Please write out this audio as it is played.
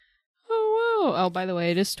Oh, by the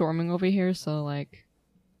way, it is storming over here, so, like,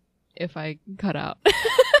 if I cut out.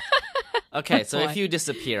 Okay, so if you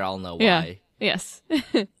disappear, I'll know why. Yeah. Yes.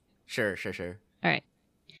 Sure. All right.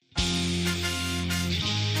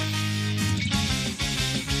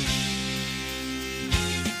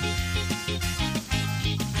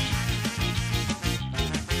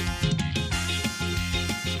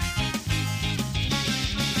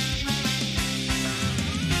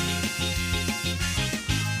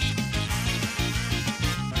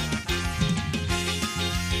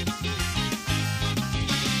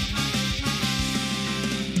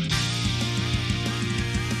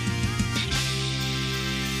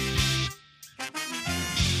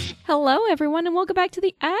 Hello, everyone, and welcome back to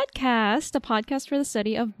the Adcast, a podcast for the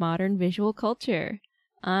study of modern visual culture.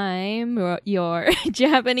 I'm your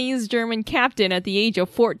Japanese-German captain at the age of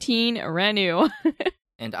 14, Renu.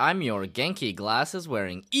 And I'm your Genki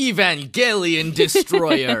glasses-wearing Evangelion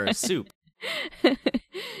Destroyer, Soup.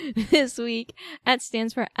 This week, AT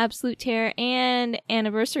stands for Absolute Terror and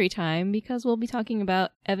Anniversary Time, because we'll be talking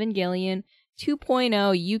about Evangelion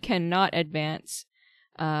 2.0 You Cannot Advance.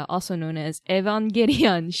 Also known as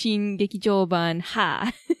Evangelion Shin Gekijouban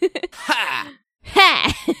Ha. Ha!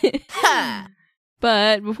 Ha! Ha!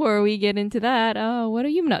 But before we get into that, what are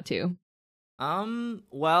you up to?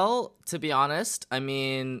 Well, to be honest, I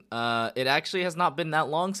mean, it actually has not been that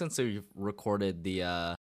long since we recorded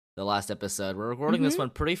the last episode. We're recording this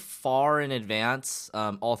one pretty far in advance,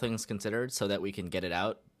 all things considered, so that we can get it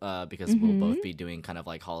out, because we'll both be doing kind of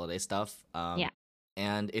like holiday stuff. Yeah.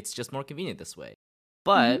 And it's just more convenient this way.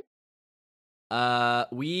 But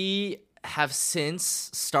we have since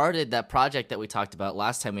started that project that we talked about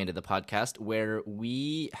last time we ended the podcast, where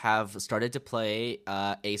we have started to play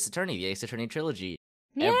Ace Attorney, the Ace Attorney trilogy,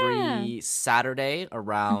 every Saturday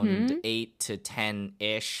around 8 to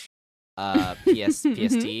 10-ish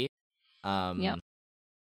PST. Yep.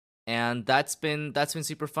 And that's been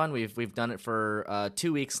super fun. We've done it for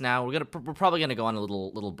 2 weeks now. We're probably gonna go on a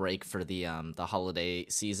little break for the holiday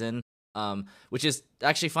season. Which is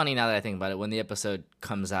actually funny now that I think about it. When the episode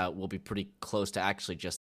comes out, we'll be pretty close to actually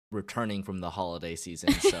just returning from the holiday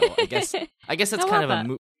season. So I guess that's kind of a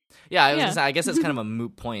moot. Yeah, I was gonna say, I guess that's kind of a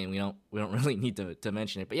moot point. We don't really need to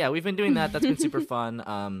mention it. But yeah, we've been doing that. That's been super fun.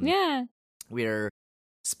 Yeah, we're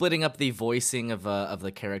splitting up the voicing of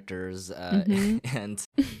the characters, and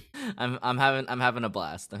I'm having a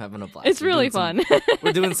blast. It's really fun.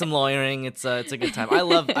 We're doing some lawyering. It's a good time. I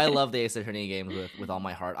love the Ace Attorney games with all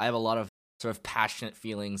my heart. I have a lot of sort of passionate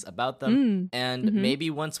feelings about them, and maybe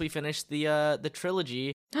once we finish the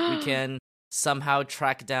trilogy, we can somehow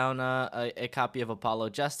track down a copy of Apollo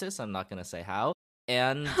Justice. I'm not gonna say how,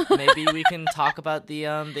 and maybe we can talk about the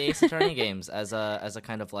Ace Attorney games as a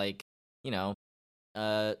kind of like, you know,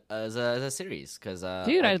 as a series, because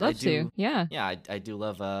dude, I'd love to. Yeah, I do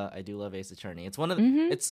love Ace Attorney. It's one of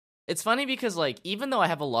the, it's funny because, like, even though I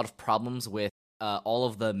have a lot of problems with all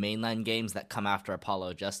of the mainline games that come after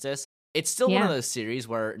Apollo Justice, it's still one of those series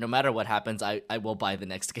where no matter what happens, I will buy the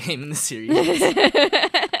next game in the series.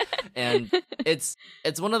 And it's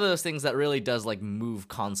one of those things that really does like move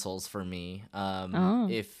consoles for me.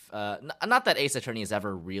 If not that Ace Attorney is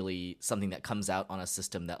ever really something that comes out on a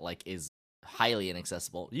system that like is highly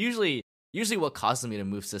inaccessible. Usually what causes me to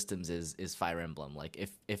move systems is Fire Emblem. Like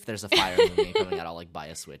if there's a Fire Emblem game coming out, I'll like buy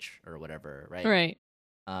a Switch or whatever, right? Right.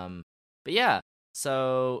 But yeah,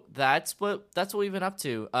 so that's what we've been up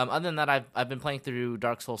to. Other than that, I've been playing through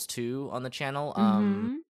Dark Souls 2 on the channel.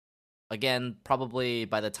 Again, probably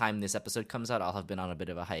by the time this episode comes out, I'll have been on a bit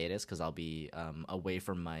of a hiatus because I'll be away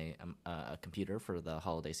from my computer for the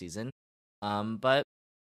holiday season. But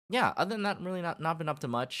yeah, other than that, really not been up to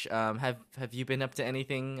much. Have you been up to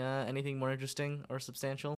anything more interesting or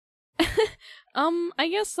substantial? I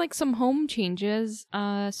guess like some home changes.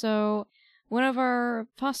 So one of our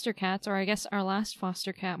foster cats, or I guess our last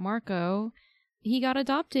foster cat, Marco, he got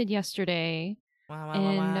adopted yesterday.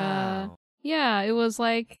 Wow. Yeah, it was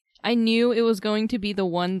like, I knew it was going to be the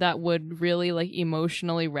one that would really like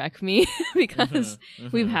emotionally wreck me because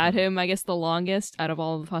we've had him, I guess, the longest out of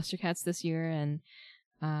all the foster cats this year, and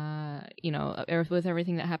you know, with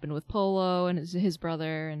everything that happened with Polo and his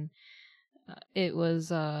brother, and it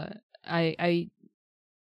was I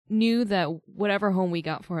knew that whatever home we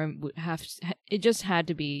got for him it just had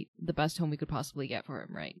to be the best home we could possibly get for him,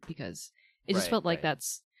 right? Because it just felt like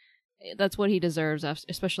that's what he deserves,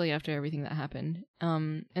 especially after everything that happened.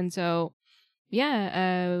 And so,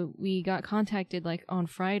 yeah, we got contacted like on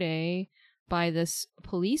Friday by this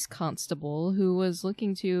police constable who was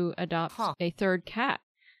looking to adopt a third cat.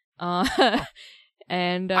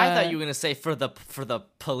 And I thought you were gonna say for the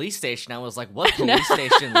police station. I was like, what police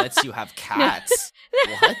station lets you have cats?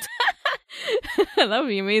 What? That would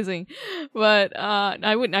be amazing. But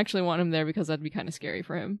I wouldn't actually want him there because that'd be kind of scary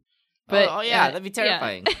for him. But that'd be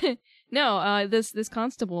terrifying. Yeah. No, this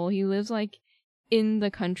constable, he lives like in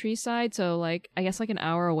the countryside, so like I guess like an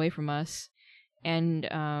hour away from us. And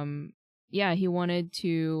he wanted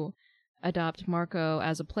to adopt Marco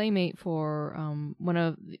as a playmate for one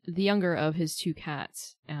of the younger of his two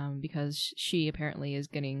cats, because she apparently is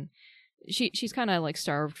getting she's kind of like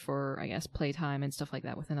starved for, I guess, playtime and stuff like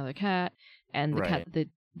that with another cat, and the cat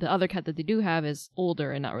the other cat that they do have is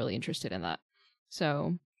older and not really interested in that.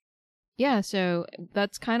 So yeah, so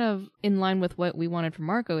that's kind of in line with what we wanted for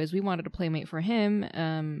Marco. Is we wanted a playmate for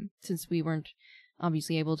him, since we weren't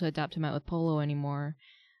obviously able to adopt him out with Polo anymore.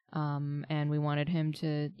 And we wanted him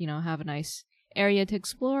to, have a nice area to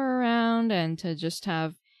explore around and to just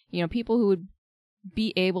have, people who would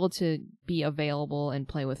be able to be available and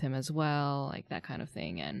play with him as well, like that kind of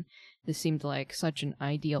thing. And this seemed like such an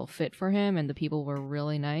ideal fit for him, and the people were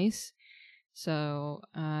really nice. So,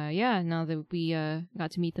 now that we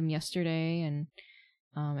got to meet them yesterday, and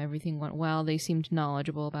everything went well. They seemed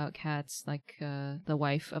knowledgeable about cats, like the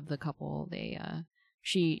wife of the couple.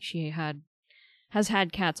 She has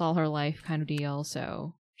had cats all her life, kind of deal,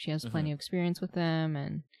 so she has plenty of experience with them.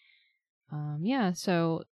 And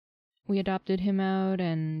so we adopted him out,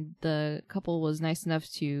 and the couple was nice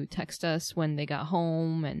enough to text us when they got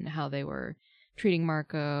home and how they were treating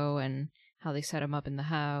Marco and how they set him up in the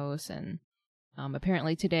house. And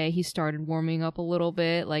apparently today he started warming up a little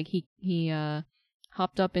bit. Like he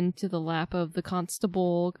hopped up into the lap of the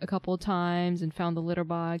constable a couple of times and found the litter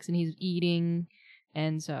box, and he's eating.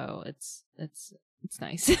 And so it's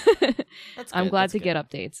nice. I'm glad to get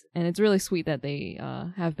updates, and it's really sweet that they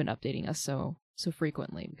have been updating us so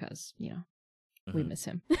frequently, because we miss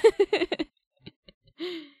him.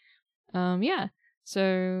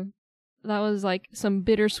 So that was like some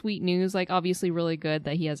bittersweet news. Like, obviously really good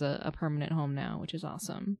that he has a permanent home now, which is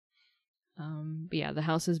awesome. But yeah, the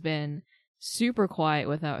house has been super quiet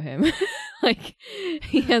without him. Like,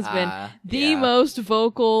 he has been the most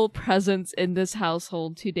vocal presence in this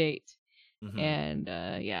household to date. And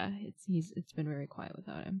it's been very quiet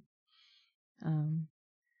without him.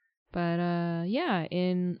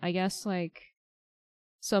 In, I guess, like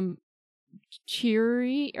some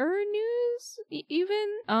cheerier news,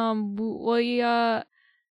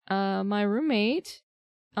 my roommate,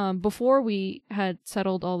 before we had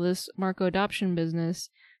settled all this Marco adoption business,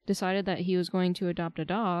 decided that he was going to adopt a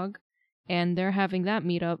dog, and they're having that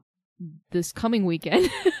meetup this coming weekend.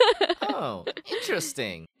 Oh,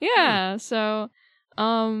 interesting. Yeah, so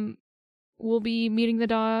we'll be meeting the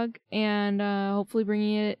dog and hopefully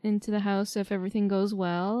bringing it into the house if everything goes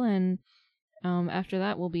well, and after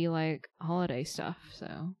that will be like holiday stuff.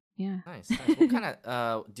 So yeah. Nice. What kind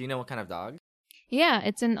of do you know what kind of dog? Yeah,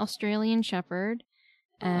 it's an Australian Shepherd.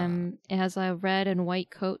 It has a red and white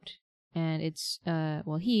coat, and it's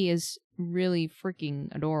he is really freaking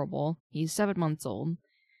adorable. He's 7 months old,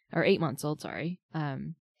 or 8 months old, sorry.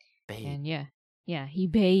 Baby. And he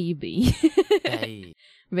baby. Baby.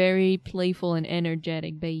 Very playful and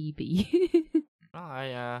energetic baby.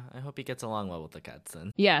 I hope he gets along well with the cats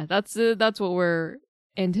then. Yeah, that's what we're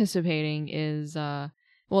anticipating is the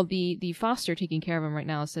foster taking care of him right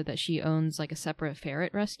now said that she owns like a separate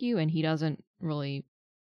ferret rescue, and he doesn't really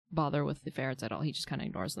bother with the ferrets at all. He just kind of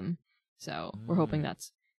ignores them. So we're hoping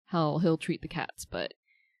that's how he'll treat the cats, but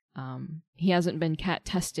he hasn't been cat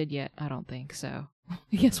tested yet, I don't think, so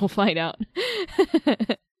I guess we'll find out.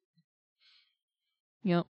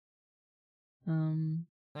 Yep.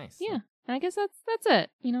 Nice. Yeah, and I guess that's it,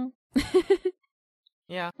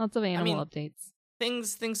 Yeah. Lots of animal updates.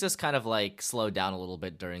 Things just kind of like slowed down a little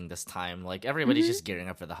bit during this time. Like, everybody's just gearing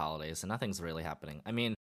up for the holidays, and nothing's really happening. I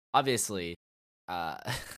mean, obviously,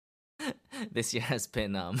 this year has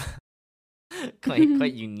been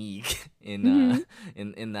quite unique in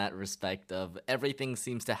that respect of everything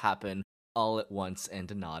seems to happen all at once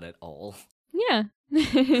and not at all. Yeah.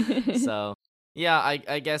 So yeah,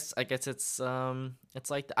 I guess it's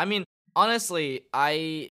like I mean, honestly,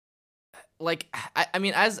 I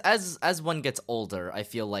mean, as one gets older, I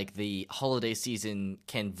feel like the holiday season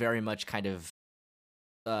can very much kind of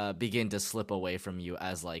begin to slip away from you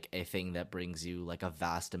as like a thing that brings you like a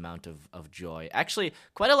vast amount of joy. Actually,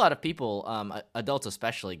 quite a lot of people, adults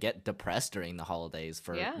especially, get depressed during the holidays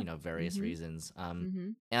for various reasons.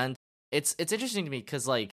 And it's interesting to me because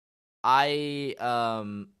like I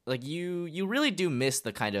like you really do miss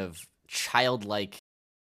the kind of childlike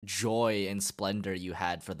joy and splendor you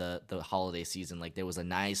had for the holiday season. Like, there was a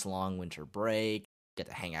nice long winter break.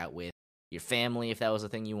 get to hang out with your family if that was a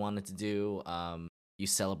thing you wanted to do. You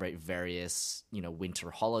celebrate various, winter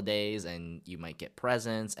holidays, and you might get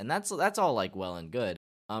presents, and that's all like well and good.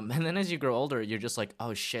 And then as you grow older, you're just like,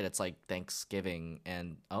 oh shit, it's like Thanksgiving,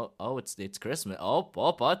 and it's Christmas.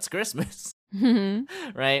 It's Christmas,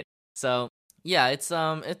 right? So yeah, it's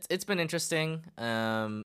been interesting.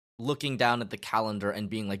 Looking down at the calendar and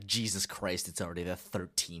being like, Jesus Christ, it's already the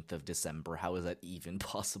 13th of December. How is that even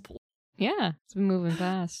possible? Yeah, it's been moving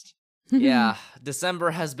fast. Yeah,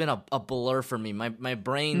 December has been a blur for me. My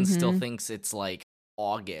brain still thinks it's like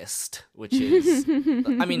August, which is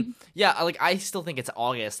I mean, yeah, like I still think it's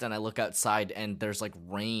August, and I look outside and there's like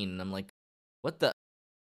rain. I'm like, what the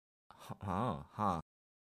yeah, all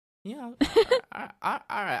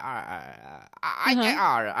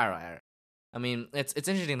right. I mean, it's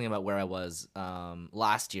interesting thing about where I was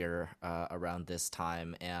last year around this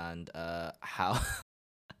time, and how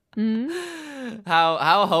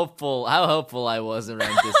how hopeful I was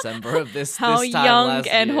around December of this how this time young last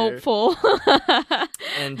and year. hopeful.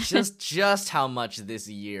 And just how much this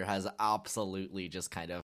year has absolutely just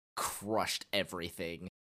kind of crushed everything.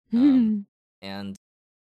 And I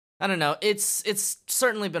don't know, it's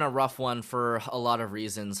certainly been a rough one for a lot of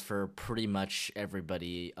reasons for pretty much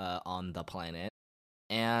everybody on the planet.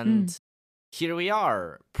 And here we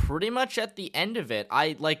are, pretty much at the end of it.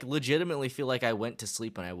 I like legitimately feel like I went to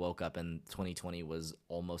sleep and I woke up and 2020 was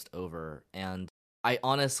almost over. And I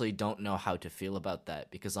honestly don't know how to feel about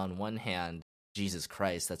that, because on one hand, Jesus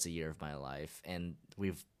Christ, that's a year of my life, and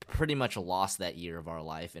we've pretty much lost that year of our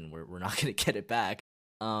life, and we're not going to get it back.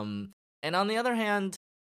 And on the other hand,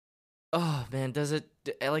 oh man, does it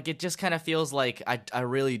like, it just kind of feels like I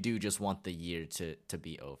really do just want the year to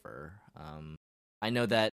be over. I know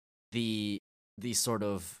that the sort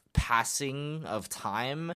of passing of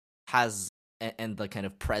time has, and the kind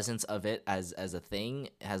of presence of it as a thing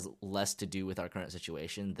has less to do with our current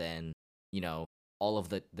situation than, all of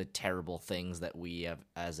the terrible things that we have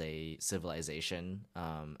as a civilization,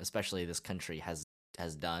 especially this country has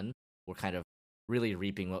done. We're kind of really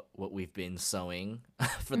reaping what we've been sowing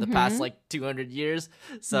for the past like 200 years.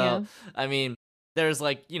 So, yeah. I mean, there's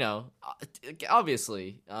like,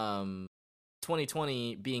 obviously,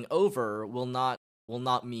 2020 being over will not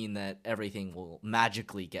mean that everything will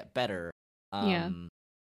magically get better. But,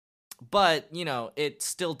 it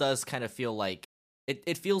still does kind of feel like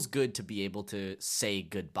it feels good to be able to say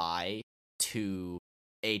goodbye to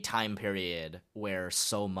a time period where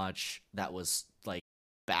so much that was like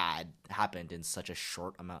bad happened in such a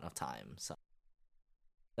short amount of time. So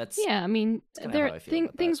that's, I mean,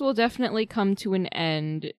 things will definitely come to an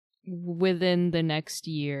end within the next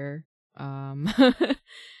year. Hopefully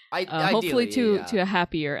to a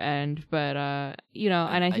happier end, but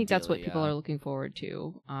and I think that's what people are looking forward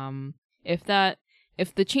to.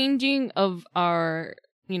 If the changing of our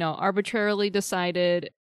arbitrarily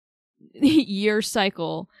decided year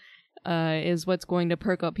cycle is what's going to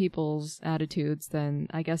perk up people's attitudes, then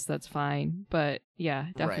I guess that's fine. But yeah,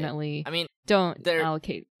 definitely. Right. I mean, don't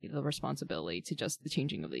allocate the responsibility to just the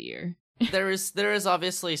changing of the year. there is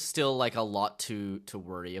obviously still like a lot to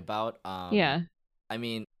worry about. I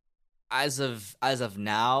mean, as of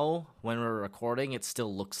now, when we're recording, it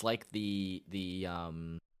still looks like the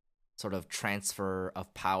sort of transfer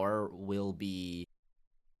of power will be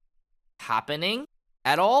happening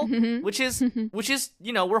at all, which is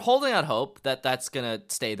we're holding out hope that that's gonna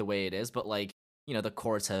stay the way it is. But like, the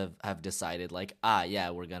courts have decided like,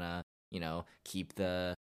 we're gonna keep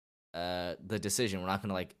the decision. We're not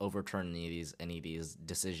gonna like overturn any of these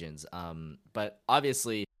decisions. But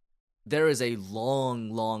obviously there is a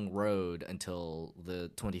long road until the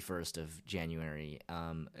 21st of January.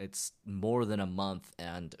 It's more than a month,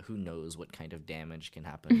 and who knows what kind of damage can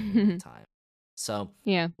happen in that time. So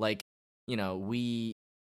like,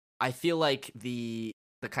 I feel like the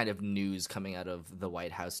kind of news coming out of the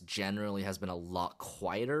White House generally has been a lot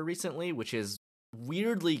quieter recently, which is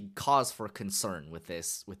weirdly cause for concern with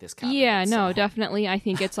this cabinet. Yeah, no, definitely. I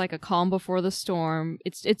think it's like a calm before the storm.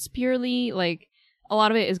 It's purely like a lot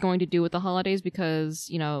of it is going to do with the holidays, because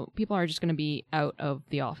people are just going to be out of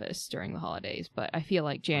the office during the holidays. But I feel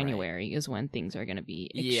like January is when things are going to be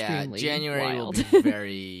extremely January wild. will be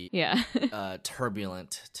very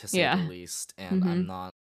turbulent, to say the least, and I'm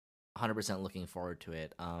not 100% looking forward to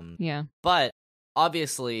it. But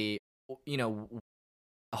obviously,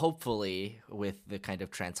 hopefully with the kind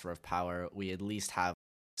of transfer of power, we at least have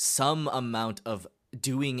some amount of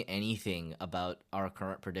doing anything about our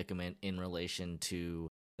current predicament in relation to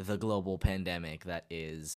the global pandemic that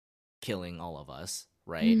is killing all of us,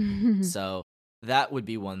 right? So that would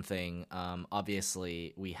be one thing.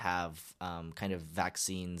 Obviously, we have kind of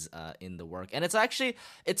vaccines in the work, and it's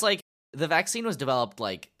like the vaccine was developed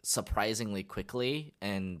like surprisingly quickly,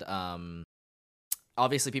 and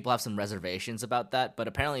obviously people have some reservations about that. But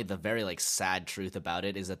apparently, the very like sad truth about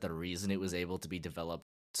it is that the reason it was able to be developed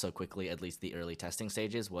so quickly, at least the early testing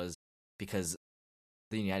stages, was because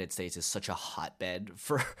the United States is such a hotbed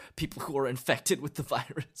for people who are infected with the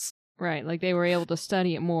virus. Right, like they were able to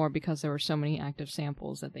study it more because there were so many active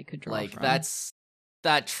samples that they could draw like from.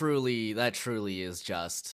 that truly is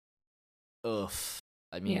just oof.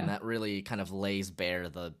 I mean, that really kind of lays bare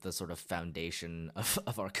the sort of foundation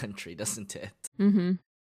of our country, doesn't it? Mm-hmm.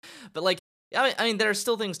 But like, I mean, there are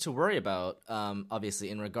still things to worry about. Obviously,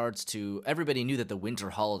 in regards to everybody knew that the winter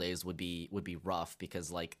holidays would be rough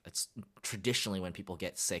because like it's traditionally when people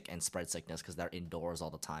get sick and spread sickness because they're indoors all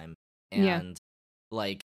the time, and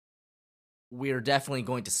like we're definitely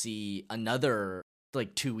going to see another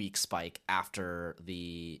like 2-week spike after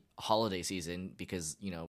the holiday season because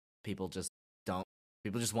people just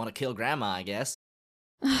want to kill grandma, I guess.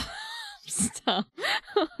 Stop.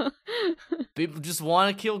 People just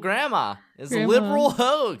want to kill grandma. It's a liberal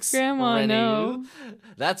hoax. Grandma, Rennie. no.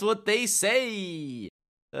 That's what they say.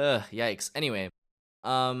 Ugh, yikes. Anyway,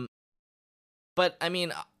 but I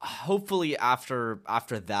mean, hopefully after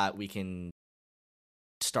that we can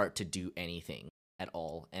start to do anything at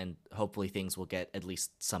all, and hopefully things will get at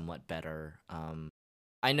least somewhat better.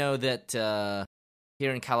 I know that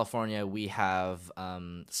here in California, we have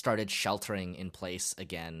started sheltering in place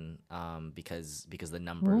again because the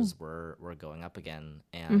numbers were going up again,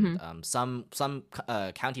 and some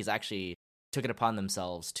counties actually took it upon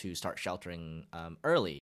themselves to start sheltering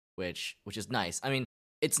early, which is nice. I mean,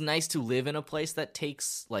 it's nice to live in a place that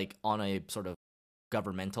takes like on a sort of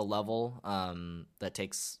governmental level that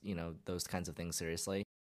takes those kinds of things seriously,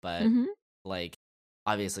 but like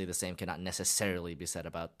obviously the same cannot necessarily be said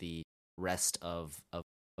about the rest of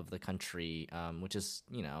the country, which is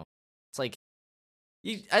it's like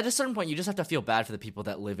at a certain point you just have to feel bad for the people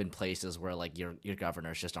that live in places where like your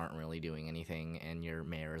governors just aren't really doing anything and your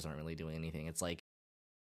mayors aren't really doing anything. It's like,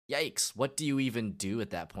 yikes, what do you even do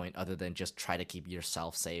at that point other than just try to keep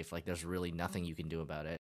yourself safe? Like there's really nothing you can do about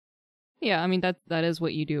it. Yeah, I mean that is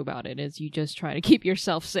what you do about it, is you just try to keep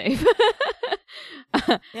yourself safe.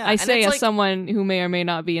 I say as someone who may or may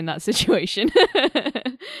not be in that situation.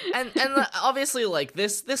 and obviously like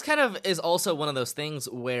this kind of is also one of those things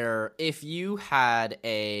where if you had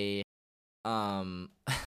a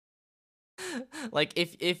like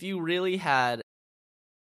if you really had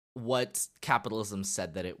what capitalism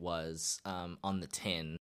said that it was on the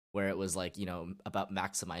tin, where it was like about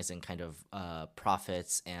maximizing kind of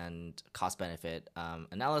profits and cost benefit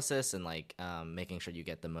analysis, and like making sure you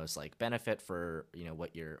get the most like benefit for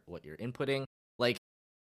what you're inputting, like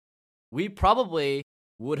we probably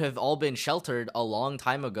would have all been sheltered a long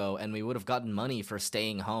time ago, and we would have gotten money for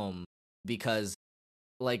staying home because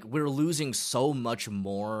like we're losing so much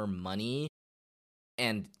more money,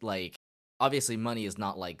 and like obviously money is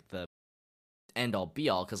not like the end all be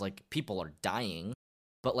all because like people are dying.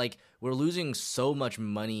 But, like, we're losing so much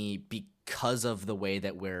money because of the way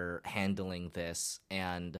that we're handling this,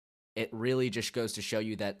 and it really just goes to show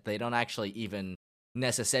you that they don't actually even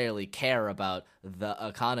necessarily care about the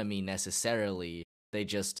economy necessarily. They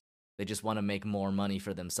just want to make more money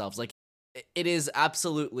for themselves. Like, it is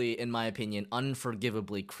absolutely, in my opinion,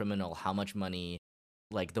 unforgivably criminal how much money,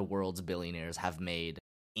 like, the world's billionaires have made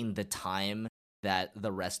in the time that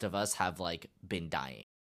the rest of us have, like, been dying.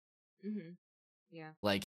 Mm-hmm. Yeah.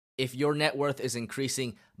 Like, if your net worth is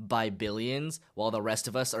increasing by billions while the rest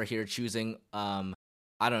of us are here choosing, I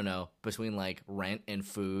don't know, between, like, rent and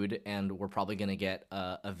food, and we're probably gonna get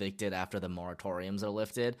evicted after the moratoriums are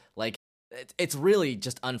lifted, like, it's really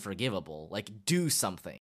just unforgivable. Like, do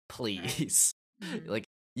something, please. Mm-hmm. Like,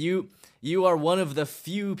 you are one of the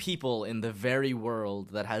few people in the very world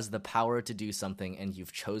that has the power to do something, and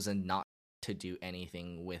you've chosen not to do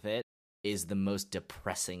anything with it. Is the most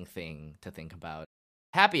depressing thing to think about.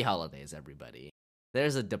 Happy holidays, everybody.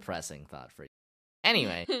 There's a depressing thought for you.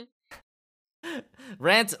 Anyway,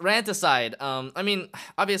 rant aside, I mean,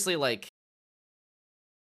 obviously, like,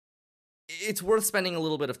 it's worth spending a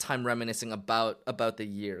little bit of time reminiscing about the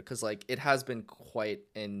year, because, like, it has been quite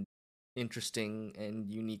an interesting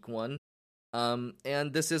and unique one.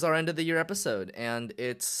 And this is our end of the year episode, and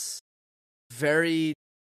it's very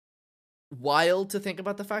wild to think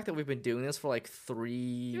about the fact that we've been doing this for like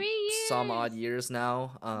three some odd years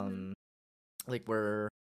now. Like we're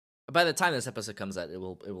by the time this episode comes out, it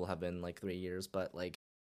will have been like 3 years, but like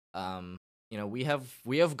we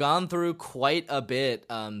have gone through quite a bit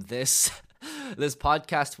this this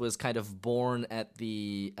podcast was kind of born at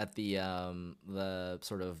the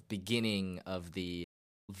sort of beginning of the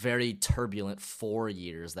very turbulent 4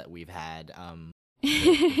 years that we've had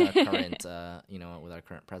with our current with our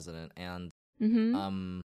current president, and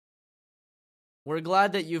we're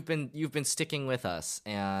glad that you've been sticking with us,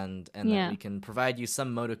 and that we can provide you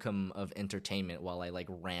some modicum of entertainment while I like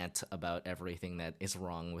rant about everything that is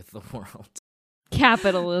wrong with the world.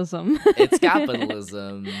 Capitalism. It's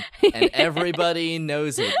capitalism, and everybody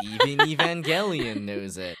knows it. Even Evangelion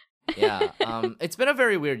knows it. Yeah. It's been a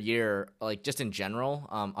very weird year, like just in general.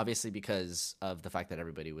 Obviously because of the fact that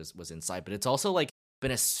everybody was inside, but it's also like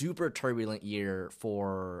been a super turbulent year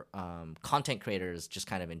for content creators, just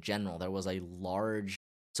kind of in general. There was a large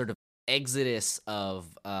sort of exodus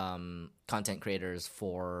of content creators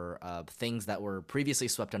for things that were previously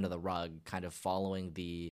swept under the rug, kind of following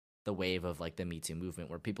the wave of like the Me Too movement,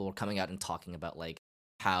 where people were coming out and talking about like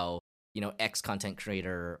how, X content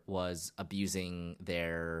creator was abusing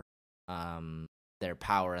their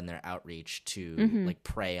power and their outreach to like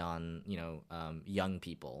prey on, young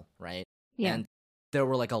people, right? Yeah. And there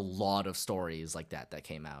were like a lot of stories like that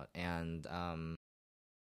came out, and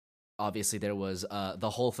obviously there was the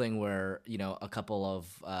whole thing where a couple of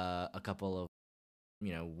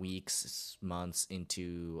weeks, months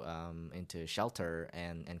into shelter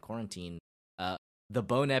and quarantine, the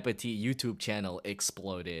Bon Appetit YouTube channel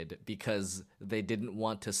exploded because they didn't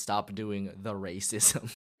want to stop doing the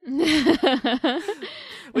racism.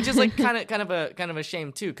 Which is like kind of a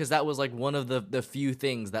shame too, because that was like one of the few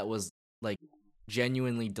things that was like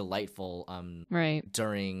genuinely delightful right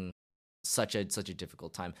during such a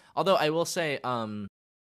difficult time. Although I will say,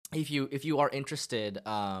 if you are interested,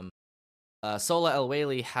 Sola El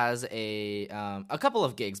Whaley has a couple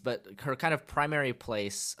of gigs, but her kind of primary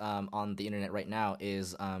place on the internet right now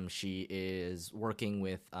is she is working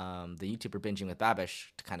with the YouTuber Binging with Babish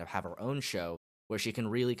to kind of have her own show where she can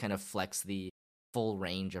really kind of flex the full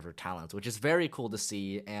range of her talents, which is very cool to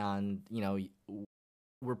see. And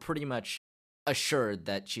we're pretty much assured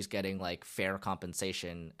that she's getting like fair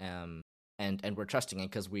compensation, and we're trusting it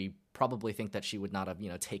because we probably think that she would not have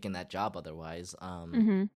taken that job otherwise.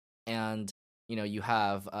 And you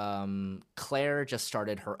have Claire just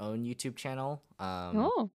started her own YouTube channel,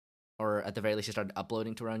 or at the very least she started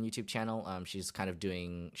uploading to her own YouTube channel. She's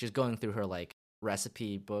going through her like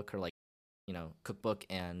recipe book, her like cookbook,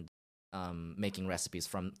 and making recipes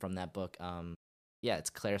from that book. It's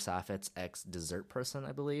Claire Saffitz X Dessert Person,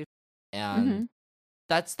 I believe. And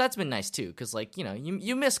that's been nice too, because like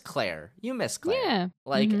you miss Claire, yeah,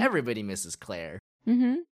 like everybody misses Claire.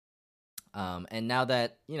 And now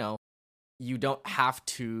that you don't have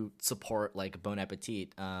to support like Bon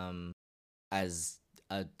Appetit as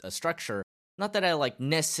a structure, not that I like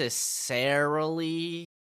necessarily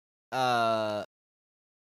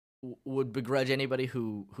would begrudge anybody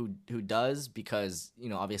who does, because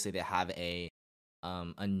obviously they have a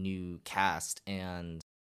new cast, and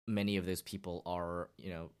many of those people are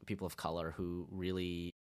people of color who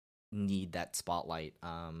really need that spotlight.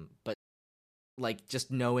 But like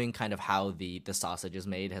just knowing kind of how the sausage is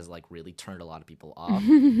made has like really turned a lot of people off.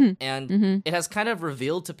 And it has kind of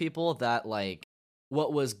revealed to people that like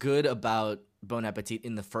what was good about Bon Appetit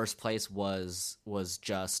in the first place was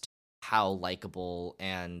just how likable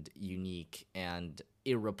and unique and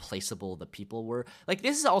irreplaceable the people were. Like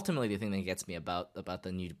this is ultimately the thing that gets me about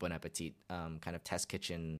the new Bon Appetit kind of test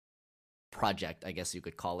kitchen project, I guess you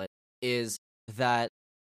could call it, is that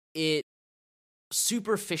it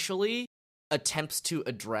superficially attempts to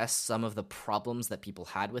address some of the problems that people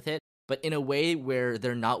had with it, but in a way where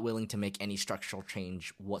they're not willing to make any structural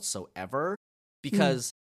change whatsoever.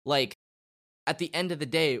 Because like at the end of the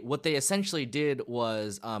day, what they essentially did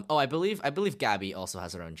was I believe Gabby also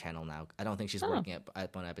has her own channel now. I don't think she's working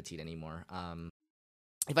at Bon Appetit anymore.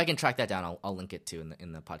 If I can track that down, I'll link it to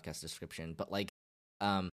in the podcast description. But like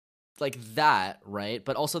that, right?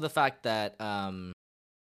 But also the fact that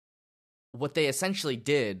what they essentially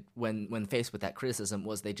did when faced with that criticism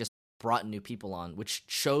was they just brought new people on, which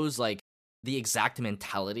shows like the exact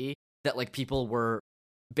mentality that like people were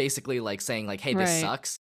basically like saying like, hey, this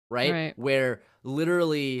sucks, right? Where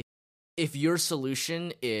literally if your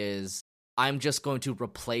solution is I'm just going to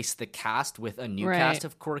replace the cast with a new cast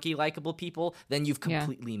of quirky, likable people, then you've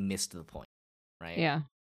completely missed the point, right? Yeah.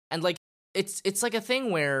 And like it's like a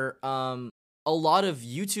thing where a lot of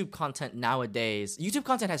YouTube content nowadays, YouTube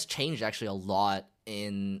content has changed actually a lot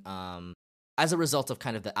in as a result of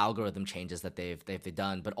kind of the algorithm changes that they've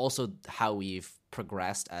done, but also how we've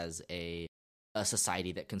progressed as a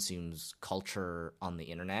society that consumes culture on the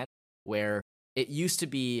internet, where it used to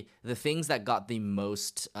be the things that got the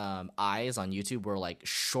most eyes on YouTube were like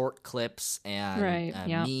short clips and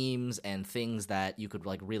memes and things that you could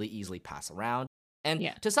like really easily pass around.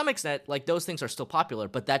 And to some extent, like those things are still popular,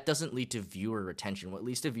 but that doesn't lead to viewer retention. What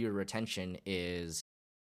leads to viewer retention is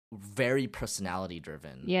very personality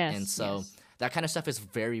driven. Yes. And so that kind of stuff is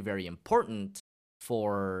very, very important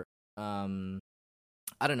for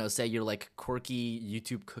I don't know, say you're like quirky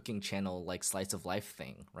YouTube cooking channel like slice of life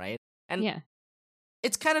thing, right? And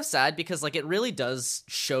it's kind of sad because like it really does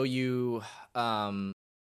show you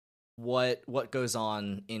what goes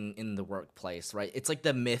on in the workplace, right? It's like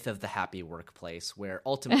the myth of the happy workplace where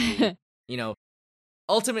ultimately,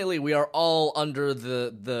 ultimately we are all under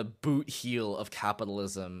the boot heel of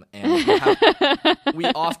capitalism, and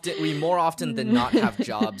we more often than not have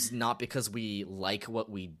jobs not because we like what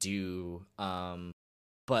we do,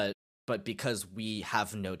 but because we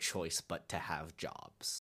have no choice but to have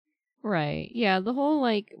jobs. Right. Yeah, the whole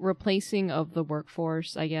like replacing of the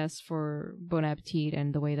workforce, I guess, for Bon Appetit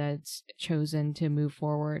and the way that it's chosen to move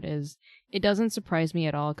forward it doesn't surprise me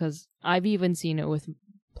at all, because I've even seen it with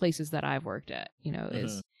places that I've worked at,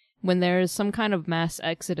 is when there's some kind of mass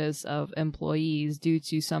exodus of employees due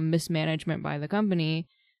to some mismanagement by the company,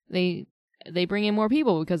 they bring in more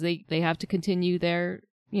people because they have to continue their,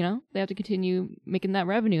 they have to continue making that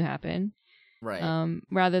revenue happen. Right.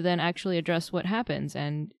 Rather than actually address what happens.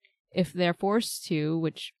 And if they're forced to,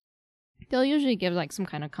 which they'll usually give like some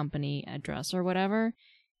kind of company address or whatever,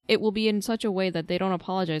 it will be in such a way that they don't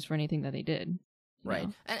apologize for anything that they did. Right.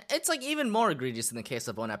 And it's like even more egregious in the case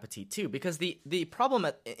of Bon Appetit too, because the problem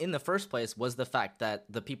in the first place was the fact that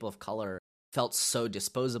the people of color felt so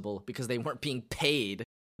disposable because they weren't being paid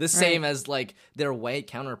the same as like their white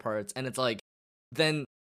counterparts. And it's like, then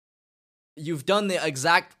you've done the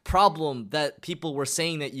exact problem that people were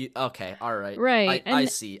saying that you... Okay, all right. Right. I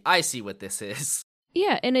see what this is.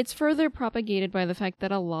 Yeah, and it's further propagated by the fact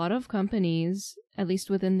that a lot of companies, at least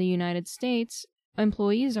within the United States,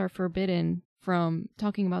 employees are forbidden from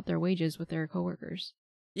talking about their wages with their coworkers.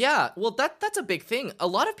 Yeah, well, that's a big thing. A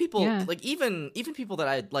lot of people, like even people that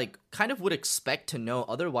I like kind of would expect to know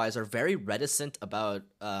otherwise, are very reticent about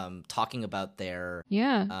talking about their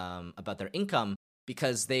income,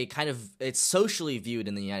 because they kind of, it's socially viewed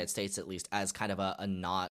in the United States at least as kind of a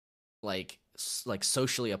not like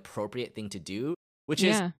socially appropriate thing to do, which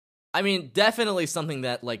is, I mean, definitely something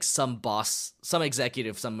that like some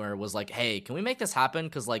executive somewhere was like, hey, can we make this happen?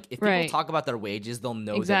 Because like if people talk about their wages, they'll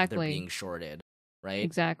know that they're being shorted, right?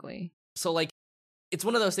 Exactly. So like, it's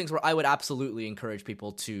one of those things where I would absolutely encourage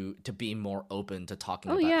people to be more open to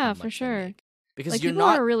talking about how much for sure. they make. Because like, you're people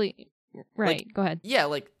not are really like, go ahead. Yeah,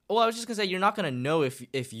 like, well, I was just gonna say, you're not gonna know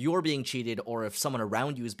if you're being cheated or if someone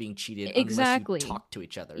around you is being cheated unless you talk to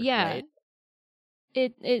each other. Yeah. Right?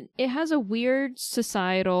 It has a weird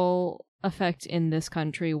societal effect in this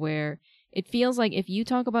country where it feels like if you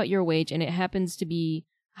talk about your wage and it happens to be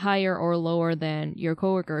higher or lower than your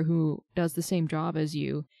coworker who does the same job as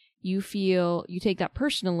you, you take that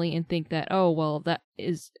personally and think that, oh, well,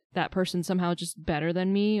 that person somehow just better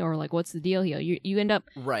than me, or like, what's the deal here? You end up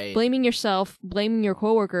blaming yourself, blaming your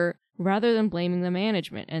coworker, rather than blaming the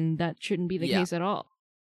management, and that shouldn't be the case at all.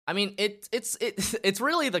 I mean, it's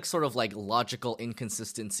really the sort of like logical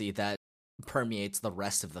inconsistency that permeates the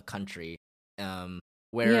rest of the country,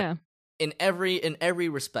 where in every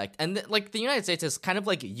respect, and like the United States is kind of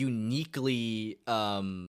like uniquely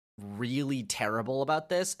really terrible about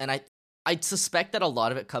this, and I suspect that a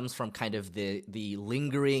lot of it comes from kind of the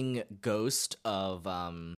lingering ghost of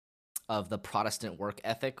the Protestant work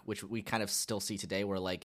ethic, which we kind of still see today, where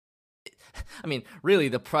like, I mean, really,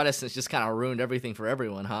 the Protestants just kind of ruined everything for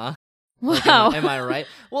everyone, huh? Wow. Like, am I right?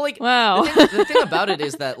 Well, like, wow. The thing about it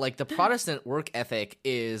is that, like, the Protestant work ethic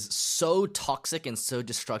is so toxic and so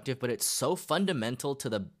destructive, but it's so fundamental to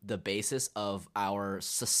the basis of our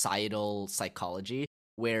societal psychology,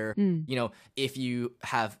 where, you know, if you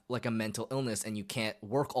have, like, a mental illness and you can't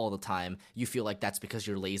work all the time, you feel like that's because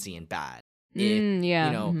you're lazy and bad. You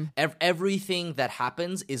know, everything that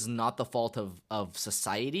happens is not the fault of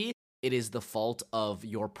society. It is the fault of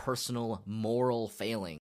your personal moral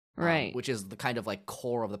failing, right? Which is the kind of like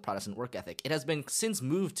core of the Protestant work ethic. It has been since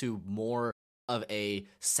moved to more of a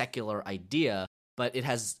secular idea, but it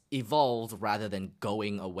has evolved rather than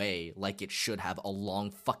going away like it should have a long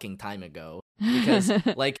fucking time ago. Because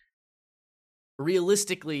like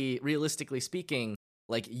realistically speaking,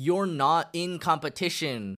 like you're not in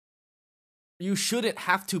competition. You shouldn't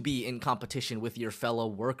have to be in competition with your fellow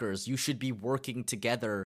workers. You should be working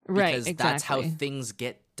together because that's how things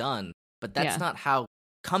get done. But that's not how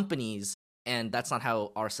companies, and that's not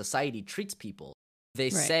how our society treats people.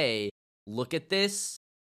 They say look at this,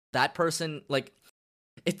 that person, like,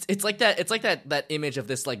 it's like that image of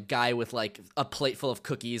this like guy with like a plate full of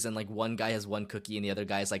cookies, and like one guy has one cookie and the other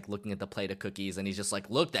guy's like looking at the plate of cookies, and he's just like,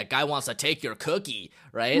 look, that guy wants to take your cookie,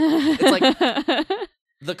 right? It's like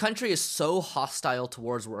the country is so hostile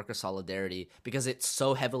towards worker solidarity because it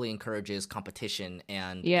so heavily encourages competition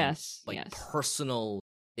and personal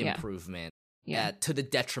improvement to the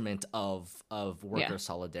detriment of worker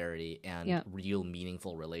solidarity and real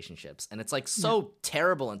meaningful relationships. And it's like so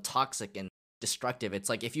terrible and toxic and destructive. It's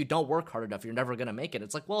like, if you don't work hard enough, you're never gonna make it.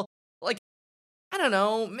 It's like, well, like, I don't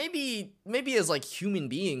know, maybe as like human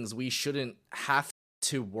beings, we shouldn't have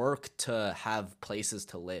to work to have places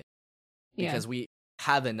to live, because we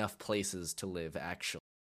have enough places to live, actually,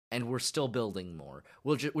 and we're still building more.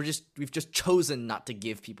 We've just chosen not to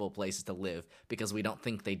give people places to live because we don't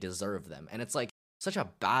think they deserve them. And it's like such a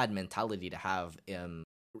bad mentality to have in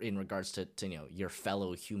regards to your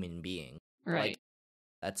fellow human being. Right.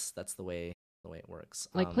 Like, that's the way it works.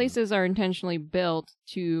 Like, places are intentionally built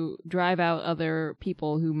to drive out other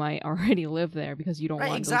people who might already live there, because you don't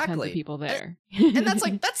want those kinds of people there. And that's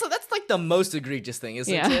like that's like the most egregious thing,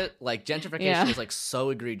 isn't it? Like, gentrification is like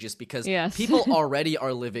so egregious because people already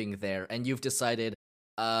are living there, and you've decided,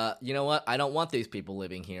 you know what? I don't want these people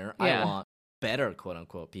living here. I want better, quote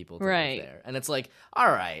unquote, people to live there. And it's like,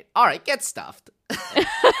 all right, get stuffed.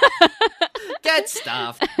 Get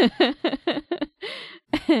stuffed.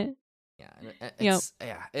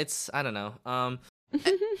 It's I don't know.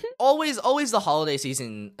 Always the holiday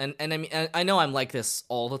season, and I mean, I know I'm like this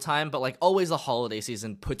all the time, but like always the holiday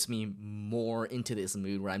season puts me more into this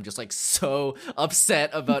mood where I'm just like so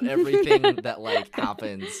upset about everything that like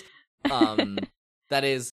happens. That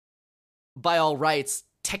is, by all rights,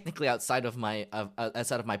 technically outside of my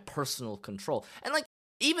personal control, and like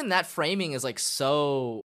even that framing is like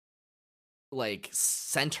so like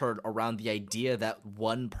centered around the idea that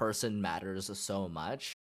one person matters so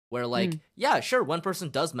much, where like sure, one person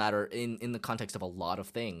does matter in the context of a lot of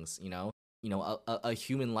things, a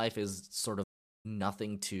human life is sort of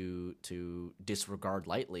nothing to disregard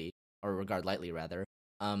lightly, or regard lightly rather,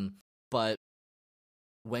 but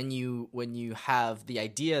when you have the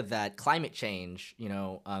idea that climate change,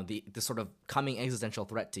 the sort of coming existential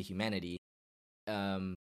threat to humanity,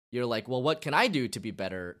 you're like, well, what can I do to do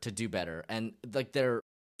better? And like, there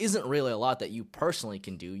isn't really a lot that you personally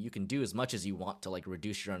can do. You can do as much as you want to like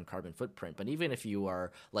reduce your own carbon footprint. But even if you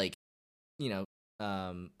are like,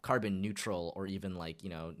 carbon neutral, or even like,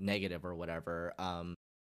 negative or whatever,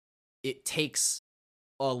 it takes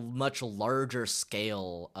a much larger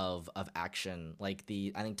scale of action. Like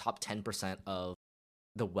I think top 10% of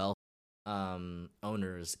the wealth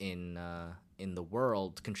owners in the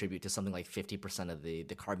world contribute to something like 50% of the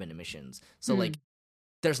carbon emissions. So like,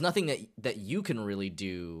 there's nothing that you can really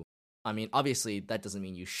do. I mean, obviously that doesn't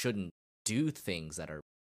mean you shouldn't do things that are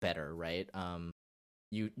better, right?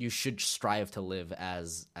 You should strive to live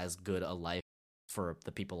as good a life for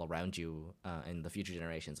the people around you and the future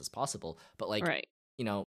generations as possible. But like,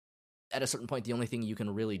 at a certain point, the only thing you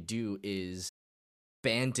can really do is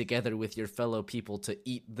band together with your fellow people to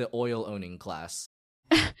eat the oil owning class.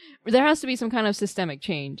 There has to be some kind of systemic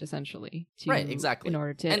change, essentially, in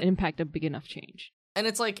order to impact a big enough change. And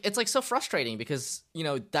it's like so frustrating because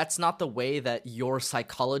that's not the way that your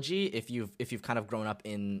psychology, if you've kind of grown up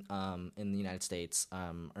in the United States,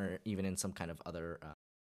 or even in some kind of other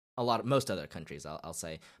most other countries, I'll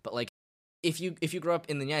say, but like, if you grow up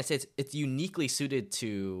in the United States, it's uniquely suited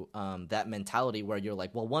to that mentality where you're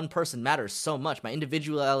like, well, one person matters so much, my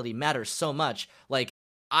individuality matters so much, like,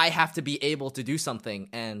 I have to be able to do something.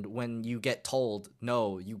 And when you get told,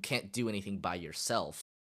 no, you can't do anything by yourself,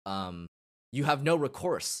 you have no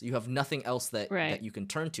recourse. You have nothing else that you can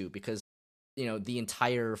turn to, because, the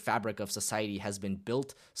entire fabric of society has been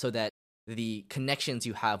built so that the connections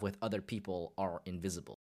you have with other people are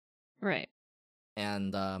invisible. Right.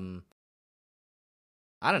 And,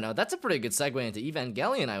 I don't know. That's a pretty good segue into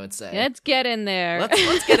Evangelion, I would say. Let's get in there.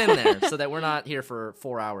 Let's get in there so that we're not here for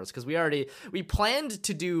 4 hours, because we planned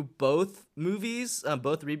to do both movies,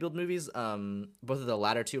 both rebuild movies, both of the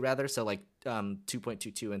latter two rather. So like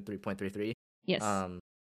 2.22 and 3.33. Yes.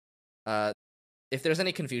 If there's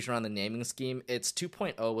any confusion around the naming scheme, it's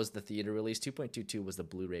 2.0 was the theater release, 2.22 was the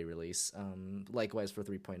Blu-ray release. Likewise for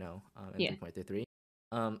 3.0 and 3.33.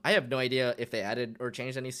 I have no idea if they added or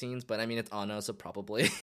changed any scenes, but I mean, it's Ono, so probably.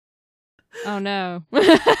 Oh no.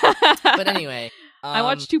 But anyway. I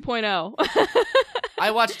watched 2.0.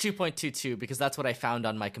 I watched 2.22 because that's what I found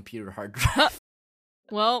on my computer hard drive.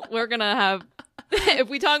 Well, we're gonna have... if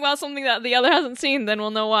we talk about something that the other hasn't seen, then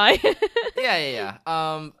we'll know why. Yeah.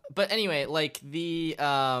 But anyway, like, the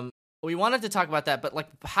we wanted to talk about that, but like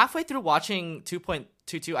halfway through watching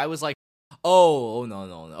 2.22, I was like, oh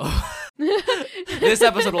no. This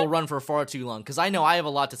episode will run for far too long, because I know I have a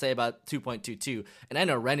lot to say about 2.22, and I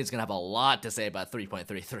know Ren is gonna have a lot to say about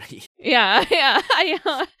 3.33. Yeah.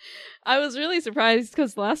 I was really surprised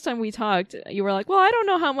because last time we talked, you were like, well, I don't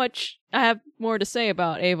know how much I have more to say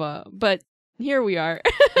about Eva, but here we are.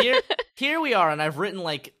 Here we are, and I've written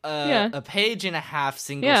like a page and a half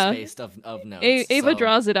single-spaced of notes. Ava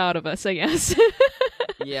draws it out of us, I guess.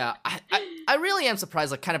 Yeah, I really am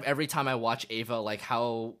surprised, like, kind of every time I watch Ava, like,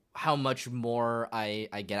 how much more I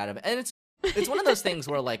get out of it. And it's one of those things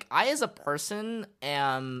where, like, I as a person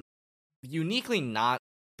am uniquely not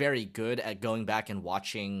very good at going back and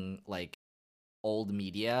watching, like, old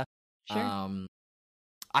media. Sure.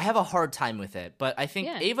 I have a hard time with it, but I think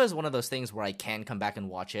Ava is one of those things where I can come back and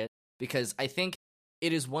watch it, because I think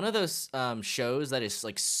it is one of those shows that is,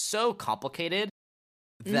 like, so complicated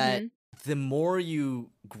that the more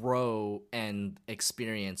you grow and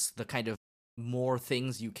experience, the kind of more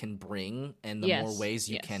things you can bring and the more ways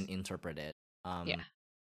you can interpret it.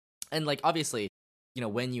 And, like, obviously, you know,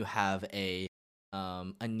 when you have a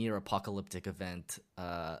near apocalyptic event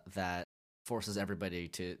that forces everybody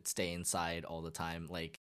to stay inside all the time,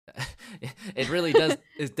 like, it really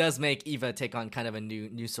does make Eva take on kind of a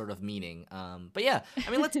new sort of meaning. But yeah,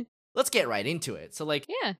 I mean, let's get right into it. So, like,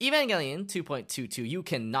 Evangelion 2.22, you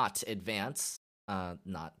cannot advance,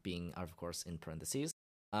 not being, of course, in parentheses,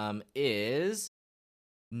 is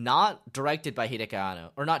not directed by Hideaki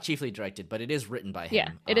Anno, or not chiefly directed, but it is written by him. Yeah,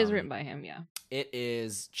 it is written by him, yeah. It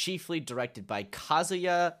is chiefly directed by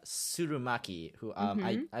Kazuya Tsurumaki, who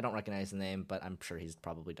I don't recognize the name, but I'm sure he's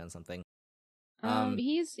probably done something.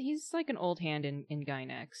 He's like an old hand in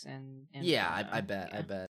Gainax and yeah, I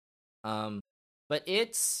bet. But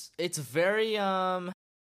it's very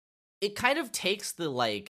it kind of takes the,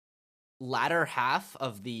 like, latter half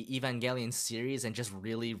of the Evangelion series and just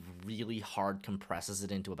really, really hard compresses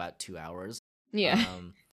it into about 2 hours. Yeah.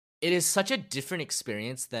 It is such a different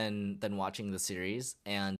experience than watching the series,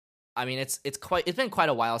 and I mean it's been quite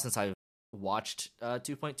a while since I've watched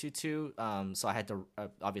 2.22, so I had to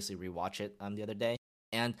obviously rewatch it the other day,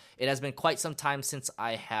 and it has been quite some time since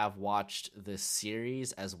I have watched the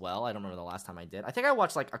series as well. I don't remember the last time I did. I think I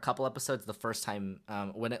watched like a couple episodes the first time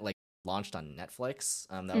when it like launched on Netflix.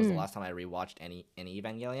 That was the last time I rewatched any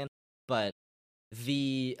Evangelion. But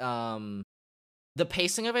the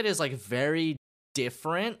pacing of it is like very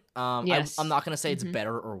different. Yes. I'm not gonna say it's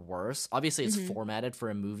better or worse. Obviously, it's formatted for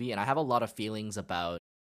a movie, and I have a lot of feelings about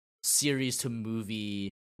series to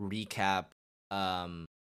movie recap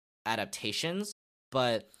adaptations.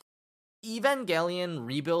 But Evangelion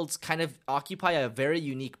rebuilds kind of occupy a very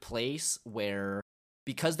unique place where,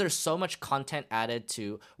 because there's so much content added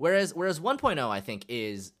to, whereas 1.0 I think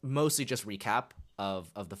is mostly just recap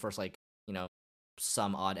of the first, like, you know,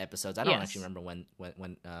 some odd episodes. I don't actually remember when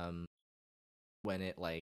it,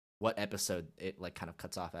 like, what episode it, like, kind of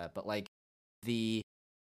cuts off at, but like the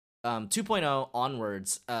 2.0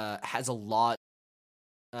 onwards has a lot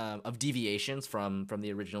of deviations from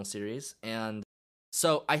the original series, and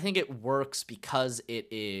so I think it works because it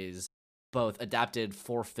is both adapted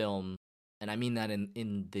for film, and I mean that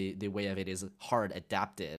in the way of it is hard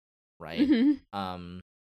adapted, right?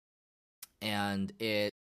 And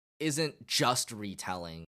it isn't just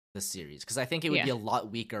retelling the series, because I think it would be a lot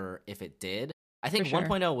weaker if it did. I think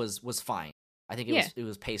 1.0 was fine. I think it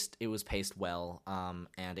was paced well,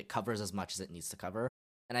 and it covers as much as it needs to cover.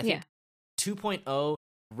 And I think 2.0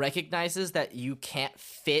 recognizes that you can't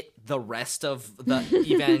fit the rest of the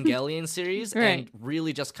Evangelion series, and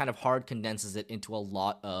really just kind of hard condenses it into a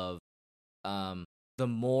lot of the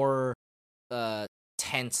more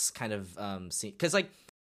tense kind of scene. Because, like,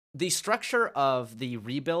 the structure of the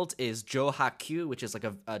rebuild is Johaku, which is like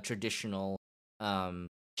a traditional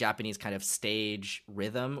Japanese kind of stage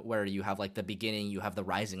rhythm where you have, like, the beginning, you have the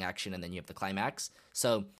rising action, and then you have the climax.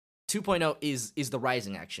 So 2.0 is the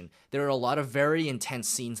rising action. There are a lot of very intense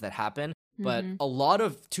scenes that happen, but a lot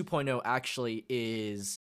of 2.0 actually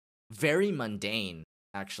is very mundane,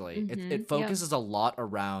 actually. It focuses a lot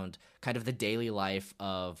around kind of the daily life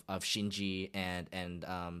of Shinji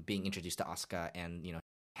and being introduced to Asuka and, you know,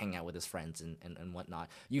 hanging out with his friends and whatnot.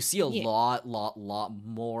 You see a lot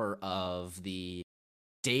more of the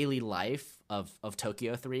daily life of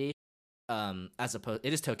Tokyo 3, as opposed,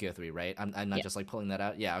 it is Tokyo 3, right? I'm not just like pulling that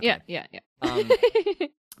out. Yeah, okay. Yeah.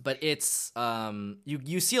 But it's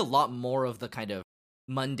you see a lot more of the kind of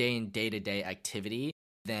mundane day-to-day activity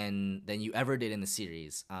than you ever did in the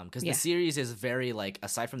series, because the series is very, like,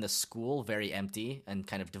 aside from the school, very empty and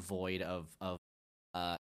kind of devoid of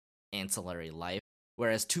ancillary life.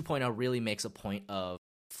 whereas 2.0 really makes a point of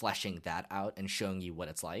fleshing that out and showing you what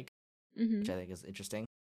it's like, which I think is interesting.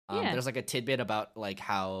 There's like a tidbit about like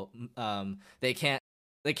how they can't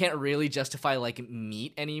really justify like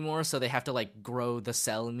meat anymore, so they have to like grow the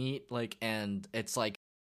cell meat, like, and it's like,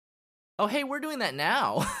 oh hey, we're doing that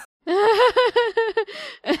now.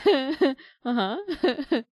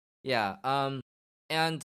 Yeah.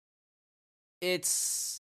 And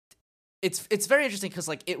it's very interesting because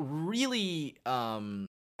like it really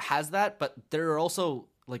has that, but there are also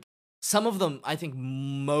like some of them, I think,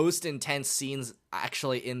 most intense scenes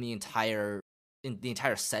actually in the entire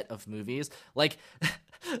set of movies. Like,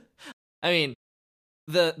 I mean,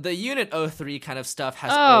 the Unit 03 kind of stuff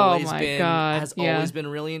has always been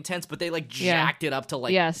really intense, but they like jacked it up to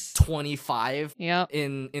like 25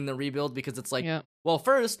 in the rebuild, because it's like, well,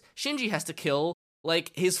 first Shinji has to kill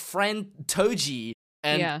like his friend Toji,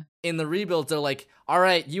 and in the rebuild they're like, all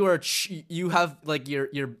right, you are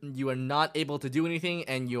not able to do anything,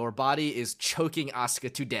 and your body is choking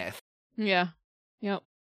Asuka to death.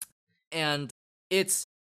 And it's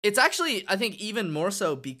actually, I think, even more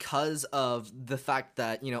so because of the fact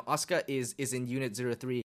that, you know, Asuka is in Unit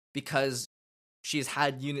 03 because she's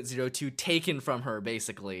had Unit 02 taken from her,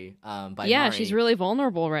 basically, by Mari. She's really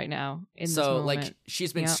vulnerable right now in this moment. Like,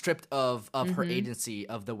 she's been stripped of her agency,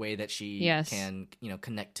 of the way that she can, you know,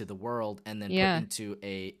 connect to the world, and then put into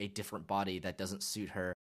a different body that doesn't suit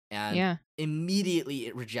her, and immediately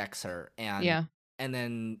it rejects her, and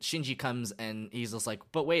then Shinji comes and he's just like,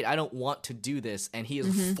 but wait, I don't want to do this. And he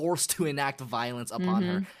is forced to enact violence upon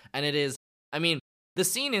her. And it is, I mean, the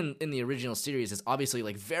scene in the original series is obviously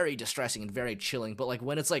like very distressing and very chilling. But like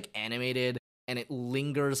when it's like animated and it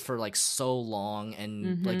lingers for like so long,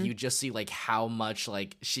 and like you just see like how much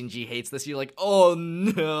like Shinji hates this, you're like, oh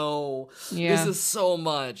no, this is so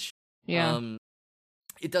much. It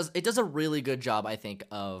does a really good job, I think,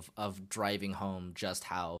 of driving home just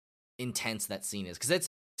how intense that scene is, because it's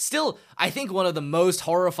still, I think, one of the most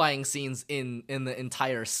horrifying scenes in the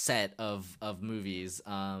entire set of movies.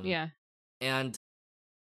 And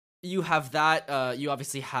you have that, you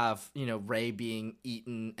obviously have, you know, Rei being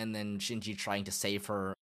eaten, and then Shinji trying to save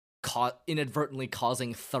her, inadvertently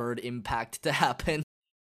causing third impact to happen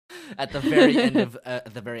at the very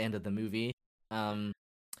end of the movie.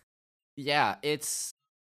 It's,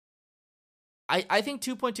 I think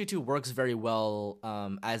 2.22 works very well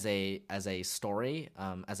as a story,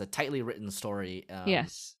 as a tightly written story.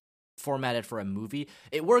 Formatted for a movie,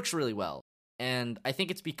 it works really well, and I think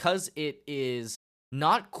it's because it is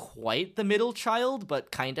not quite the middle child, but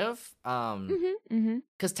kind of,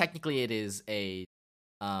 because technically it is a,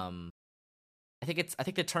 I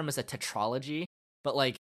think the term is a tetralogy, but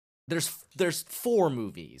like there's 4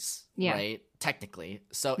 movies, right? Technically.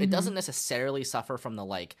 So it doesn't necessarily suffer from the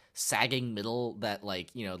like sagging middle that, like,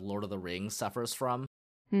 you know, Lord of the Rings suffers from.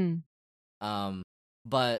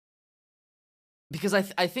 But because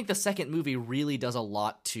I think the second movie really does a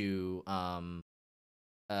lot to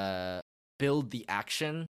build the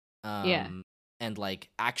action, and like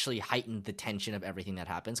actually heighten the tension of everything that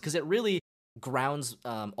happens, because it really grounds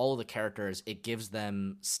all of the characters. It gives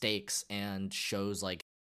them stakes and shows like,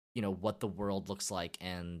 you know, what the world looks like,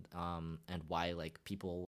 and why like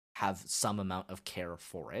people have some amount of care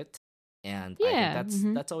for it, and I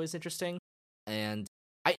think that's always interesting. And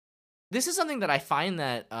this is something that I find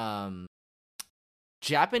that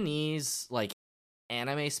Japanese like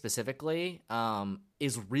anime specifically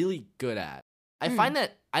is really good at. I find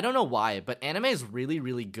that, I don't know why, but anime is really,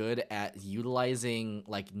 really good at utilizing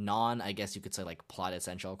like I guess you could say like plot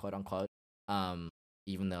essential, quote unquote,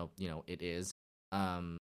 even though, you know, it is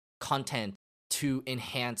content to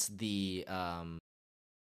enhance the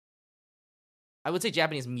I would say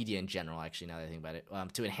Japanese media in general, actually, now that I think about it,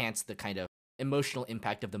 to enhance the kind of emotional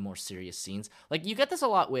impact of the more serious scenes. Like, you get this a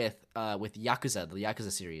lot with Yakuza, the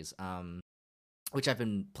Yakuza series, which I've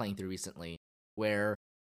been playing through recently, where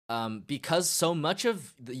because so much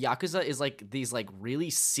of the Yakuza is like these like really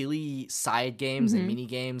silly side games and mini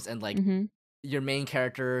games, and like your main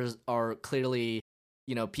characters are clearly,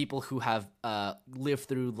 you know, people who have lived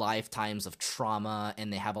through lifetimes of trauma,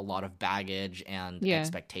 and they have a lot of baggage and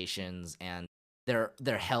expectations, and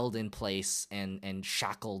they're held in place and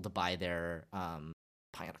shackled by their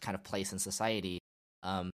kind of place in society.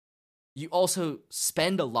 You also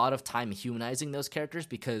spend a lot of time humanizing those characters,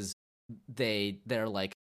 because they're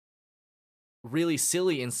like really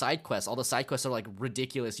silly in side quests. All the side quests are like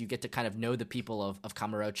ridiculous. You get to kind of know the people of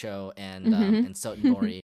Kamurocho and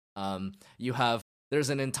Sotenbori. There's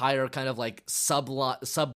an entire kind of like sub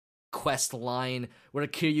quest line where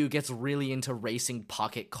Kiryu gets really into racing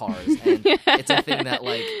pocket cars, and it's a thing that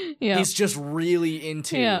like he's just really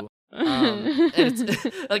into. And it's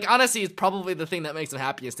like honestly, it's probably the thing that makes him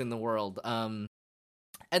happiest in the world. And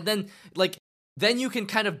then like then you can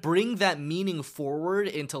kind of bring that meaning forward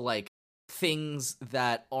into like things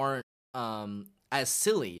that aren't as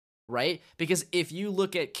silly, right? Because if you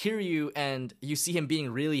look at Kiryu and you see him being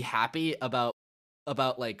really happy about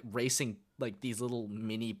like racing like these little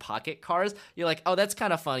mini pocket cars, you're like, oh, that's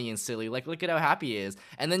kind of funny and silly. Like, look at how happy he is.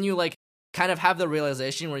 And then you like kind of have the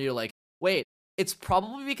realization where you're like, wait, it's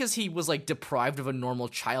probably because he was like deprived of a normal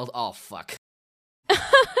child. Oh, fuck.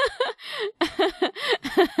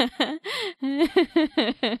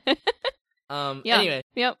 Anyway.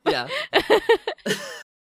 Yep. Yeah.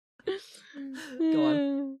 Go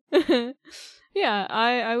on. Yeah,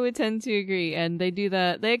 I would tend to agree, and they do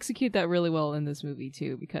that. They execute that really well in this movie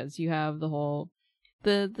too, because you have the whole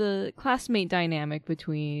the classmate dynamic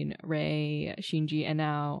between Rei, Shinji, and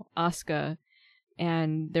now Asuka,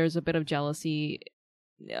 and there's a bit of jealousy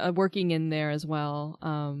working in there as well.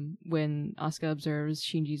 When Asuka observes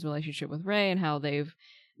Shinji's relationship with Rei and how they've,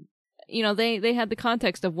 they had the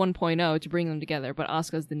context of 1.0 to bring them together, but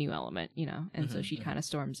Asuka's the new element, and so she kind of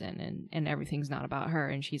storms in, and everything's not about her,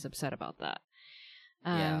 and she's upset about that.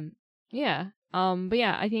 But yeah,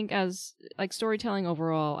 I think as like storytelling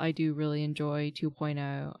overall, I do really enjoy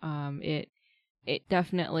 2.0. It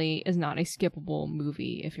definitely is not a skippable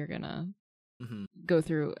movie if you're gonna go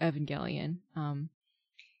through Evangelion.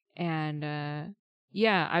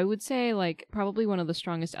 I would say like probably one of the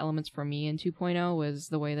strongest elements for me in 2.0 was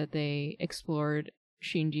the way that they explored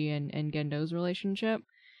Shinji and Gendo's relationship.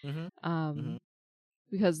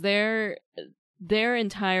 Because their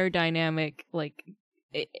entire dynamic, like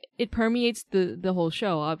it permeates the whole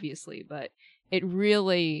show, obviously, but it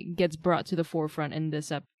really gets brought to the forefront in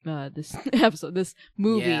this episode, this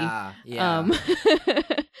movie.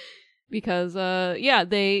 Because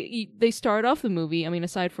they start off the movie, I mean,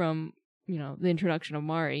 aside from the introduction of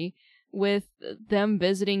Mari, with them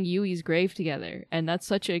visiting Yui's grave together, and that's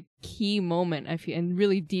such a key moment, I feel, and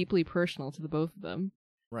really deeply personal to the both of them.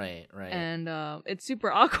 Right. And it's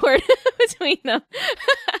super awkward between them.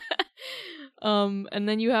 And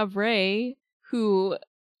then you have Rei, who,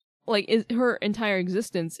 like, her entire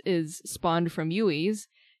existence is spawned from Yui's,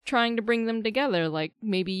 trying to bring them together, like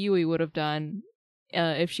maybe Yui would have done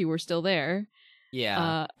if she were still there.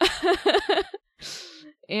 Yeah.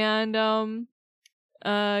 And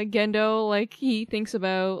Gendo, like, he thinks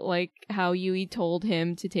about like how Yui told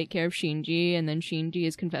him to take care of Shinji, and then Shinji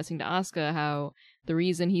is confessing to Asuka how the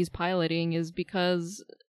reason he's piloting is because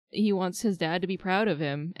he wants his dad to be proud of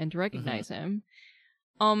him and to recognize him.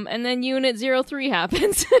 And then Unit 03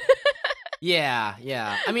 happens. Yeah.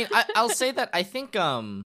 I mean, I'll say that I think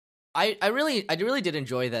I really did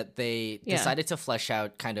enjoy that they decided to flesh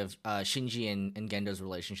out kind of Shinji and Gendo's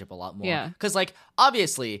relationship a lot more. Yeah. Because, like,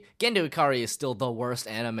 obviously, Gendo Ikari is still the worst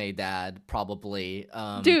anime dad, probably.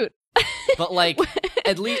 Dude. But, like,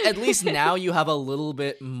 at least now you have a little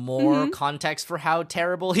bit more context for how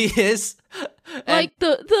terrible he is. Like,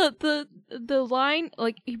 the line,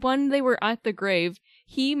 like, when they were at the grave,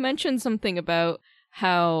 he mentioned something about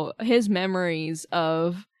how his memories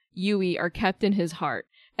of Yui are kept in his heart.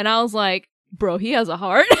 And I was like, bro, he has a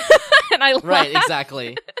heart. And I laughed. Right,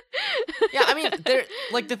 exactly. Yeah, I mean,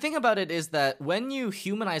 like, the thing about it is that when you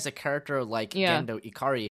humanize a character like Gendo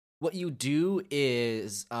Ikari, what you do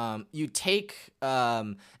is you take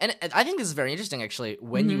and I think this is very interesting, actually,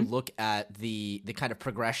 when you look at the kind of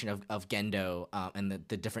progression of Gendo and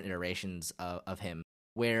the different iterations of him,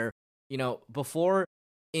 where, before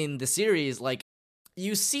in the series, like,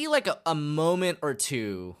 you see like a moment or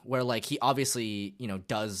two where like he obviously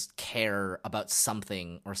does care about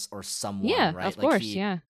something or someone, right? Of like course,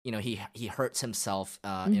 he hurts himself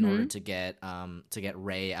in order to get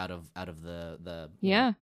Rei out of the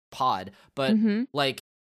pod, but like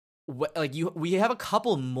we have a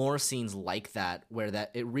couple more scenes like that where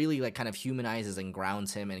that it really like kind of humanizes and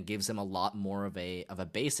grounds him and gives him a lot more of a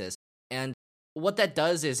basis. And what that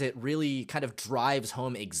does is it really kind of drives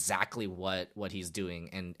home exactly what he's doing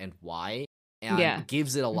and why, and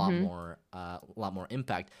gives it a lot more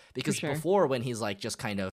impact. Because before, when he's like just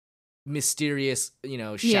kind of mysterious,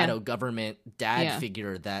 shadow government dad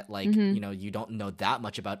figure that like you don't know that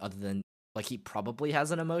much about, other than like he probably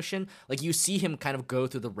has an emotion. Like, you see him kind of go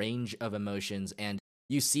through the range of emotions, and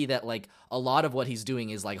you see that like a lot of what he's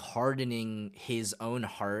doing is like hardening his own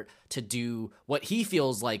heart to do what he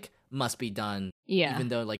feels like must be done, even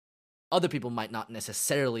though like other people might not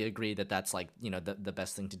necessarily agree that that's like the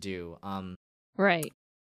best thing to do. Right.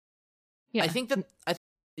 Yeah. I think that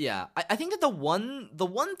Yeah, I think that the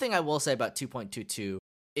one thing I will say about 2.22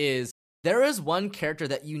 is there is one character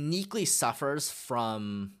that uniquely suffers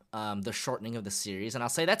from the shortening of the series, and I'll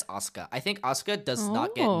say that's Asuka. I think Asuka does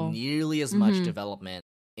not get nearly as much development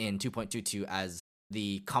in 2.22 as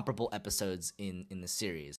the comparable episodes in the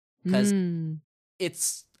series, because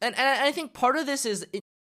it's and I think part of this is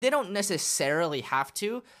they don't necessarily have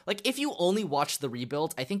to. Like, if you only watch the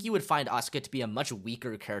rebuild, I think you would find Asuka to be a much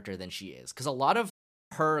weaker character than she is, because a lot of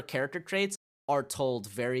her character traits are told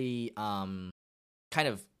very kind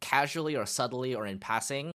of casually or subtly or in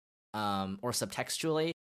passing or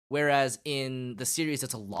subtextually, whereas in the series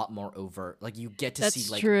it's a lot more overt. Like, you get to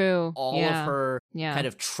see like all of her kind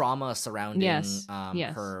of trauma surrounding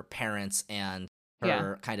her parents and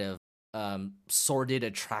her kind of sordid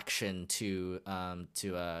attraction to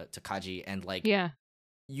Kaji, and like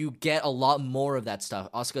you get a lot more of that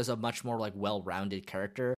stuff. Asuka's a much more like well-rounded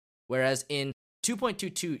character, whereas in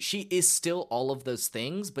 2.22 she is still all of those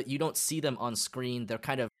things, but you don't see them on screen. They're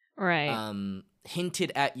kind of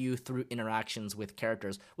hinted at you through interactions with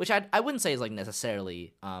characters, which I wouldn't say is like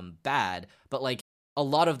necessarily bad, but like a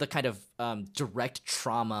lot of the kind of direct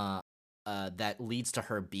trauma that leads to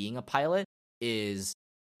her being a pilot is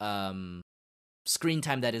screen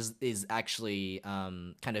time that is actually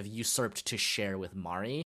kind of usurped to share with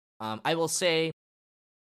Mari. I will say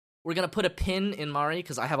we're gonna put a pin in Mari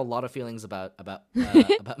because I have a lot of feelings about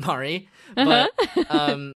Mari, but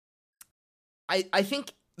I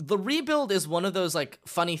think the rebuild is one of those like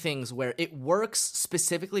funny things where it works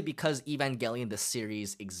specifically because Evangelion the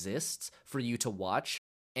series exists for you to watch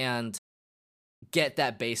and get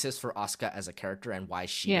that basis for Asuka as a character and why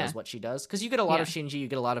she does what she does. Because you get a lot of Shinji, you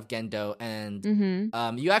get a lot of Gendo, and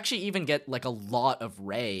you actually even get like a lot of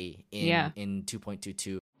Rei in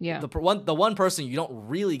 2.22. Yeah. The one person you don't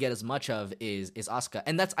really get as much of is Asuka,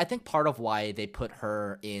 and that's I think part of why they put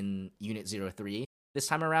her in Unit 03 this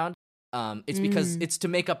time around. It's because it's to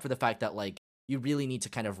make up for the fact that like you really need to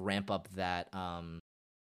kind of ramp up that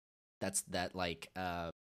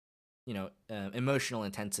emotional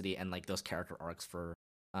intensity and like those character arcs for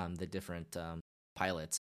the different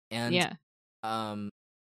pilots. And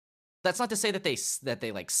that's not to say that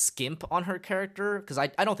they like skimp on her character, because I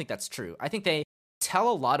don't think that's true. I think they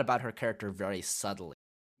tell a lot about her character very subtly,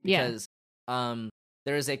 because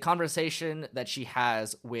there is a conversation that she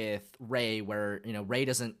has with Rei where Rei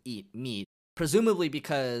doesn't eat meat, presumably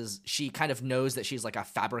because she kind of knows that she's like a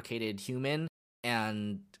fabricated human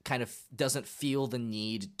and kind of doesn't feel the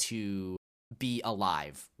need to be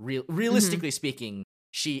alive. Realistically speaking,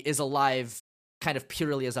 she is alive kind of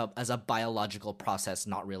purely as a biological process,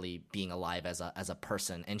 not really being alive as a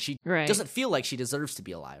person. And she doesn't feel like she deserves to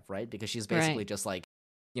be alive, right? Because she's basically just like,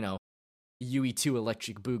 UE2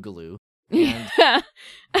 Electric Boogaloo. And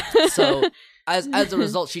so as a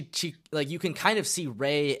result, she like you can kind of see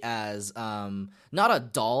Rei as not a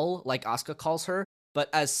doll like Asuka calls her, but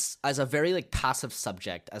as a very like passive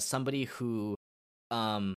subject, as somebody who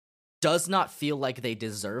does not feel like they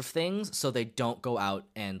deserve things, so they don't go out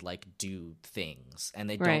and like do things, and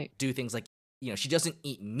they don't do things like she doesn't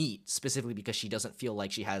eat meat specifically because she doesn't feel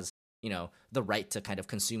like she has the right to kind of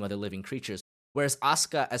consume other living creatures. Whereas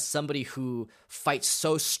Asuka, as somebody who fights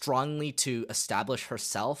so strongly to establish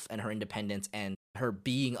herself and her independence and her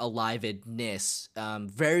being alivedness,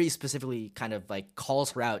 very specifically kind of like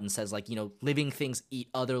calls her out and says like, living things eat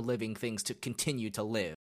other living things to continue to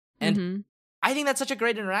live. And I think that's such a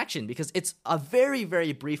great interaction because it's a very,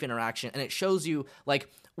 very brief interaction, and it shows you like,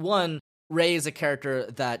 one, Rei is a character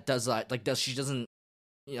that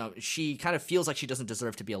she kind of feels like she doesn't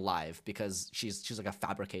deserve to be alive because she's like a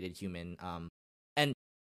fabricated human. And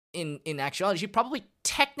in actuality, she probably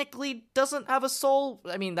technically doesn't have a soul.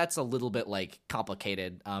 I mean, that's a little bit like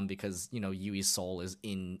complicated because Yui's soul is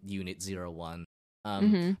in Unit 01.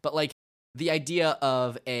 But like the idea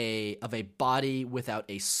of a body without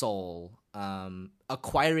a soul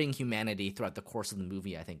acquiring humanity throughout the course of the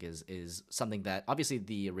movie, I think is something that obviously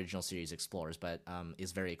the original series explores, but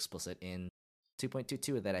is very explicit in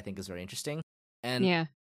 2.22 that I think is very interesting. And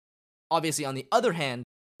obviously on the other hand,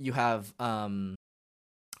 you have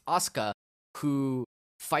Asuka, who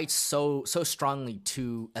fights so strongly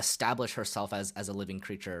to establish herself as a living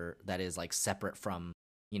creature that is like separate from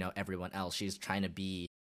everyone else. She's trying to be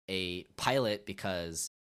a pilot because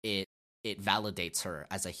it validates her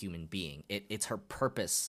as a human being. It's her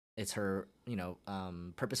purpose. It's her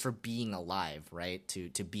purpose for being alive, right?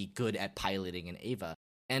 To be good at piloting an Eva.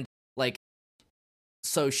 And like,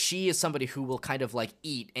 so she is somebody who will kind of like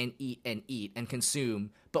eat and eat and eat and consume,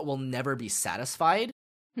 but will never be satisfied,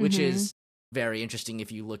 which is very interesting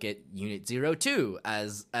if you look at Unit 02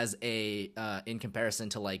 as a in comparison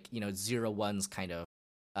to like, you know, 01's kind of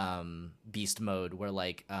beast mode, where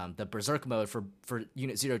like the berserk mode for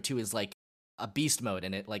Unit 02 is like a beast mode,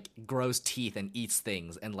 and it like grows teeth and eats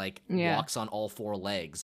things and like walks on all four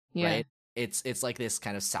legs, right? It's like this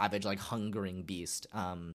kind of savage, like hungering beast,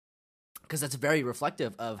 because that's very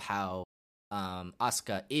reflective of how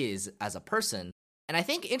Asuka is as a person. And I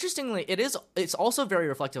think, interestingly, it's also very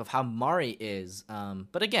reflective of how Mari is.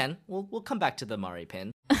 But again, we'll come back to the Mari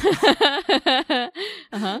pin.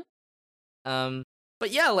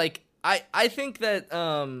 But yeah, like I think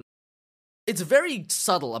that it's very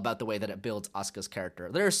subtle about the way that it builds Asuka's character.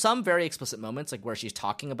 There are some very explicit moments, like where she's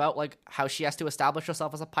talking about like how she has to establish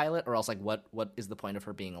herself as a pilot, or else like what is the point of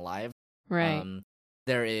her being alive. Right.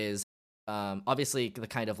 There is obviously the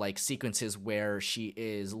kind of like sequences where she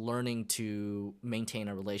is learning to maintain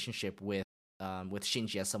a relationship with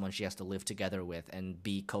Shinji as someone she has to live together with and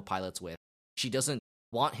be co-pilots with. She doesn't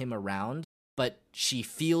want him around, but she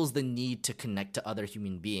feels the need to connect to other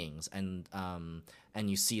human beings, and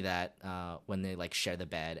you see that when they like share the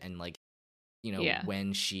bed, and like, you know,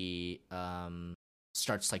 when she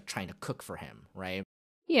starts like trying to cook for him, right?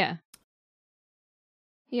 Yeah,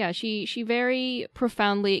 she very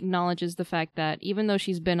profoundly acknowledges the fact that even though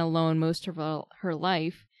she's been alone most of her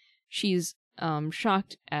life, she's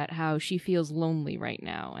shocked at how she feels lonely right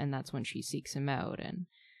now, and that's when she seeks him out. And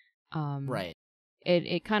right.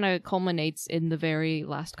 It kind of culminates in the very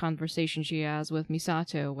last conversation she has with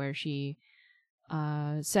Misato, where she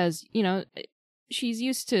says, you know, she's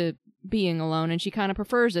used to being alone and she kind of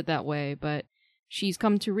prefers it that way, but she's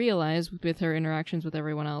come to realize with her interactions with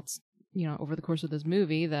everyone else, you know, over the course of this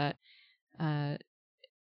movie, that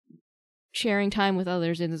sharing time with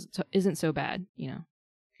others isn't so bad, you know.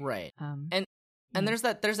 Right. And there's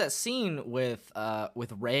that scene with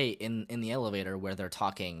Rei in the elevator where they're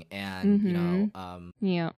talking, and you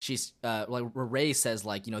know, she's like, Rei says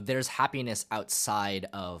like, you know, there's happiness outside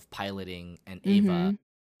of piloting an Eva,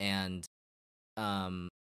 and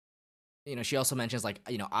you know, she also mentions like,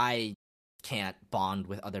 you know, I can't bond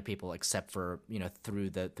with other people except for, you know, through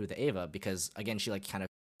the Eva, because again, she like kind of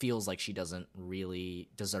feels like she doesn't really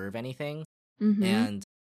deserve anything. And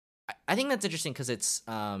I think that's interesting because it's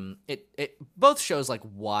it both shows like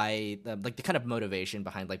why like the kind of motivation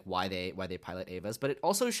behind like why they pilot Evas, but it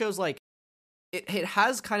also shows like it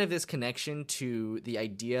has kind of this connection to the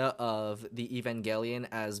idea of the Evangelion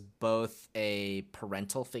as both a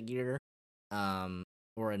parental figure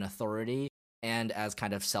or an authority, and as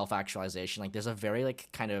kind of self-actualization. Like there's a very like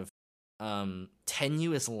kind of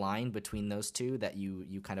tenuous line between those two that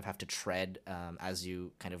you kind of have to tread as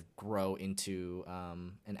you kind of grow into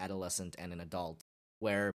an adolescent and an adult,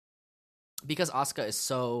 where because Asuka is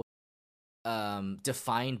so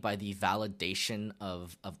defined by the validation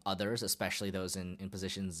of others, especially those in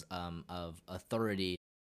positions of authority,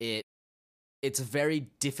 it's very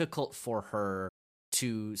difficult for her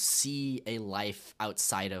to see a life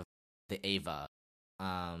outside of the Eva,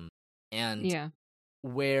 and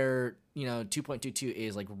where, you know, 2.22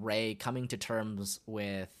 is like Rei coming to terms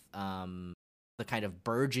with the kind of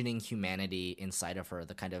burgeoning humanity inside of her,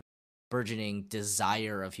 the kind of burgeoning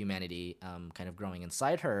desire of humanity kind of growing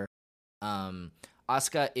inside her.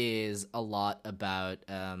 Asuka is a lot about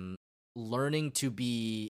learning to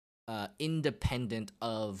be independent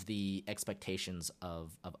of the expectations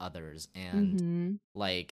of others, and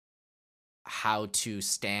like how to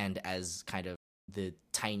stand as kind of the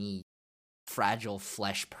tiny fragile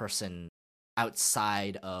flesh person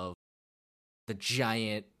outside of the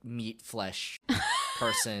giant meat flesh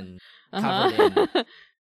person covered in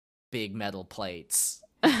big metal plates.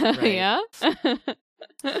 Right? Yeah.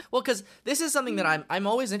 Well, because this is something that I'm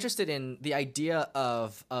always interested in, the idea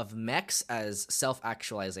of mechs as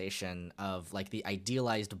self-actualization, of like the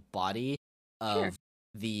idealized body of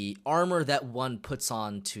the armor that one puts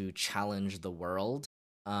on to challenge the world.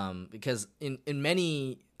 Because in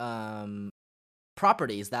many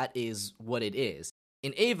properties, that is what it is.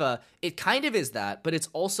 In Eva, it kind of is that, but it's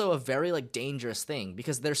also a very like dangerous thing,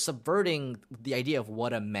 because they're subverting the idea of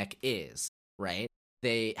what a mech is, right?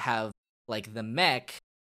 They have like the mech,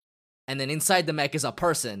 and then inside the mech is a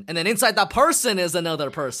person, and then inside that person is another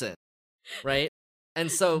person, right?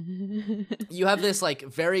 And so you have this like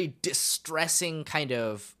very distressing kind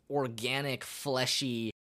of organic,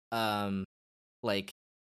 fleshy, like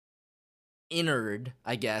innard,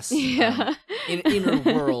 I guess, inner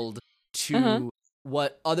world to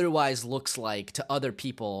what otherwise looks like to other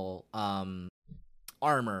people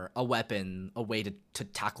armor, a weapon, a way to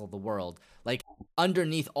tackle the world. Like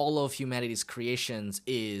underneath all of humanity's creations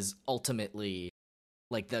is ultimately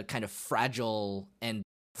like the kind of fragile and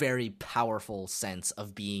very powerful sense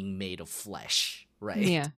of being made of flesh, right?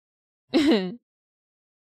 Yeah.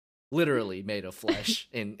 Literally made of flesh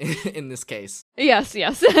in this case. Yes.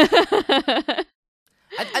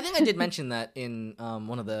 I think I did mention that in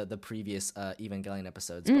one of the previous Evangelion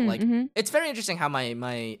episodes, but like it's very interesting how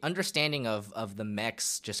my understanding of the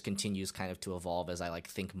mechs just continues kind of to evolve as I like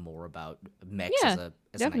think more about mechs as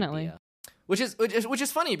definitely. an idea. Which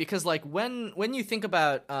is funny because like when you think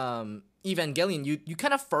about Evangelion, you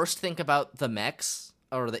kind of first think about the mechs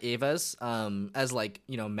or the Evas as like,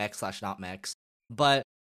 you know, mech / not mechs, but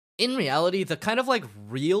in reality, the kind of like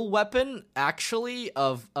real weapon actually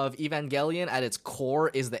of Evangelion at its core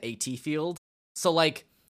is the AT field. So like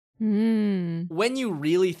when you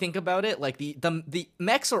really think about it, like the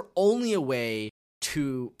mechs are only a way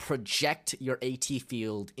to project your AT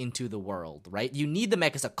field into the world, right? You need the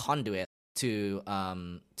mech as a conduit to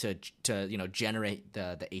you know, generate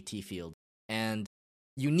the AT field. And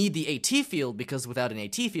you need the AT field because without an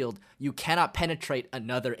AT field, you cannot penetrate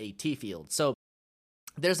another AT field. So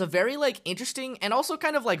there's a very like interesting and also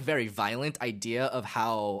kind of like very violent idea of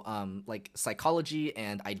how like psychology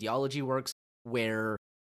and ideology works, where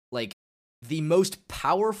like the most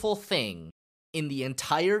powerful thing in the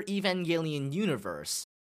entire Evangelion universe,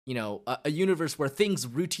 you know, a universe where things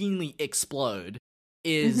routinely explode,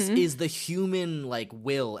 is the human like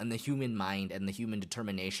will and the human mind and the human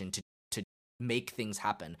determination to make things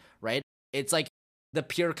happen, right? It's like the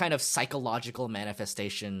pure kind of psychological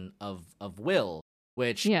manifestation of will,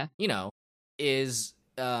 which you know is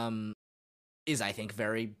I think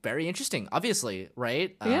very, very interesting, obviously,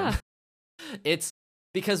 right? It's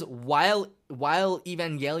because while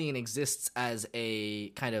Evangelion exists as a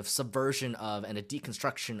kind of subversion of and a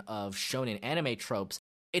deconstruction of shonen anime tropes,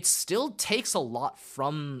 it still takes a lot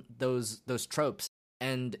from those tropes,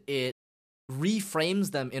 and it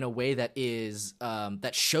reframes them in a way that is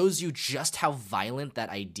that shows you just how violent that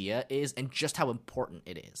idea is and just how important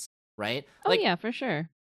it is, right? Oh like, yeah, for sure.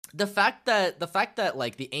 The fact that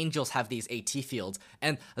like the angels have these AT fields,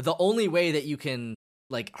 and the only way that you can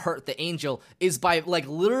like hurt the angel is by like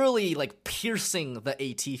literally like piercing the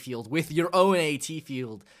AT field with your own AT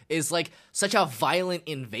field, is like such a violent,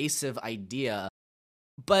 invasive idea,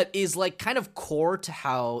 but is like kind of core to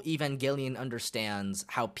how Evangelion understands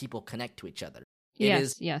how people connect to each other.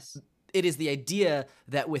 Yes. It is the idea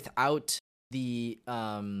that without the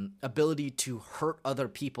ability to hurt other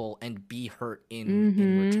people and be hurt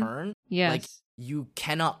in return, like you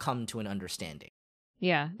cannot come to an understanding.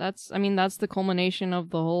 Yeah, that's the culmination of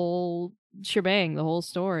the whole shebang, the whole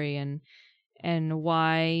story, and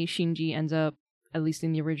why Shinji ends up, at least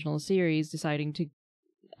in the original series, deciding to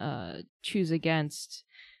choose against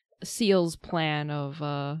Seal's plan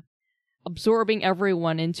of absorbing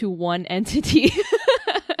everyone into one entity.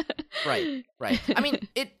 Right. I mean,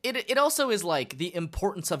 it also is like the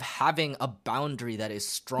importance of having a boundary that is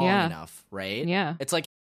strong enough, right? Yeah. It's like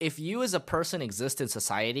if you as a person exist in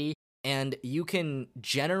society and you can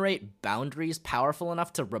generate boundaries powerful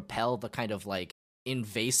enough to repel the kind of like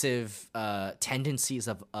invasive tendencies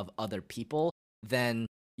of other people, then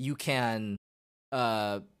you can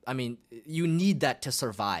I mean, you need that to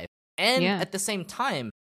survive. And at the same time,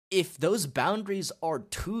 if those boundaries are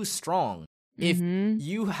too strong, if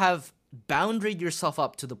you have boundaried yourself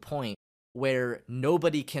up to the point where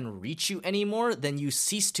nobody can reach you anymore, then you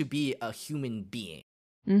cease to be a human being,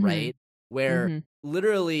 right? Where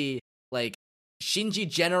literally, like, Shinji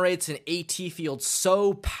generates an AT field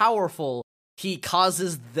so powerful, he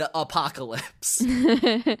causes the apocalypse.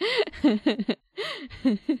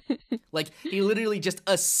 Like, he literally just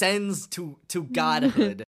ascends to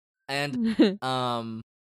godhood. And,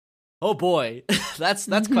 oh boy, that's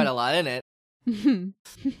quite a lot, isn't it?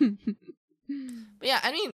 But yeah,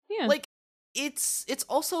 I mean, like, it's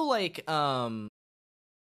also like, I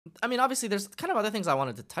mean, obviously there's kind of other things I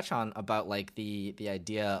wanted to touch on about like the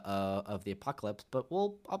idea of the apocalypse, but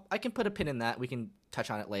I can put a pin in that. We can touch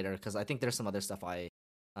on it later, because I think there's some other stuff I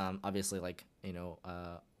obviously like, you know,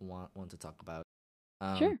 want to talk about.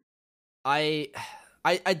 Sure. I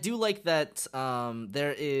do like that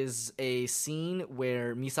there is a scene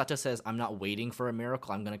where Misato says, "I'm not waiting for a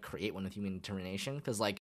miracle, I'm going to create one with human determination," because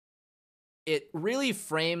like it really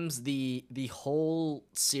frames the whole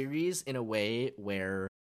series in a way where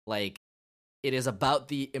like it is about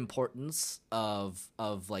the importance of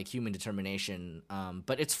like human determination,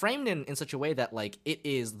 but it's framed in such a way that like it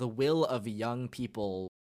is the will of young people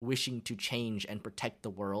wishing to change and protect the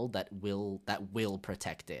world that will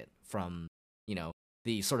protect it from, you know,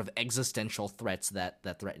 the sort of existential threats that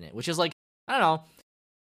threaten it, which is like, I don't know,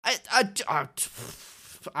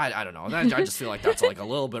 I don't know. I just feel like that's like a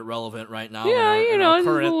little bit relevant right now. Yeah, in our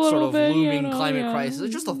current sort of bit, looming climate crisis.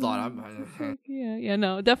 It's just a thought.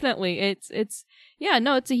 No, definitely. It's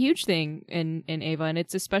a huge thing in Eva, and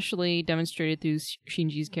it's especially demonstrated through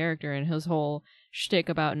Shinji's character and his whole shtick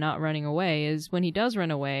about not running away. Is when he does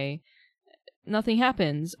run away, nothing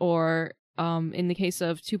happens. Or in the case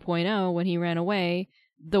of 2.0, when he ran away,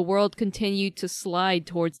 the world continued to slide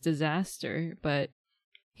towards disaster, but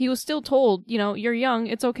he was still told, you're young,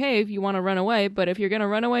 it's okay if you want to run away, but if you're going to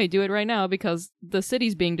run away, do it right now because the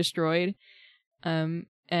city's being destroyed. And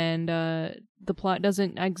the plot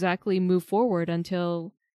doesn't exactly move forward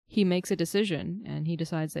until he makes a decision and he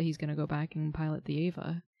decides that he's going to go back and pilot the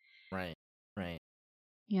Eva. Right.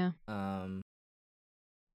 Yeah.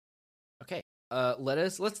 Okay.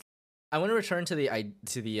 I want to return to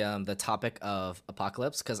the topic of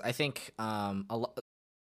apocalypse, because I think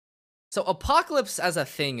so apocalypse as a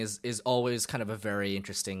thing is always kind of a very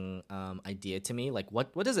interesting idea to me. Like,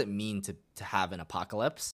 what does it mean to have an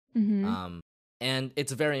apocalypse? Mm-hmm. And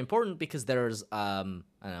it's very important because there's I don't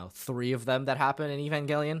know, 3 of them that happen in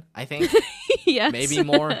Evangelion, I think. Yes. Maybe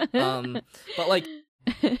more. But like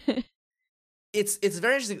it's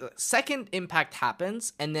very interesting. Second impact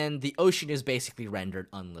happens, and then the ocean is basically rendered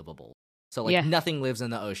unlivable. So like nothing lives in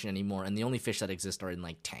the ocean anymore, and the only fish that exist are in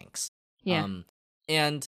like tanks. Yeah.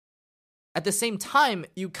 And at the same time,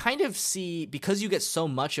 you kind of see, because you get so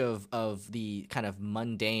much of the kind of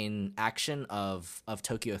mundane action of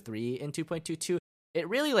Tokyo 3 in 2.22, it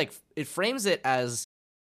really like it frames it as,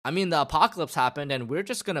 I mean, the apocalypse happened and we're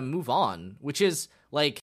just gonna move on, which is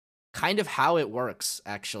like kind of how it works,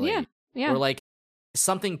 actually. Yeah. Where like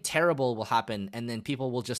something terrible will happen and then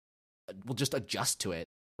people will just adjust to it.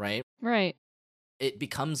 Right. It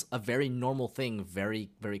becomes a very normal thing very,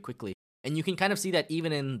 very quickly. And you can kind of see that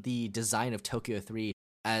even in the design of Tokyo 3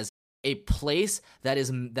 as a place that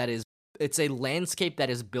is it's a landscape that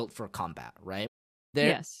is built for combat, right?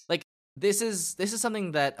 Yes. Like this is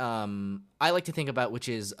something that I like to think about, which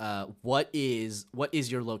is what is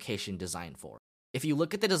your location designed for? If you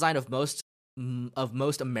look at the design of most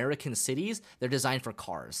American cities, they're designed for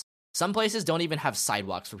cars. Some places don't even have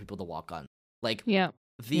sidewalks for people to walk on. Like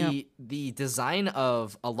the design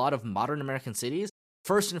of a lot of modern American cities,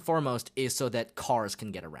 first and foremost, is so that cars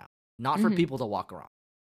can get around, not for people to walk around.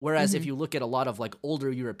 Whereas if you look at a lot of like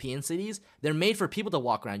older European cities, they're made for people to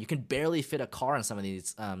walk around. You can barely fit a car in some of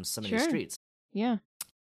these these streets. Yeah.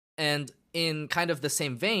 And in kind of the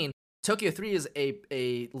same vein, Tokyo 3 is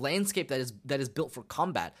a landscape that is built for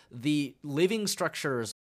combat. The living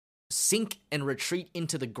structures sink and retreat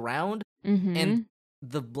into the ground, and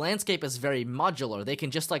the landscape is very modular. They can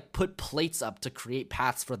just like put plates up to create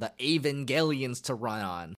paths for the Evangelions to run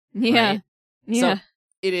on. Yeah. Right? Yeah. So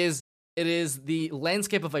it is the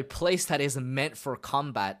landscape of a place that is meant for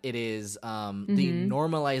combat. It is the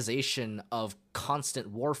normalization of constant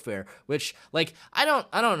warfare, which like I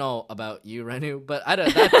don't know about you, Renu, but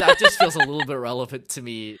that just feels a little bit relevant to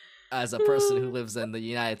me as a person who lives in the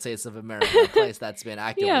United States of America, a place that's been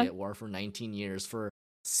actively at war for 19 years for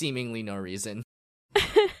seemingly no reason.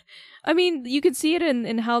 I mean, you could see it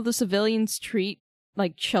in how the civilians treat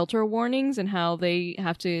like shelter warnings and how they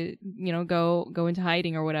have to, go into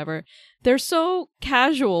hiding or whatever. They're so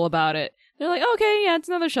casual about it. They're like, okay, yeah, it's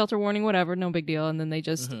another shelter warning, whatever, no big deal. And then they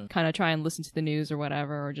just kind of try and listen to the news or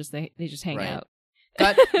whatever, or just they just hang out.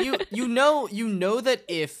 But you know that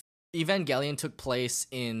if Evangelion took place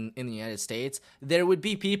in the United States, there would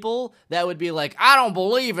be people that would be like, I don't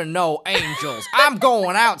believe in no angels. I'm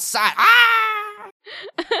going outside.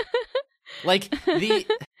 Like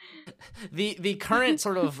the current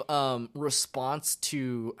sort of response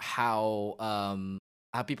to how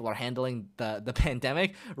people are handling the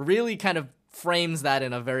pandemic really kind of frames that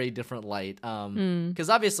in a very different light. Because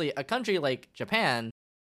obviously a country like Japan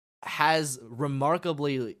has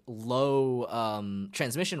remarkably low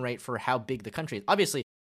transmission rate for how big the country is. Obviously,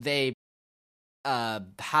 they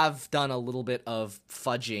have done a little bit of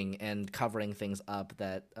fudging and covering things up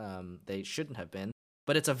that they shouldn't have been,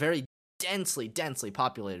 but it's a very densely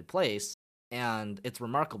populated place, and it's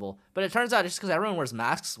remarkable. But it turns out it's because everyone wears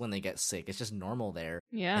masks when they get sick. It's just normal there.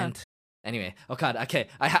 Yeah. And anyway, oh god, okay,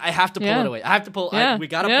 I have to pull it away. I have to pull. Yeah. We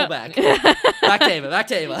gotta pull back. Back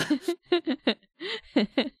to Eva.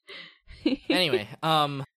 Anyway,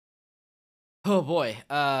 oh boy,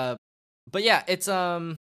 but yeah, it's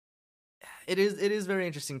it is very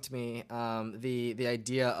interesting to me, the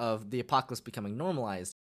idea of the apocalypse becoming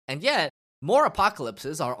normalized, and yet more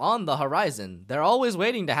apocalypses are on the horizon. They're always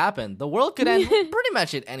waiting to happen. The world could end pretty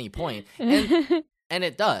much at any point, and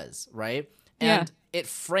it does, right? And it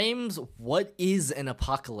frames what is an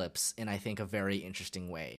apocalypse in, I think, a very interesting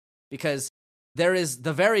way. Because there is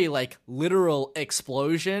the very, like, literal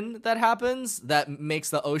explosion that happens that makes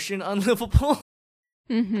the ocean unlivable.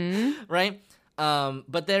 Right?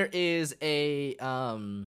 But there is a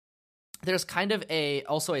there's kind of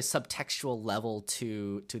also a subtextual level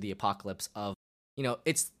to the apocalypse of, you know,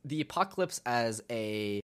 it's the apocalypse as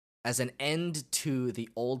an end to the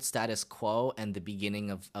old status quo and the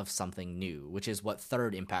beginning of something new, which is what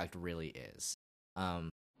Third Impact really is.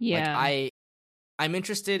 Like I'm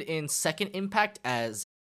interested in Second Impact as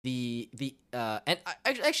and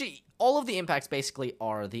actually all of the impacts basically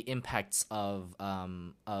are the impacts of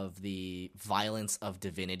the violence of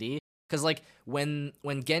divinity. Because, like, when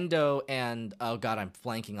Gendo and, oh god, I'm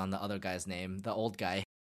blanking on the other guy's name, the old guy.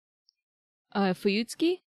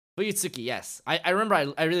 Fuyutsuki? Fuyutsuki, yes. I remember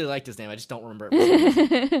I really liked his name, I just don't remember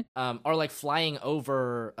it. Are, like, flying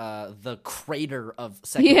over the crater of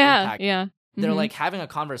Second Impact. Yeah. They're, like, having a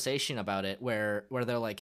conversation about it where they're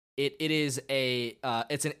like, it is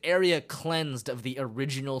it's an area cleansed of the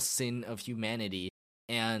original sin of humanity,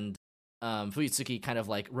 and Fuyutsuki kind of,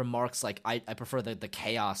 like, remarks, like, I prefer the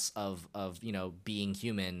chaos of, you know, being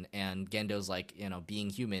human, and Gendo's like, you know,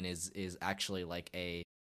 being human is actually, like,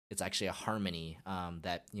 it's actually a harmony,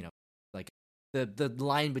 that, you know, like, the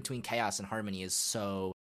line between chaos and harmony is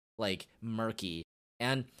so, like, murky.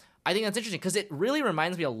 And I think that's interesting, because it really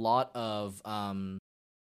reminds me a lot of, Devilman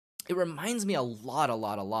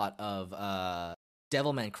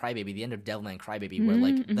Crybaby, the end of Devilman Crybaby, where,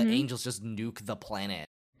 like, the angels just nuke the planet.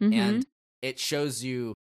 And it shows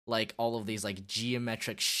you, like, all of these, like,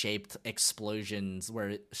 geometric shaped explosions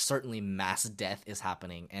where certainly mass death is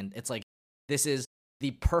happening. And it's like, this is the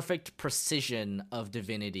perfect precision of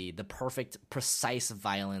divinity, the perfect precise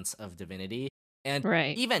violence of divinity. And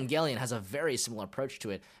Evangelion has a very similar approach to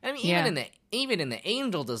it. I mean, even in the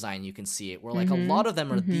angel design, you can see it, where, like, a lot of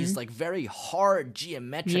them are these, like, very hard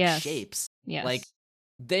geometric shapes. Yes. Like,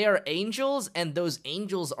 they are angels, and those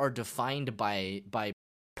angels are defined by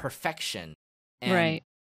perfection. And,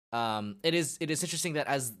 it is interesting that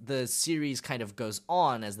as the series kind of goes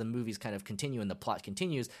on, as the movies kind of continue and the plot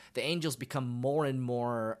continues, the angels become more and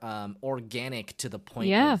more organic to the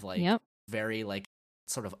point of, like, very, like,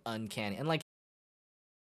 sort of uncanny. And, like,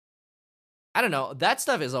 I don't know, that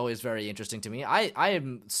stuff is always very interesting to me. I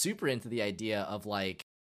am super into the idea of, like,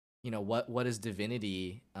 you know, what is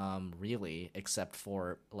divinity really, except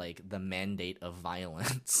for, like, the mandate of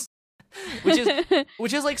violence.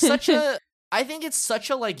 which is like such a, I think it's such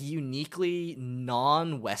a, like, uniquely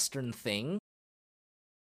non-Western thing.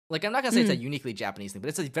 Like, I'm not gonna say it's a uniquely Japanese thing, but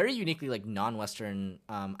it's a very uniquely, like, non-Western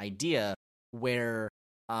idea where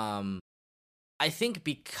I think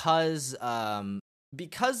because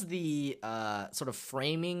the sort of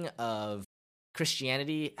framing of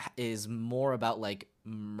Christianity is more about, like,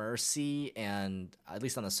 mercy, and at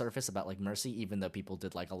least on the surface about, like, mercy, even though people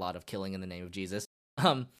did, like, a lot of killing in the name of Jesus.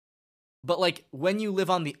 But, like, when you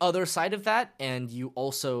live on the other side of that, and you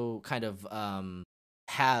also kind of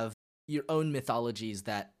have your own mythologies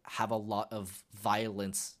that have a lot of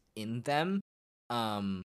violence in them,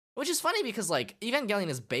 which is funny because, like, Evangelion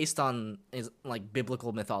is based on like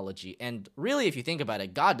biblical mythology, and really, if you think about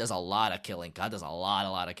it, God does a lot of killing. God does a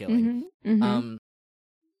lot of killing.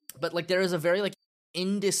 But, like, there is a very, like,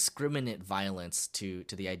 indiscriminate violence to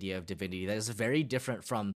the idea of divinity that is very different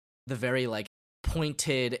from the very, like,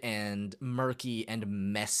 pointed and murky and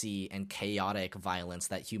messy and chaotic violence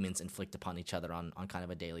that humans inflict upon each other on kind of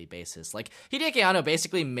a daily basis. Like, Hideaki Anno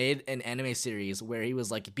basically made an anime series where he was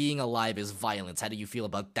like, being alive is violence. How do you feel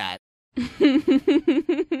about that?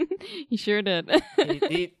 He sure did.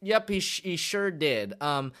 he sure did.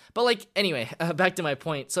 But, like, anyway, back to my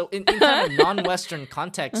point. So in kind of non-Western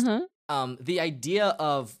context, the idea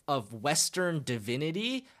of Western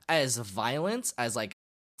divinity as violence, as, like,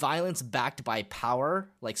 violence backed by power,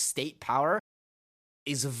 like state power,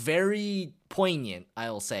 is very poignant,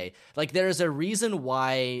 I'll say. Like, there is a reason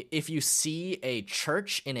why if you see a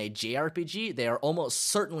church in a JRPG, they are almost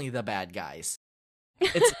certainly the bad guys.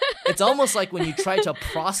 It's almost like when you try to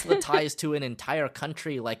proselytize to an entire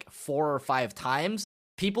country like 4 or 5 times,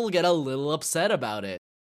 people get a little upset about it.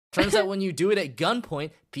 Turns out when you do it at gunpoint,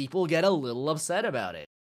 people get a little upset about it.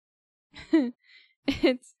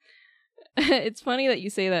 It's funny that you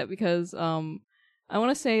say that because I want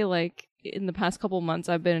to say, like, in the past couple months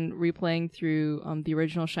I've been replaying through the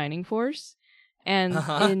original Shining Force,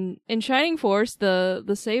 and in Shining Force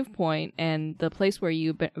the save point and the place where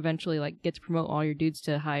you eventually, like, get to promote all your dudes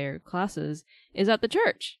to higher classes is at the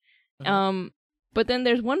church. But then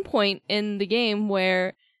there's one point in the game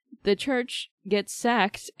where the church gets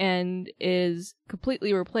sacked and is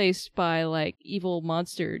completely replaced by like evil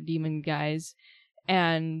monster demon guys,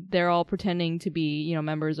 and they're all pretending to be, you know,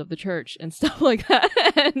 members of the church and stuff like that,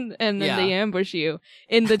 and then they ambush you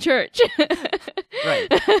in the church. Right.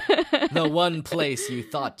 The one place you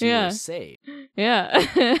thought you were safe. Yeah.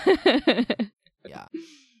 Yeah.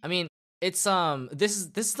 I mean, it's this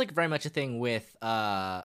is like very much a thing with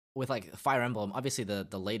like Fire Emblem. Obviously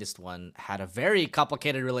the latest one had a very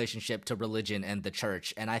complicated relationship to religion and the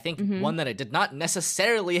church, and I think one that it did not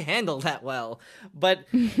necessarily handle that well. But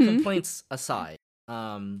complaints aside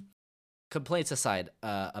about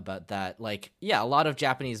that, like, yeah, a lot of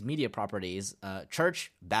Japanese media properties,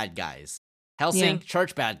 church bad guys, Hellsing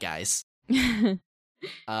church bad guys,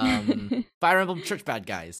 Fire Emblem church bad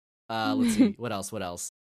guys, let's see, what else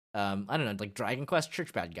I don't know, like Dragon Quest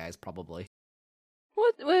church bad guys, probably.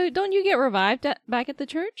 What? Wait, don't you get revived back at the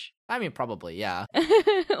church? I mean, probably, yeah.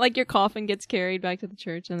 Like your coffin gets carried back to the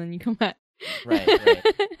church and then you come back. Right.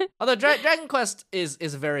 Although Dragon Quest is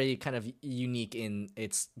very kind of unique in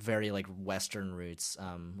its very like Western roots,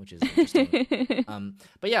 which is interesting.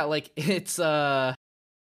 But yeah, like it's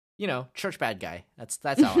you know, church bad guy.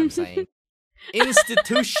 That's how I'm saying.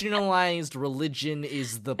 Institutionalized religion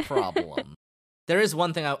is the problem. There is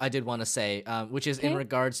one thing I did want to say, which is in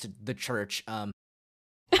regards to the church. I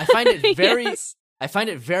find it very I find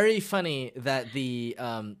it very funny that the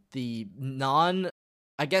I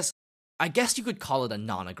guess you could call it a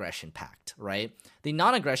non-aggression pact, right? The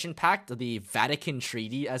non-aggression pact, the Vatican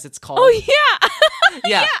Treaty as it's called. Oh yeah.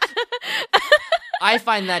 Yeah. I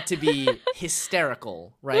find that to be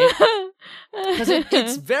hysterical, right? Because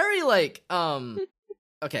it's very like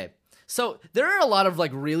okay. So there are a lot of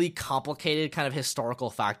like really complicated kind of historical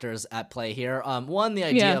factors at play here. One, the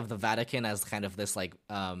idea of the Vatican as kind of this like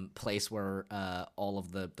place where all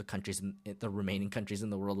of the countries, the remaining countries in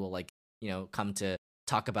the world will like, you know, come to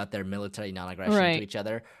talk about their military non-aggression to each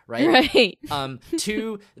other, right? Right.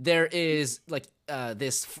 Two, there is like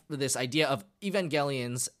this idea of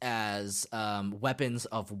Evangelions as weapons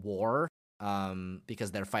of war,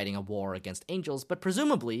 because they're fighting a war against angels, but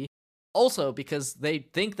presumably also because they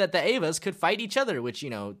think that the Evas could fight each other, which, you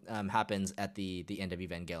know, happens at the end of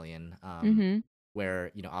Evangelion,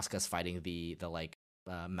 where, you know, Asuka's fighting the like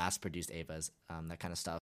mass-produced Evas, that kind of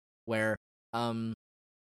stuff, where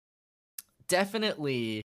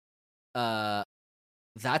definitely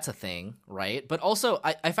that's a thing, right? But also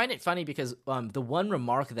I find it funny because the one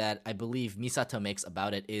remark that I believe Misato makes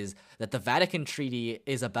about it is that the Vatican Treaty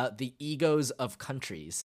is about the egos of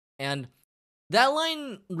countries. And that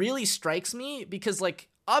line really strikes me because, like,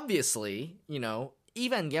 obviously, you know,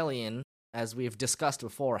 Evangelion, as we've discussed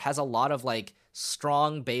before, has a lot of, like,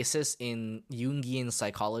 strong basis in Jungian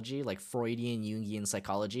psychology, like Freudian Jungian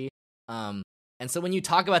psychology. And so when you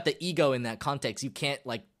talk about the ego in that context, you can't,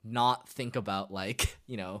 like, not think about, like,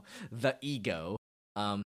 you know, the ego.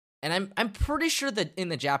 And I'm pretty sure that in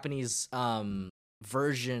the Japanese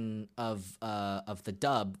version of the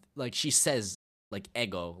dub, like, she says, like,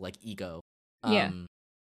 ego, like ego.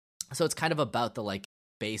 So it's kind of about the like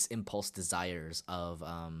base impulse desires of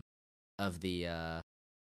the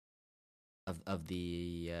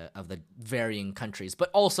varying countries,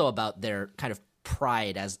 but also about their kind of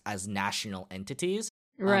pride as national entities.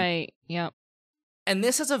 Right. Yep. And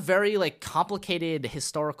this has a very like complicated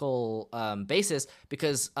historical basis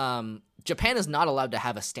because Japan is not allowed to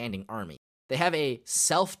have a standing army. They have a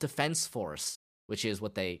self-defense force, which is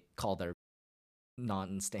what they call their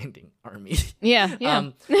non-standing army. Yeah.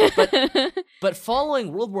 But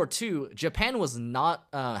following World War II, Japan was not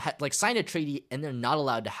signed a treaty, and they're not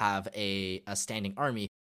allowed to have a standing army,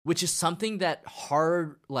 which is something that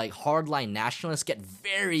hardline nationalists get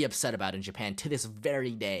very upset about in Japan to this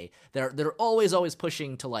very day. They're always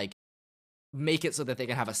pushing to like make it so that they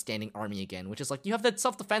can have a standing army again, which is like, you have the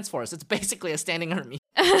self-defense force. It's basically a standing army.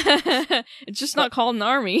 It's just not called an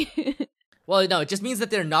army. Well, no, it just means that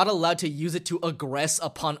they're not allowed to use it to aggress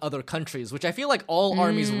upon other countries, which I feel like all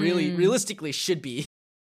armies really realistically should be.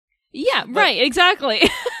 Yeah, right, exactly.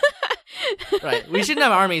 Right, we shouldn't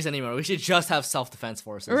have armies anymore. We should just have self-defense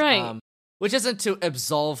forces. Right. Which isn't to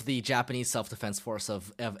absolve the Japanese self-defense force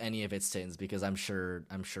of any of its sins, because I'm sure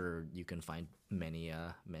you can find many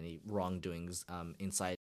wrongdoings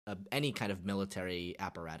inside any kind of military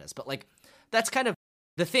apparatus. But like, that's kind of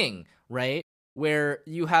the thing, right? Where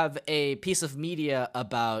you have a piece of media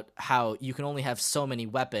about how you can only have so many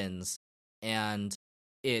weapons, and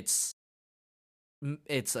it's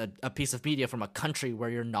a piece of media from a country where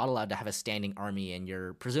you're not allowed to have a standing army, and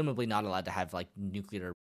you're presumably not allowed to have like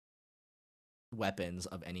nuclear weapons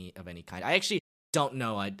of any kind. I actually don't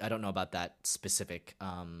know. I don't know about that specific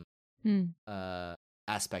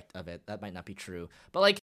aspect of it. That might not be true. But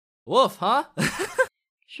like, woof, huh?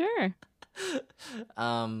 Sure.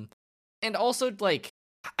 And also like,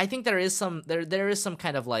 I think there is some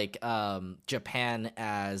kind of like Japan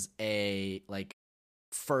as a like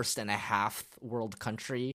first and a half world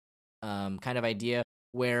country kind of idea,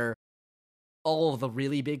 where all of the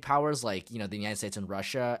really big powers like, you know, the United States and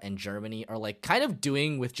Russia and Germany are like kind of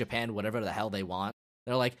doing with Japan whatever the hell they want.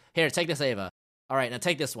 They're like, here, take this Ava. All right, now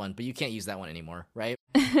take this one, but you can't use that one anymore, right?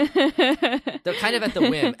 They're kind of at the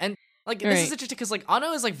whim. And like, this is interesting because like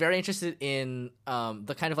Anno is like very interested in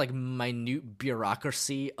the kind of like minute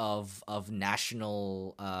bureaucracy of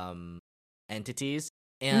national entities.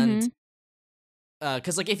 And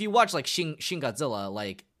because like if you watch like Shin Godzilla,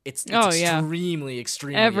 like it's extremely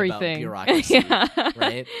everything about bureaucracy,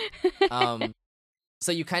 right?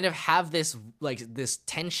 So you kind of have this like this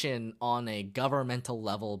tension on a governmental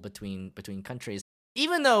level between countries,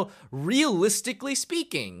 even though realistically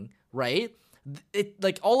speaking, right? It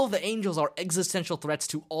like all of the angels are existential threats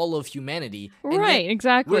to all of humanity. Right,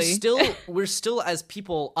 exactly. We're still as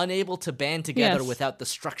people unable to band together without the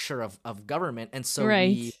structure of government, and so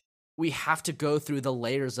we have to go through the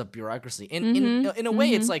layers of bureaucracy. In a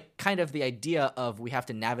way, it's like kind of the idea of we have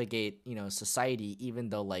to navigate, you know, society, even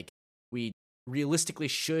though like we realistically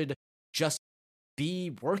should just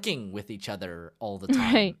be working with each other all the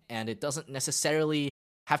time, and it doesn't necessarily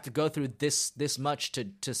have to go through this much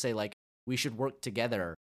to say like we should work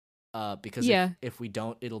together, because if we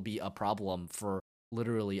don't, it'll be a problem for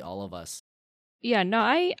literally all of us. Yeah, no,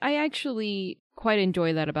 I actually quite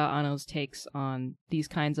enjoy that about Anno's takes on these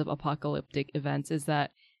kinds of apocalyptic events, is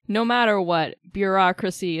that no matter what,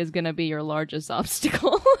 bureaucracy is going to be your largest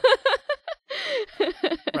obstacle.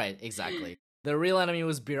 Right, exactly. The real enemy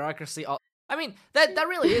was bureaucracy. I mean, that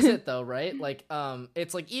really is it though, right? Like,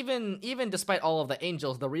 it's like even despite all of the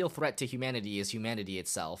angels, the real threat to humanity is humanity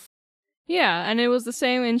itself. Yeah, and it was the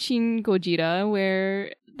same in Shin Gojira,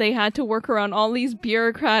 where they had to work around all these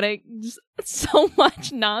bureaucratic, so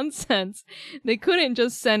much nonsense. They couldn't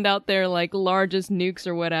just send out their, like, largest nukes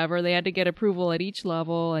or whatever. They had to get approval at each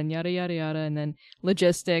level, and yada yada yada, and then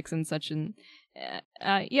logistics and such, and,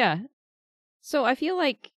 yeah. So I feel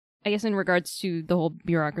like, I guess in regards to the whole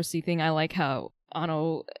bureaucracy thing, I like how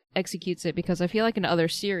Anno executes it, because I feel like in other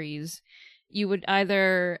series, you would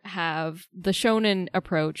either have the shonen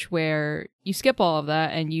approach where you skip all of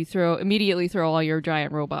that and you immediately throw all your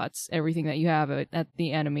giant robots, everything that you have at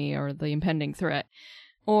the enemy or the impending threat.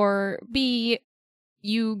 Or B,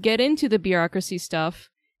 you get into the bureaucracy stuff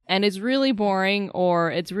and it's really boring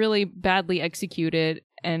or it's really badly executed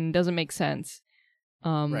and doesn't make sense.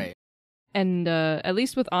 Right. And at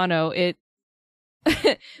least with Anno,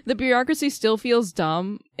 the bureaucracy still feels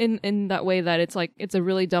dumb in that way that it's like it's a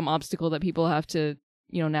really dumb obstacle that people have to,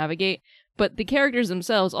 you know, navigate. But the characters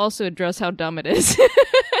themselves also address how dumb it is.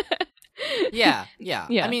 Yeah.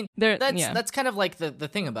 I mean, that's kind of like the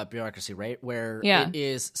thing about bureaucracy, right? Where it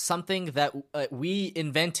is something that we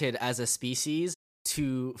invented as a species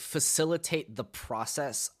to facilitate the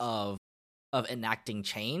process of enacting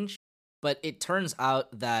change. But it turns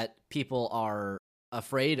out that people are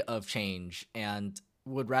afraid of change and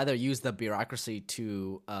would rather use the bureaucracy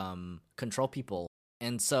to control people.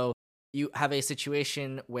 And so you have a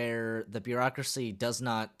situation where the bureaucracy does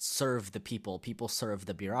not serve the people. People serve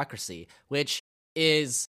the bureaucracy, which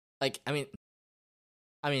is like, I mean,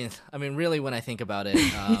 really, when I think about it,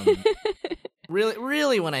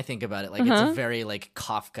 really, when I think about it, like it's a very like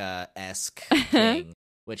Kafka-esque thing,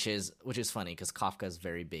 which is funny because Kafka is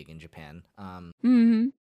very big in Japan.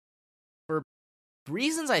 For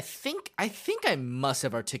reasons I think I must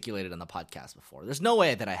have articulated on the podcast before. There's no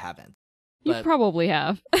way that I haven't. You probably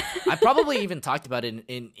have. I probably even talked about it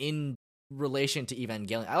in relation to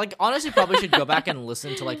Evangelion. I like honestly probably should go back and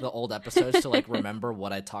listen to like the old episodes to like remember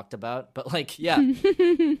what I talked about. But like, yeah.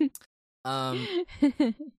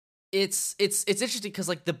 It's interesting because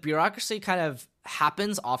like the bureaucracy kind of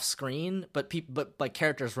happens off screen, but like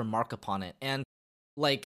characters remark upon it, and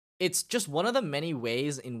like it's just one of the many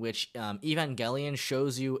ways in which Evangelion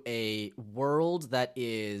shows you a world that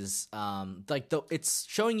is it's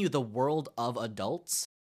showing you the world of adults,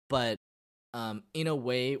 but in a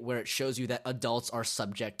way where it shows you that adults are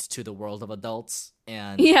subject to the world of adults,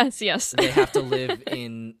 and yes, they have to live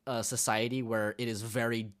in a society where it is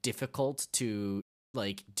very difficult to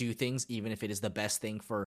like do things even if it is the best thing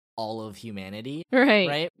for all of humanity,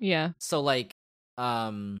 right? Yeah. So like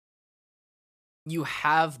you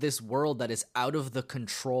have this world that is out of the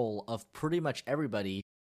control of pretty much everybody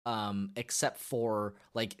except for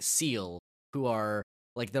like Seal, who are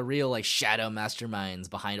like the real like shadow masterminds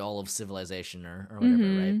behind all of civilization or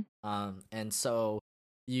whatever, right? And so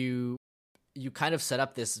you kind of set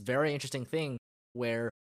up this very interesting thing where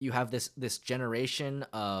you have this generation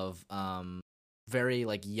of very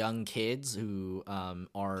like young kids who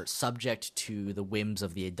are subject to the whims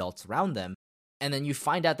of the adults around them, and then you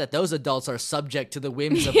find out that those adults are subject to the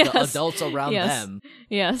whims of the adults around them.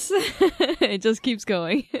 Yes. It just keeps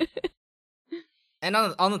going. And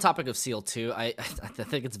on the topic of Seal 2, I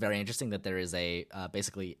think it's very interesting that there is a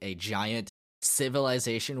basically a giant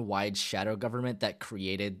civilization-wide shadow government that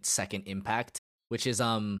created Second Impact, which is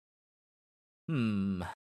I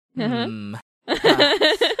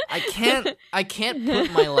can't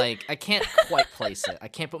put my I can't quite place it. I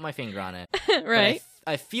can't put my finger on it. Right.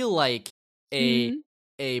 I feel like a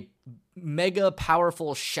mega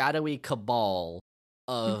powerful shadowy cabal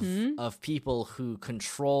of people who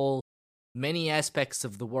control many aspects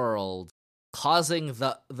of the world, causing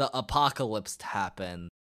the apocalypse to happen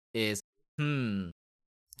is I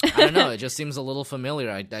don't know, it just seems a little familiar.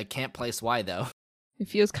 I can't place why though. It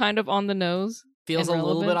feels kind of on the nose. Feels a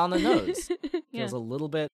little bit on the nose. Yeah. Feels a little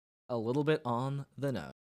bit on the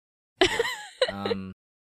nose.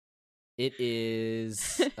 It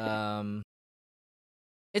is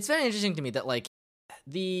it's very interesting to me that like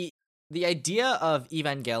the idea of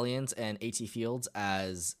Evangelions and AT Fields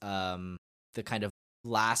as the kind of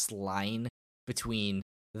last line between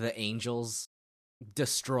the angels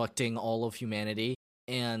destructing all of humanity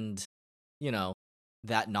and, you know,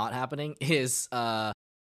 that not happening is, as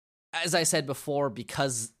I said before,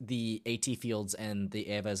 because the AT Fields and the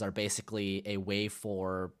Evas are basically a way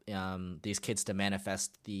for these kids to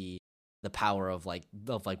manifest the power of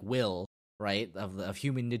will, right, of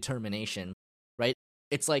human determination, right?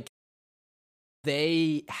 It's like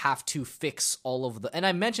they have to fix all of the, and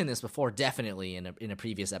I mentioned this before, definitely in a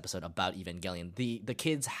previous episode about Evangelion. The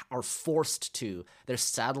kids are forced to, they're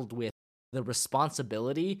saddled with the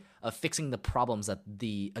responsibility of fixing the problems that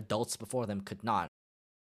the adults before them could not,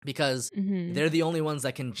 because they're the only ones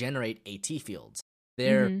that can generate AT Fields.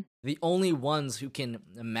 They're the only ones who can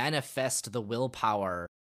manifest the willpower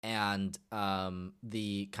and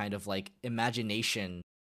the kind of like imagination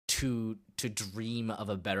to dream of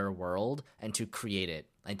a better world and to create it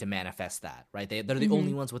and to manifest that, right? They're the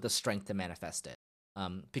only ones with the strength to manifest it,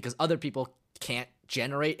 because other people can't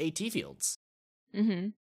generate AT Fields.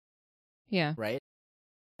 Yeah. Right.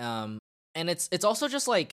 And it's also just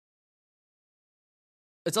like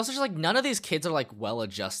none of these kids are like well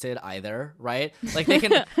adjusted either, right? Like they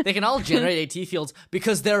can all generate AT Fields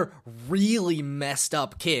because they're really messed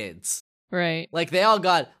up kids. Right. Like they all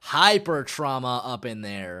got hyper trauma up in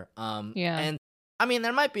there. Yeah. And I mean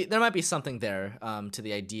there might be something there to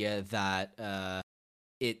the idea that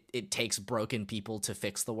it takes broken people to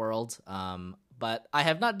fix the world. But I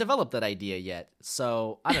have not developed that idea yet.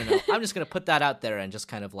 So I don't know. I'm just going to put that out there and just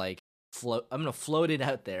kind of like I'm going to float it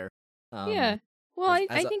out there. Yeah. Well,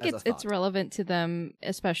 I think it's relevant to them,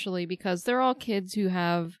 especially because they're all kids who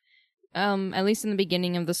have, at least in the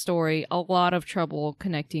beginning of the story, a lot of trouble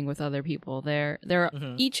connecting with other people. They're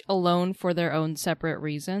each alone for their own separate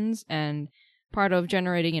reasons, and part of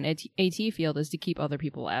generating an AT field is to keep other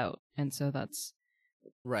people out. And so that's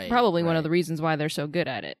probably one of the reasons why they're so good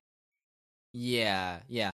at it. Yeah.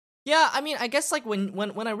 I mean, I guess like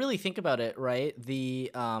when I really think about it, right,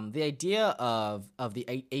 the idea of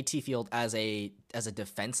the AT field as a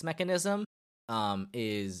defense mechanism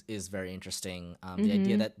is very interesting. The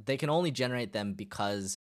idea that they can only generate them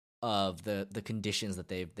because of the conditions that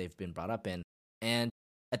they've been brought up in, and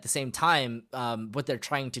at the same time, what they're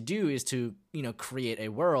trying to do is to, you know, create a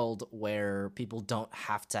world where people don't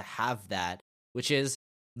have to have that, which is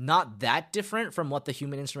not that different from what the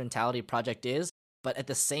Human Instrumentality Project is, but at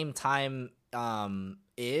the same time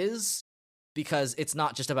is, because it's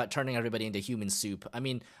not just about turning everybody into human soup. I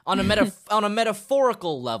mean, on a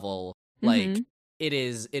metaphorical level, like it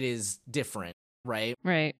is different, right?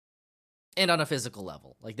 Right. And on a physical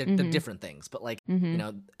level, like they're different things, but like you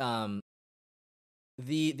know,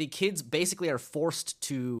 the kids basically are forced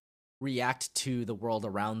to react to the world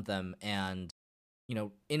around them and, you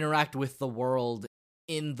know, interact with the world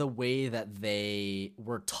in the way that they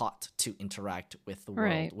were taught to interact with the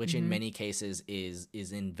world, which in many cases is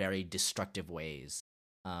in very destructive ways.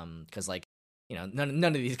 Because like, you know, none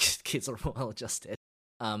of these kids are well adjusted.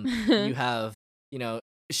 You have, you know,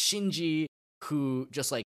 Shinji, who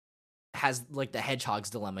just like has like the hedgehog's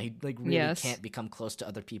dilemma. He like really can't become close to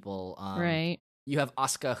other people. Right. You have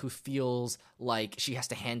Asuka, who feels like she has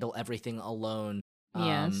to handle everything alone.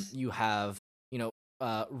 You have, you know,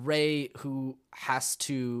 Rei, who has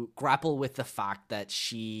to grapple with the fact that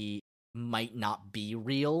she might not be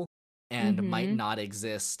real and might not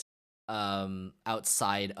exist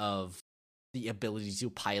outside of the ability to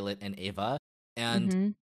pilot an Eva.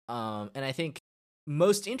 And I think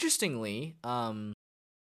most interestingly,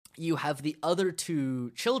 you have the other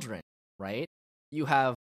two children, right? You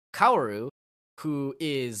have Kaoru, who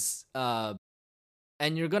is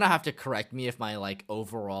and you're gonna have to correct me if my like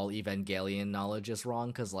overall Evangelion knowledge is wrong,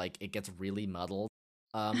 because like it gets really muddled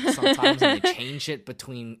sometimes and they change it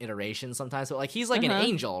between iterations sometimes. But like he's like an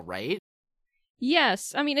angel, right?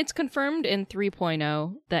 Yes, I mean it's confirmed in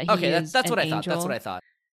 3.0 that he is that's what I angel. thought. That's what I thought.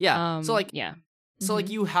 Yeah. So like yeah. So like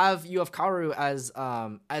you have Kaoru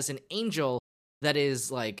as an angel that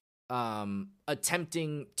is like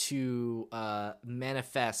attempting to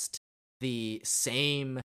manifest the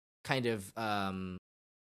same kind of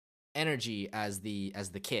energy as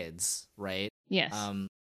the kids, right? Yes.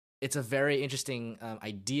 It's a very interesting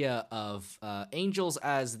idea of angels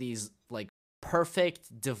as these like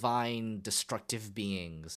perfect, divine, destructive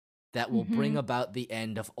beings that will bring about the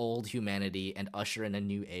end of old humanity and usher in a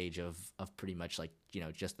new age of pretty much like, you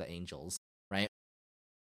know, just the angels, right?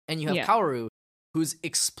 And you have Kaoru, whose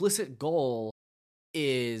explicit goal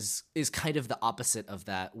is kind of the opposite of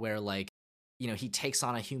that, where like, you know, he takes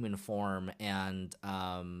on a human form and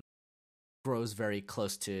grows very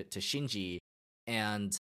close to Shinji,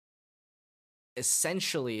 and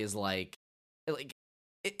essentially is like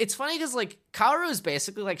it's funny because like Kaoru is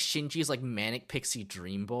basically like Shinji's like manic pixie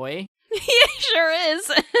dream boy. He sure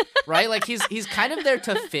is. Right? Like he's kind of there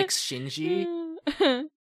to fix Shinji.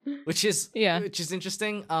 Which is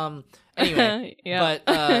interesting. Anyway, but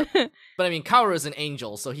I mean Kaoru is an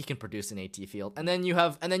angel, so he can produce an AT field. And then you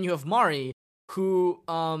have Mari, who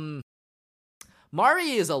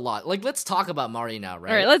Mari is a lot. Like, let's talk about Mari now,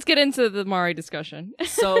 right? All right, let's get into the Mari discussion.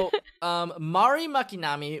 So, Mari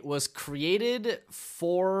Makinami was created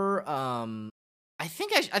for I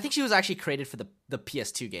think she was actually created for the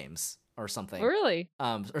PS2 games or something. Really?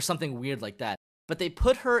 Or something weird like that. But they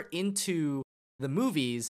put her into the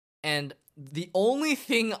movies, and the only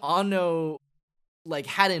thing Anno like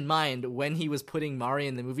had in mind when he was putting Mari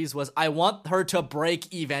in the movies was, I want her to break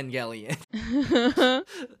Evangelion.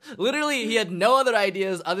 Literally, he had no other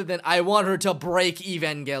ideas other than, I want her to break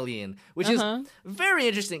Evangelion, which is very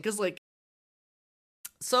interesting because like,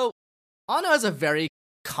 so Anno has a very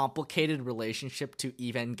complicated relationship to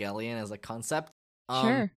Evangelion as a concept.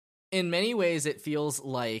 Sure. In many ways, it feels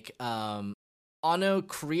like Anno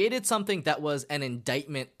created something that was an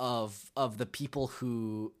indictment of the people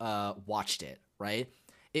who watched it, right?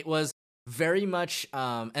 It was very much,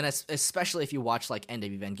 and especially if you watch like End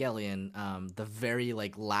of Evangelion, the very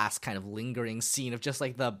like last kind of lingering scene of just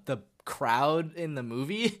like the crowd in the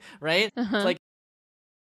movie, right? It's like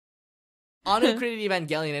Anno created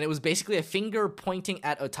Evangelion, and it was basically a finger pointing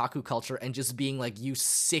at otaku culture and just being like, you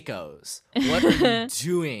sickos, what are you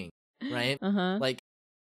doing, right? Like,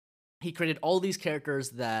 he created all these characters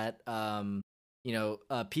that,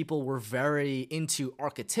 people were very into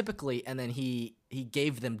archetypically, and then he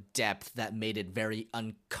gave them depth that made it very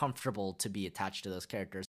uncomfortable to be attached to those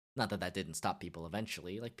characters. Not that that didn't stop people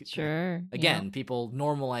eventually. Like, people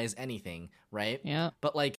normalize anything, right? Yeah.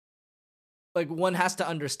 But like one has to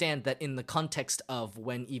understand that in the context of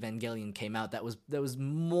when Evangelion came out, that was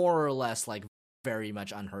more or less like very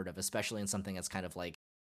much unheard of, especially in something that's kind of like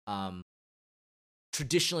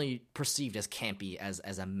traditionally perceived as campy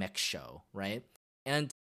as a mech show, right?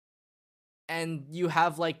 And you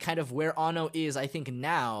have like kind of where Anno is, I think,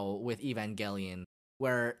 now with Evangelion,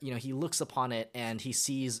 where, you know, he looks upon it and he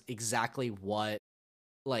sees exactly what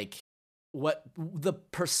the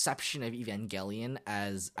perception of Evangelion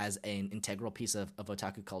as an integral piece of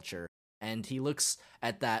otaku culture, and he looks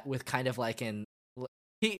at that with kind of like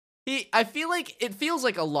I feel like it feels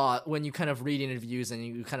like a lot when you kind of read interviews and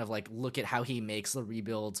you kind of like look at how he makes the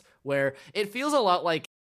rebuilds, where it feels a lot like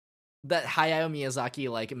that Hayao Miyazaki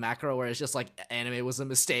like macro, where it's just like anime was a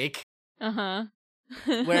mistake.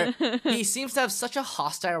 Where he seems to have such a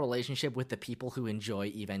hostile relationship with the people who enjoy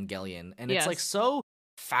Evangelion, and it's like so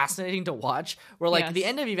fascinating to watch, where like the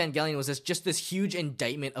end of Evangelion was just this huge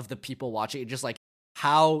indictment of the people watching it, just like,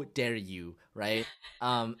 how dare you, right?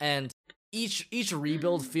 And each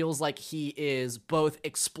rebuild feels like he is both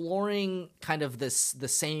exploring kind of the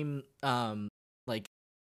same like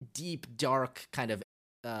deep dark kind of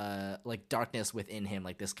like darkness within him,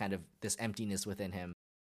 like this emptiness within him.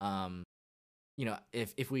 You know,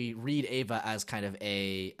 if we read Eva as kind of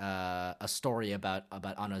a story about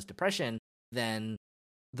Anno's depression, then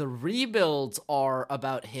the rebuilds are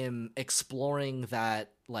about him exploring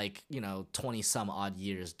that, like, you know, 20 some odd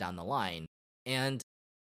years down the line. And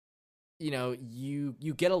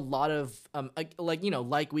you get a lot of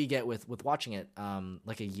like we get with watching it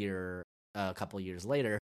like a couple years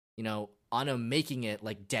later, Anno making it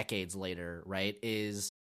like decades later, right, is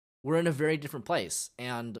we're in a very different place.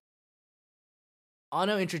 And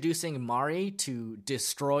Anno introducing Mari to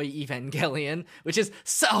destroy Evangelion, which is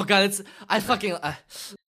I fucking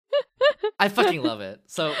love it.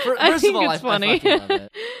 So first of all, I fucking love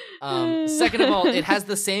it. Second of all, it has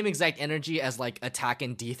the same exact energy as like Attack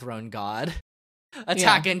and Dethrone God,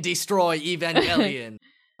 Attack and Destroy Evangelion.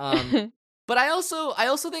 But I also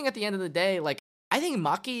think at the end of the day, like I think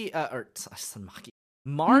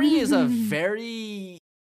Mari is a very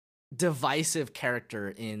divisive character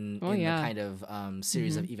in the kind of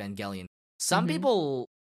series of Evangelion. Some people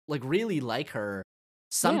like really like her.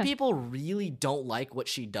 Some people really don't like what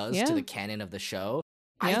she does to the canon of the show.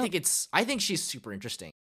 I think she's super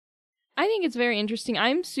interesting. I think it's very interesting.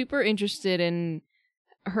 I'm super interested in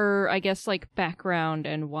her, I guess, like background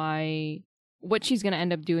and what she's going to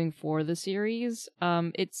end up doing for the series.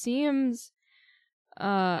 It seems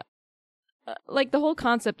like the whole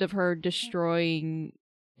concept of her destroying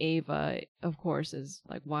Ava, of course, is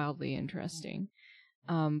like wildly interesting.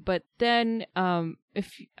 But then,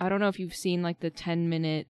 if I don't know if you've seen like the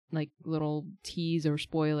 10-minute like little tease or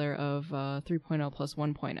spoiler of 3.0 plus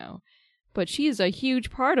 1.0, but she is a huge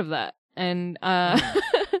part of that, and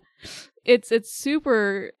it's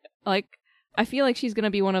super like I feel like she's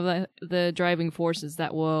gonna be one of the driving forces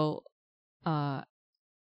that will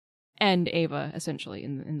end Ava essentially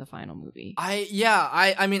in the final movie.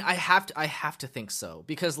 I mean I have to think so,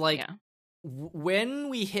 because like when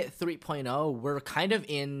we hit 3.0, we're kind of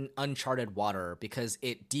in uncharted water because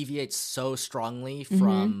it deviates so strongly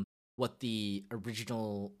from what the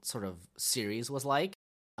original sort of series was like.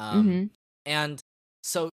 And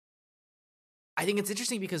so I think it's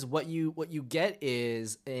interesting because what you get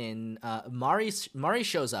is in Mari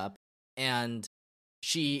shows up and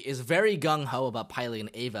she is very gung-ho about piloting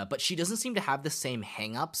Ava, but she doesn't seem to have the same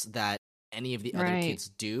hangups that any of the other kids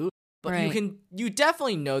do. But you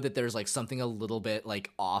definitely know that there's like something a little bit like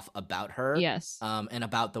off about her. Yes. And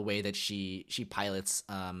about the way that she pilots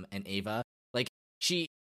an Ava. Like she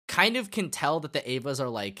kind of can tell that the Avas are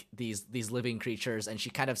like these living creatures, and she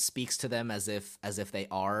kind of speaks to them as if they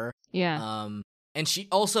are. Yeah. And she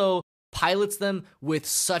also pilots them with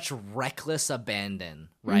such reckless abandon,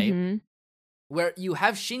 right? Where you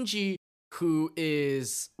have Shinji, who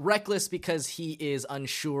is reckless because he is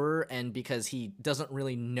unsure and because he doesn't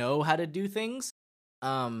really know how to do things.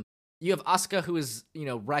 You have Asuka, who is,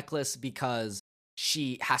 reckless because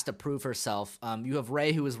she has to prove herself. You have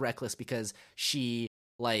Rei, who is reckless because she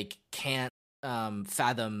like can't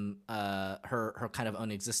fathom her kind of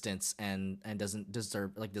own existence and doesn't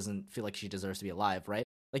feel like she deserves to be alive, right?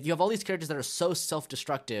 Like you have all these characters that are so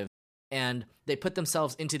self-destructive, and they put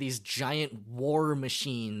themselves into these giant war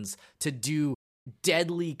machines to do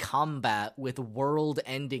deadly combat with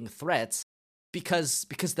world-ending threats because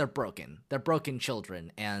they're broken. They're broken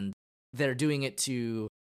children, and they're doing it to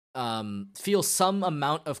feel some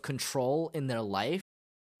amount of control in their life,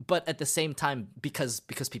 but at the same time because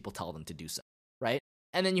people tell them to do so, right?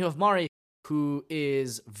 And then you have Mari, who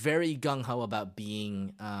is very gung-ho about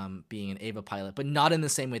being an Ava pilot, but not in the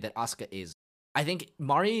same way that Asuka is. I think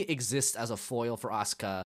Mari exists as a foil for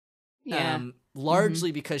Asuka,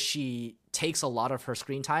 largely because she takes a lot of her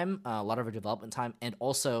screen time, a lot of her development time, and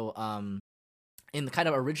also in the kind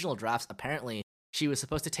of original drafts, apparently she was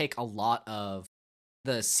supposed to take a lot of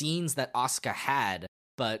the scenes that Asuka had,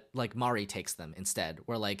 but like Mari takes them instead.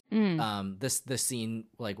 Where like this scene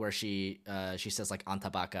like where she says like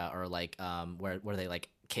Antabaka, or like where they like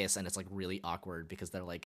kiss and it's like really awkward because they're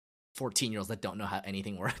like 14-year-olds that don't know how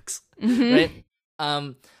anything works, right?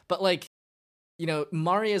 But like,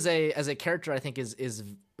 Mari as a character, I think is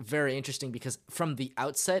very interesting because from the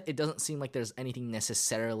outset, it doesn't seem like there's anything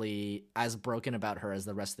necessarily as broken about her as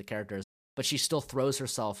the rest of the characters, but she still throws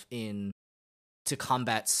herself in to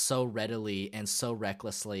combat so readily and so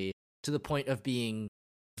recklessly to the point of being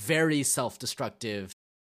very self-destructive.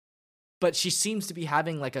 But she seems to be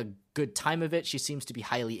having like a good time of it. She seems to be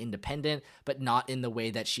highly independent, but not in the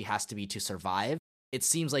way that she has to be to survive. It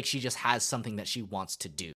seems like she just has something that she wants to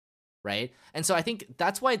do, right? And so I think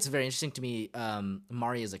that's why it's very interesting to me,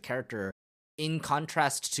 Mari as a character, in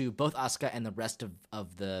contrast to both Asuka and the rest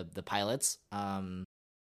of the pilots,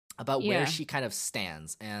 about where she kind of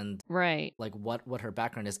stands and like what her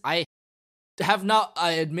background is. I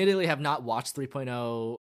admittedly have not watched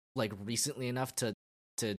 3.0 like recently enough to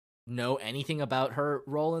know anything about her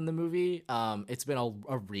role in the movie. It's been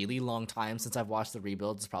a really long time since I've watched the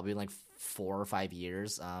rebuilds. It's probably like 4 or 5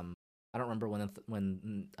 years. I don't remember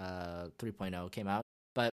when 3.0 came out,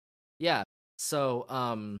 but yeah. So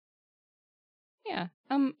yeah.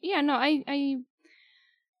 No,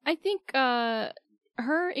 I think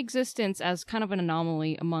her existence as kind of an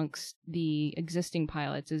anomaly amongst the existing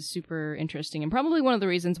pilots is super interesting, and probably one of the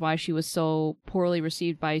reasons why she was so poorly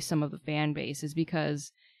received by some of the fan base is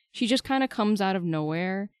because she just kind of comes out of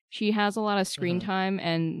nowhere. She has a lot of screen time,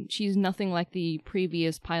 and she's nothing like the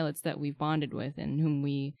previous pilots that we've bonded with and whom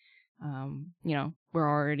we, we're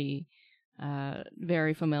already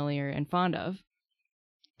very familiar and fond of.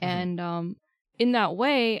 And in that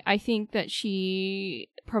way, I think that she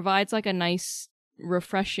provides like a nice,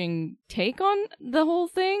 refreshing take on the whole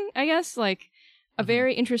thing, I guess, like a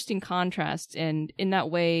very interesting contrast, and in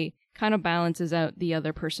that way kind of balances out the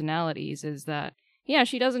other personalities, is that, yeah,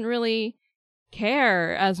 she doesn't really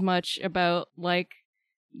care as much about like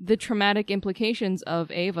the traumatic implications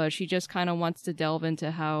of Ava. She just kind of wants to delve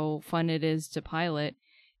into how fun it is to pilot.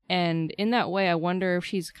 And in that way, I wonder if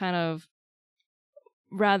she's kind of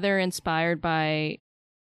rather inspired by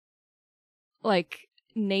like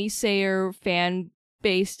naysayer fan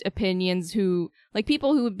based opinions, who like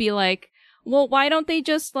people who would be like, well, why don't they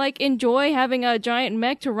just like enjoy having a giant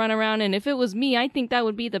mech to run around, and if it was me, I think that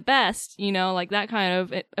would be the best, like that kind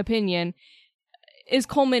of opinion is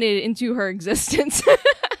culminated into her existence.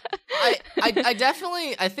 I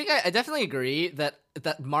definitely agree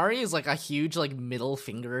that Mari is like a huge like middle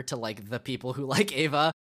finger to like the people who like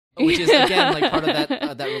Ava, which is again like part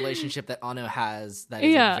of that relationship that Anno has that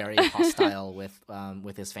is like, very hostile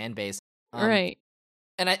with his fan base, right?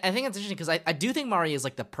 And I think it's interesting because I do think Mari is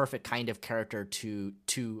like the perfect kind of character to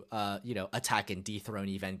attack and dethrone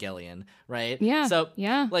Evangelion, right? Yeah. So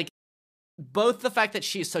yeah, like both the fact that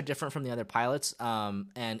she's so different from the other pilots,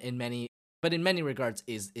 and in many regards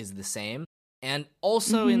is the same, and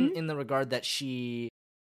also in the regard that she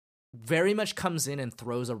very much comes in and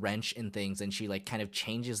throws a wrench in things, and she like kind of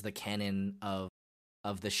changes the canon of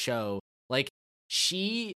the show. Like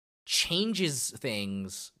she changes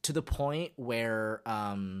things to the point where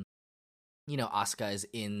Asuka is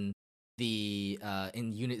in the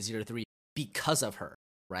in Unit 03 because of her,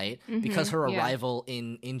 right? Because her arrival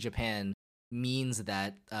in Japan means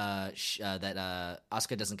that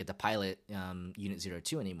Asuka doesn't get to pilot Unit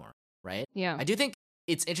 02 anymore, right? Yeah. I do think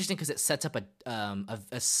it's interesting because it sets up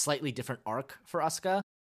a slightly different arc for Asuka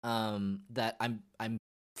that I'm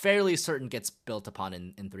fairly certain gets built upon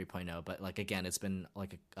in 3.0, but like again, it's been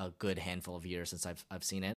like a good handful of years since I've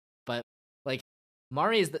seen it. But like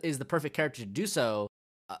Mari is the perfect character to do so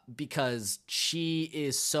because she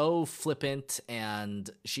is so flippant, and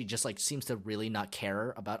she just like seems to really not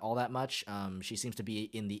care about all that much. She seems to be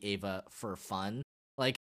in the Ava for fun.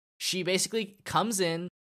 Like she basically comes in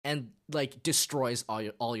and like destroys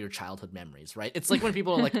all your childhood memories, right? It's like when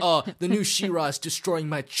people are like, "Oh, the new She-Ra is destroying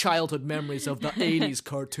my childhood memories of the '80s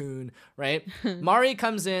cartoon," right? Mari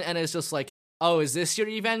comes in and is just like, "Oh, is this your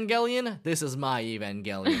Evangelion? This is my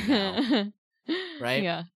Evangelion now," right?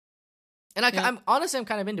 Yeah. And I'm honestly, I'm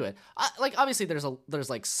kind of into it. Like obviously, there's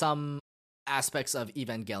like some aspects of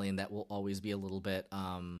Evangelion that will always be a little bit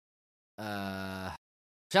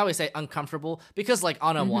shall we say uncomfortable, because like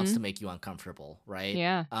Anna wants to make you uncomfortable, right?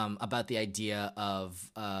 Yeah. About the idea of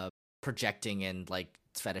projecting and like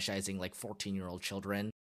fetishizing like 14-year-old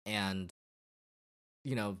children, and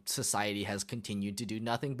society has continued to do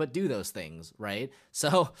nothing but do those things, right?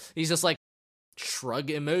 So he's just like, shrug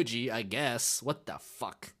emoji, I guess. What the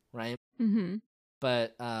fuck, right?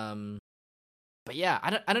 But yeah,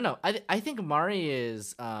 I don't know. I think Mari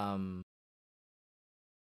is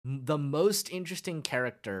the most interesting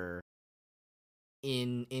character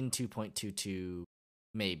in 2.22,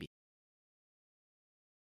 maybe.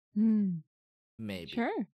 Maybe. Sure.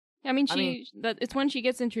 I mean, it's when she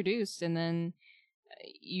gets introduced, and then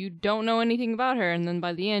you don't know anything about her, and then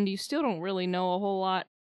by the end, you still don't really know a whole lot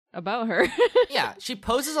about her. Yeah, she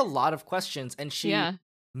poses a lot of questions, and she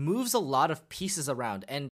moves a lot of pieces around,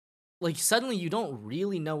 and like suddenly you don't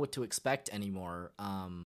really know what to expect anymore.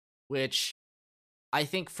 Which I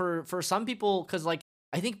think for some people, because like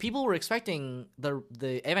I think people were expecting the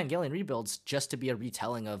Evangelion rebuilds just to be a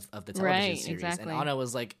retelling of the television series, exactly. And Anna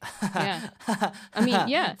was like, yeah. I mean,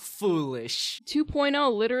 yeah, foolish.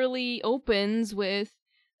 2.0 literally opens with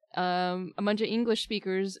a bunch of English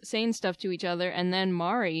speakers saying stuff to each other, and then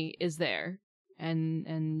Mari is there,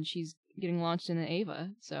 and she's getting launched into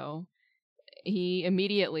Ava. So he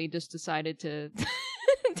immediately just decided to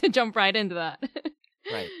to jump right into that.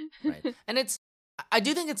 Right. And I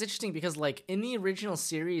do think it's interesting because like in the original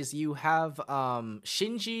series you have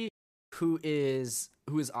Shinji who is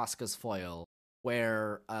Asuka's foil,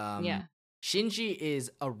 where Shinji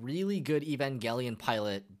is a really good Evangelion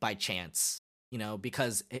pilot by chance,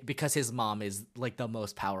 because his mom is like the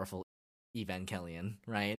most powerful Evangelion,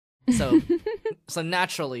 right? So so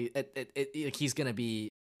naturally, he's gonna be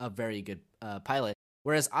a very good pilot.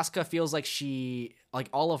 Whereas Asuka feels like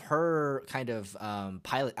all of her kind of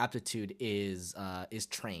pilot aptitude is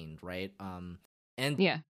trained, right? And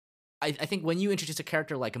yeah, I think when you introduce a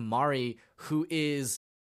character like Mari, who is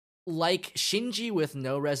like Shinji with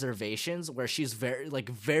no reservations, where she's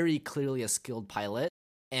very clearly a skilled pilot,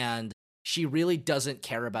 and she really doesn't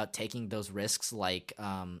care about taking those risks, like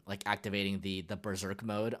activating the berserk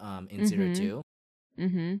mode in 02.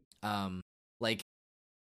 Like,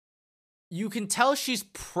 you can tell she's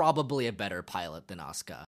probably a better pilot than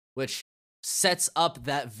Asuka, which sets up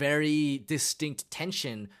that very distinct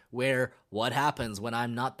tension where what happens when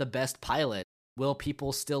I'm not the best pilot? Will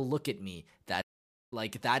people still look at me?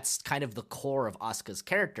 That's kind of the core of Asuka's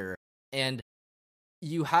character. And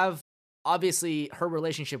you have obviously her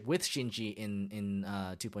relationship with Shinji in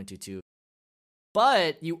 2.22,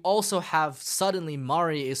 but you also have suddenly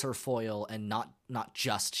Mari is her foil and not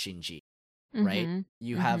just Shinji, right?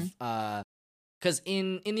 You have because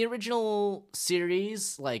in the original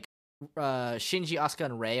series, like Shinji, Asuka,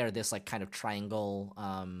 and Rei are this like kind of triangle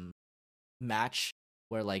match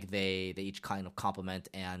where like they each kind of complement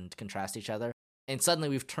and contrast each other. And suddenly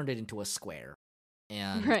we've turned it into a square,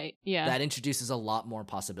 and that introduces a lot more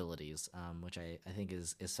possibilities, which I think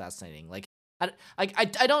is fascinating. Like,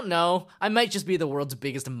 I don't know. I might just be the world's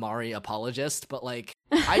biggest Mari apologist, but like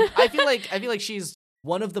I feel like she's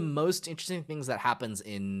one of the most interesting things that happens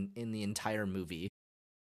in the entire movie.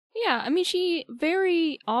 Yeah, I mean, she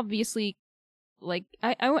very obviously, like,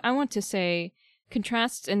 I want to say,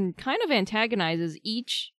 contrasts and kind of antagonizes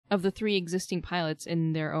each of the three existing pilots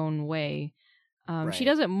in their own way. Right. She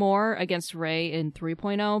does it more against Rei in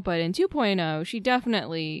 3.0, but in 2.0, she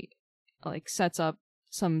definitely like sets up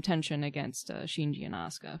some tension against Shinji and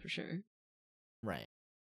Asuka for sure. Right.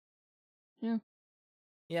 Yeah.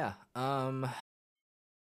 Yeah.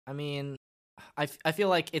 I mean, I feel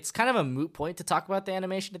like it's kind of a moot point to talk about the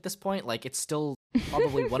animation at this point. Like, it's still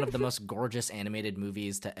probably one of the most gorgeous animated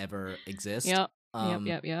movies to ever exist. Yep.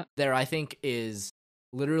 There, I think, is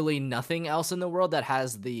literally nothing else in the world that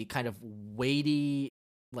has the kind of weighty,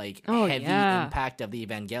 like, heavy impact of the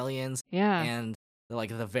Evangelions. Yeah. And like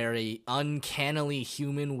the very uncannily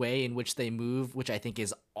human way in which they move, which I think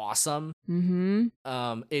is awesome.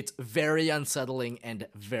 It's very unsettling and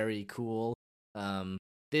very cool.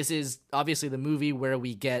 This is obviously the movie where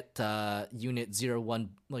we get Unit 01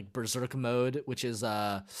 like berserk mode, which is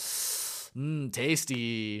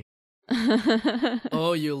tasty.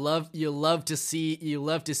 Oh, you love to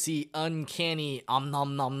see uncanny nom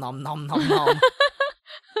nom nom nom nom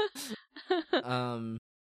nom.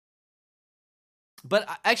 But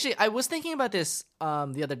actually, I was thinking about this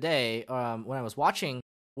the other day when I was watching,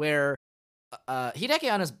 where Hideaki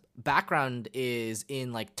Anno's background is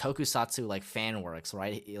in like tokusatsu, like fan works,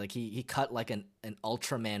 right? He cut like an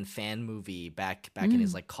Ultraman fan movie back in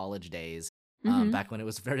his like college days, back when it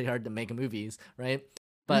was very hard to make movies, right?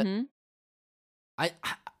 But I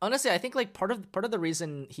honestly, I think like part of the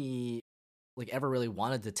reason he like ever really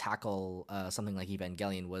wanted to tackle something like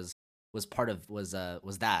Evangelion was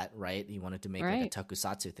that, right? He wanted to make like a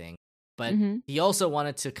tokusatsu thing, but he also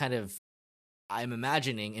wanted to kind of, I'm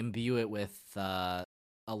imagining, imbue it with a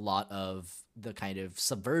lot of the kind of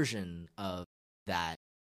subversion of that,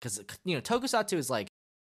 because tokusatsu is like,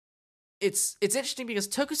 it's interesting because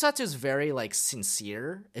tokusatsu is very like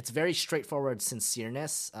sincere. It's very straightforward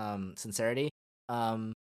sincerity.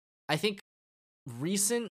 I think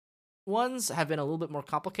recent ones have been a little bit more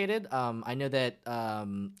complicated. I know that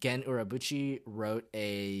Gen Urabuchi wrote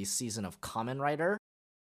a season of Kamen Rider,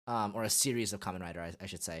 or a series of Kamen Rider, I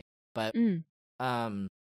should say. But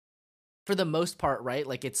for the most part, right?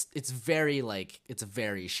 Like it's very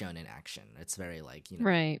shonen action. It's very like,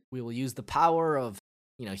 right. We will use the power of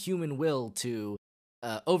human will to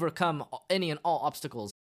overcome any and all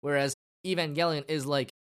obstacles. Whereas Evangelion is like,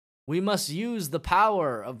 we must use the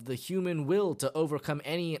power of the human will to overcome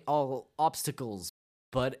any and all obstacles,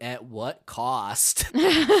 but at what cost?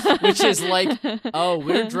 Which is like, oh,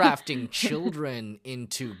 we're drafting children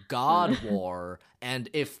into God War, and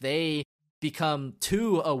if they become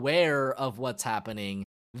too aware of what's happening,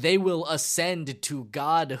 they will ascend to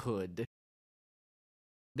godhood.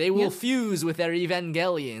 They will fuse with their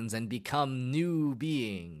Evangelions and become new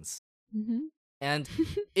beings. And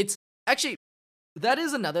it's actually, that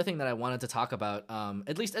is another thing that I wanted to talk about,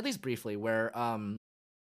 at least briefly, where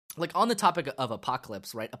like on the topic of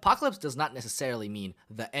apocalypse, right? Apocalypse does not necessarily mean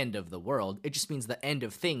the end of the world. It just means the end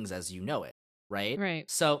of things as you know it, right? Right.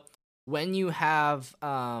 So when you have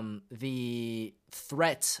the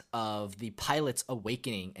threat of the pilots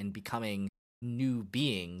awakening and becoming new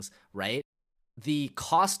beings, right? The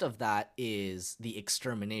cost of that is the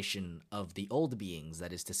extermination of the old beings,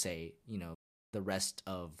 that is to say, the rest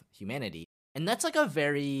of humanity. And that's like a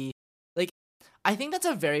very, like, I think that's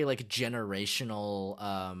a very, like, generational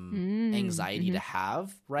anxiety to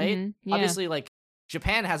have, right? Mm-hmm. Yeah. Obviously, like,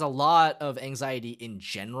 Japan has a lot of anxiety in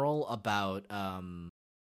general about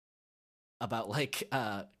like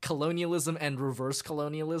colonialism and reverse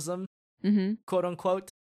colonialism, quote unquote,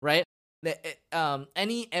 right?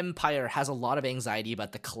 Any empire has a lot of anxiety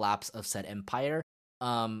about the collapse of said empire,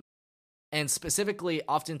 and specifically,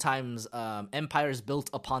 oftentimes, empires built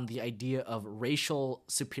upon the idea of racial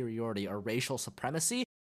superiority or racial supremacy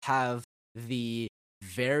have the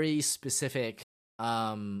very specific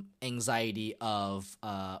anxiety of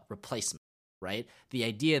replacement, right? The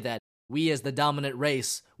idea that we as the dominant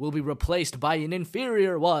race will be replaced by an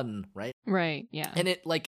inferior one, right? Right, yeah. And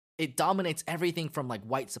it dominates everything from, like,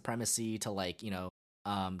 white supremacy to, like,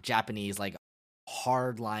 Japanese, like,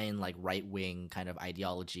 hardline, like, right-wing kind of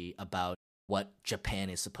ideology about what Japan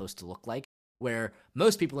is supposed to look like, where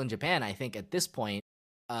most people in Japan, I think at this point,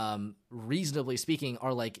 reasonably speaking,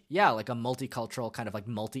 are like, yeah, like a multicultural kind of like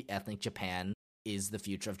multi-ethnic Japan is the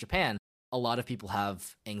future of Japan. A lot of people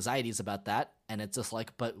have anxieties about that, and it's just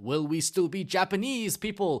like, but will we still be Japanese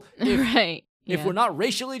people right. If we're not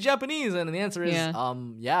racially Japanese? And the answer is,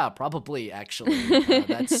 yeah, probably, actually.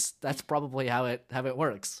 That's probably how it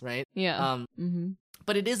works, right? Yeah.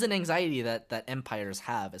 But it is an anxiety that empires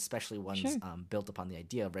have, especially ones built upon the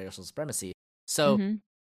idea of racial supremacy. So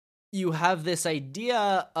you have this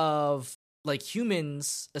idea of, like,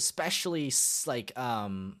 humans, especially like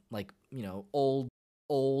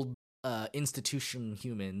old institution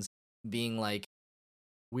humans, being like,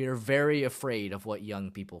 we're very afraid of what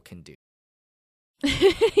young people can do.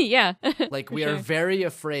 Yeah. Like, we are very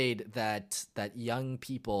afraid that young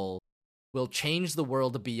people will change the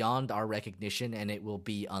world beyond our recognition, and it will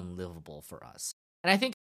be unlivable for us.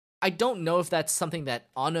 And I don't know if that's something that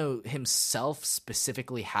Ono himself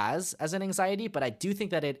specifically has as an anxiety, but I do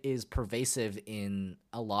think that it is pervasive in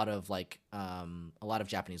a lot of, like, a lot of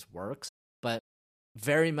Japanese works. But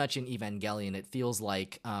very much in Evangelion, it feels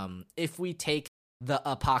like if we take the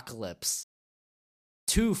apocalypse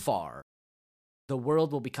too far, the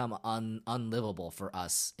world will become unlivable for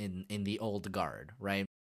us in the old guard, right?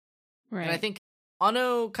 Right. And I think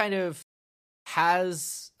Ono kind of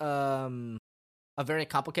has a very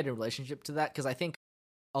complicated relationship to that, because I think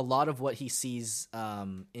a lot of what he sees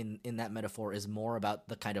in that metaphor is more about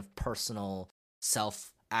the kind of personal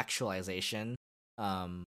self-actualization,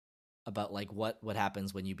 about, like, what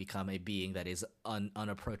happens when you become a being that is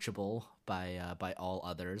unapproachable by all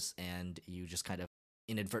others, and you just kind of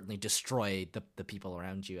inadvertently destroy the people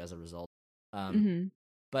around you as a result.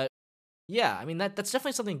 But yeah, I mean, that's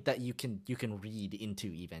definitely something that you can read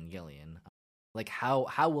into Evangelion. Like,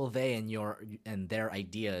 how will they and their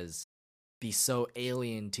ideas be so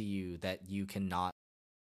alien to you that you cannot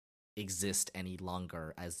exist any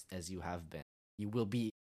longer as you have been? You will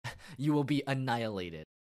be annihilated.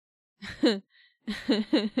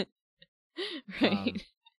 Right.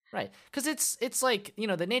 Right. Because it's like,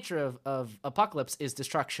 the nature of apocalypse is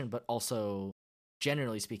destruction, but also,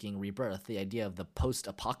 generally speaking, rebirth. The idea of the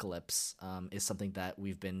post-apocalypse is something that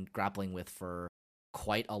we've been grappling with for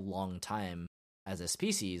quite a long time as a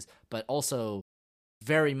species, but also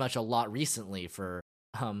very much a lot recently for,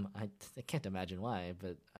 I can't imagine why,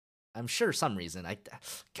 but I'm sure some reason. I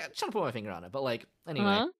can't try to put my finger on it, but, like,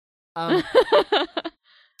 anyway.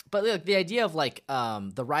 But, like, the idea of, like,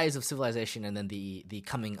 the rise of civilization and then the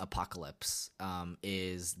coming apocalypse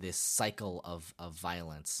is this cycle of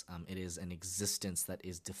violence. It is an existence that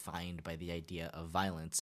is defined by the idea of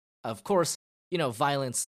violence. Of course,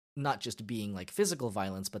 violence not just being, like, physical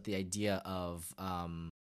violence, but the idea of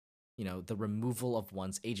the removal of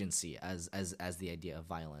one's agency as the idea of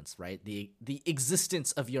violence, right? The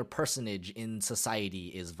existence of your personage in society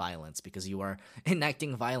is violence, because you are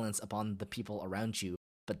enacting violence upon the people around you.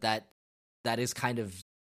 But that is kind of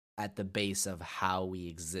at the base of how we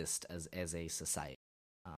exist as a society.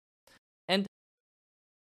 And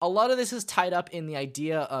a lot of this is tied up in the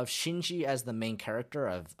idea of Shinji as the main character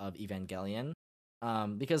of Evangelion.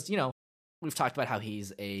 Because, we've talked about how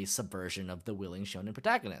he's a subversion of the willing shonen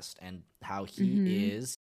protagonist, and how he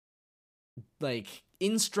is, like,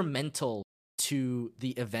 instrumental to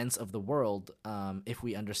the events of the world, if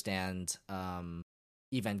we understand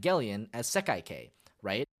Evangelion as Sekai-Kei.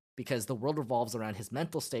 Right? because the world revolves around his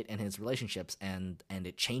mental state and his relationships, and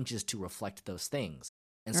it changes to reflect those things.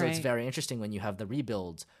 And so it's very interesting when you have the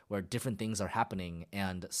rebuilds where different things are happening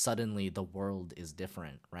and suddenly the world is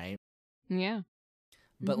different, right? Yeah.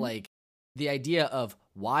 But like the idea of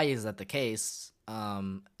why is that the case,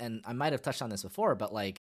 and I might have touched on this before, but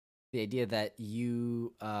like the idea that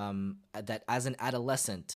you that as an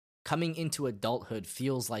adolescent coming into adulthood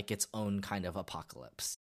feels like its own kind of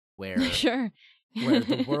apocalypse, where where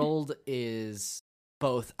the world is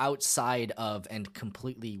both outside of and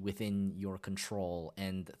completely within your control,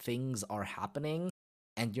 and things are happening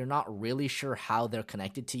and you're not really sure how they're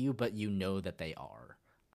connected to you, but you know that they are.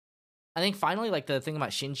 I think finally, like, the thing about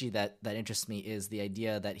Shinji that interests me is the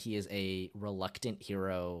idea that he is a reluctant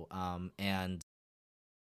hero, and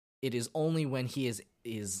it is only when he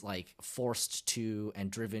is like forced to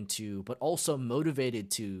and driven to, but also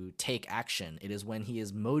motivated to take action. It is when he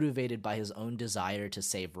is motivated by his own desire to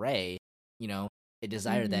save Rei, you know, a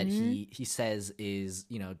desire that he says is,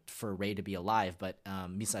 you know, for Rei to be alive. But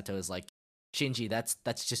Misato is like, Shinji,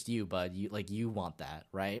 that's just you, bud. You want that,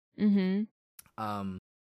 right?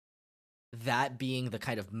 That being the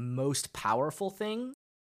kind of most powerful thing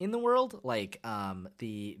in the world, like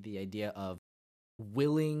the idea of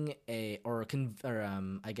willing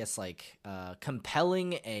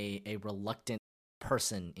compelling a reluctant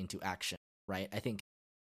person into action, right? I think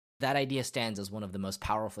that idea stands as one of the most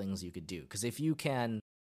powerful things you could do, because if you can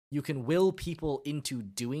will people into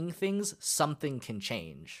doing things, something can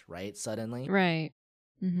change, right? Suddenly, right?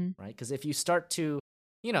 Because if you start to,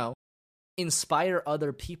 you know, inspire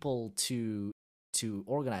other people to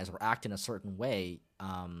organize or act in a certain way,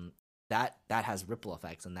 that has ripple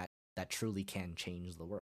effects, and that truly can change the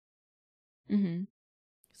world.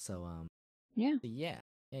 So yeah.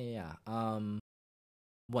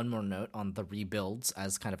 One more note on the rebuilds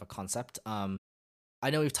as kind of a concept. I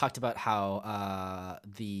know we've talked about how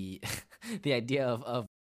the the idea of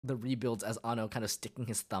the rebuilds as Anno kind of sticking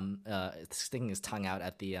his tongue out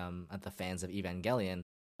at the fans of Evangelion.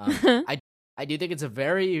 I do think it's a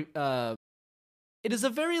very it is a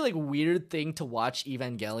very like weird thing to watch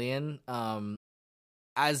Evangelion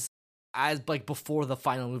as like before the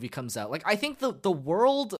final movie comes out. Like, I think the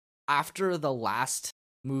world after the last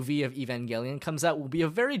movie of Evangelion comes out will be a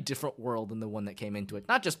very different world than the one that came into it.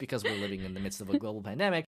 Not just because we're living in the midst of a global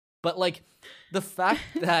pandemic, but like the fact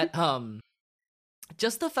that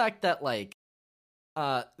just the fact that like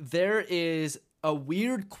there is a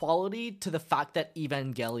weird quality to the fact that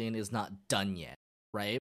Evangelion is not done yet,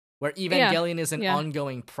 right? Where Evangelion is an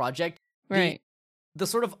ongoing project. Right. The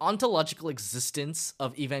sort of ontological existence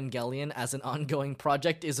of Evangelion as an ongoing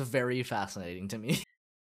project is very fascinating to me.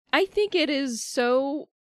 I think it is so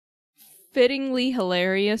fittingly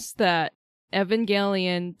hilarious that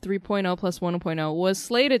Evangelion 3.0 plus 1.0 was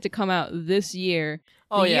slated to come out this year.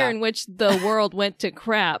 The year in which the world went to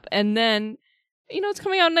crap. And then, you know, it's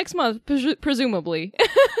coming out next month, presumably.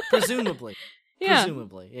 Presumably. Yeah.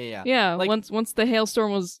 Presumably. Yeah. Yeah, like, once the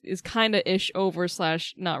hailstorm is kind of ish over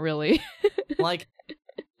 / not really. Like,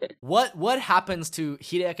 what happens to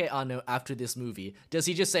Hideaki Anno after this movie? Does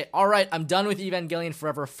he just say, all right, I'm done with Evangelion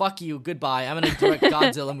forever, fuck you, goodbye, I'm gonna direct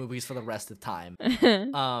Godzilla movies for the rest of the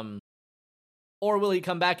time? Or will he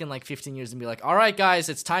come back in like 15 years and be like, all right, guys,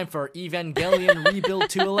 it's time for Evangelion Rebuild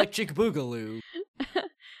to Electric Boogaloo?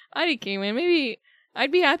 I don't care, man. Maybe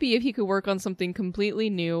I'd be happy if he could work on something completely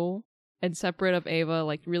new and separate of Eva,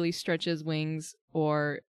 like really stretches wings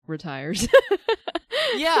or retires.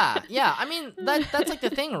 Yeah. I mean, that's like the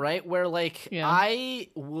thing, right? Where like I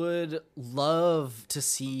would love to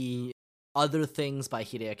see other things by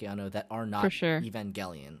Hideaki Anno that are not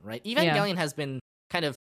Evangelion, right? Evangelion has been kind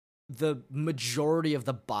of the majority of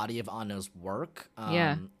the body of Anno's work.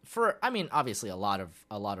 For, I mean, obviously a lot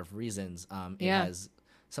of reasons. It has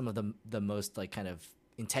some of the most like kind of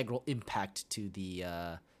integral impact to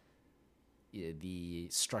the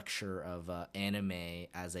structure of anime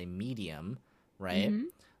as a medium, right?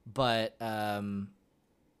 But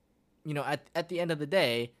you know, at the end of the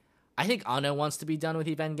day, I think Anno wants to be done with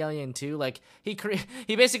Evangelion too. Like he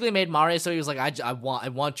basically made Mario, so he was like, I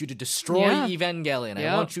want you to destroy Evangelion.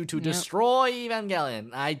 I want you to destroy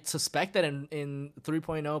Evangelion. I suspect that in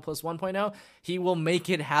 3.0 plus 1.0, he will make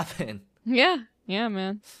it happen. Yeah,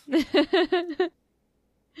 man.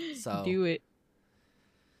 So do it.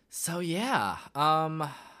 So yeah,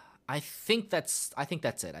 I think that's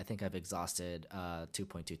it. I think I've exhausted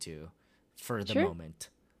 2.22 for the moment.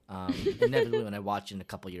 Inevitably, when I watch it in a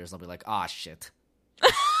couple years, I'll be like, "Ah, shit."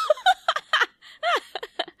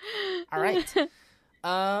 All right.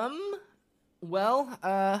 Well,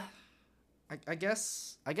 I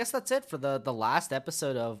guess that's it for the last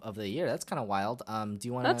episode of the year. That's kind of wild. Do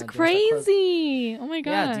you want to? That's crazy. Oh my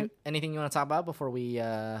god. Yeah. Anything you want to talk about before we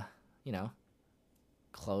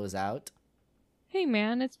close out? Hey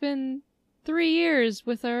man, it's been 3 years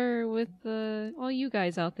with all you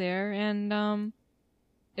guys out there, and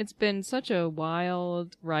it's been such a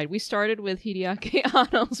wild ride. We started with Hideaki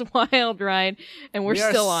Anno's wild ride, and we're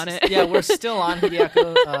still on it. Yeah, we're still on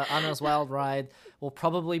Hideaki Anno's wild ride. We'll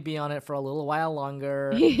probably be on it for a little while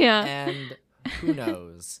longer. Yeah. And who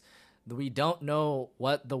knows? We don't know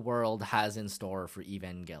what the world has in store for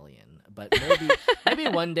Evangelion, but maybe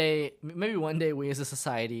one day we as a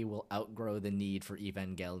society will outgrow the need for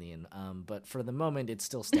Evangelion. But for the moment, it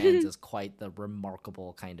still stands as quite the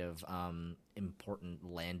remarkable kind of important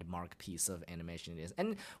landmark piece of animation it is.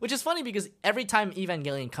 And which is funny because every time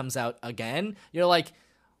Evangelion comes out again, you're like,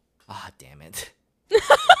 damn it.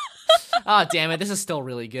 Damn it, this is still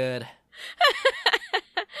really good.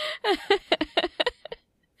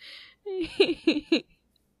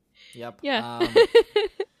 Yep.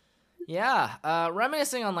 Yeah.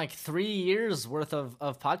 Reminiscing on like 3 years worth of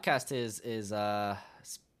podcast is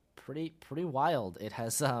it's pretty wild. It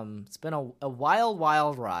has it's been a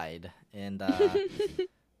wild ride, and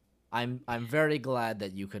I'm very glad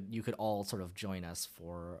that you could all sort of join us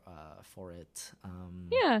for it.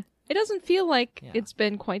 Yeah, it doesn't feel like it's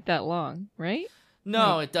been quite that long, right?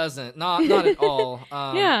 No, it doesn't. Not at all.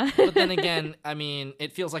 Yeah. But then again, I mean,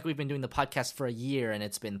 it feels like we've been doing the podcast for a year and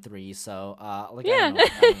it's been 3. So, I don't know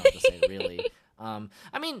what to say, really.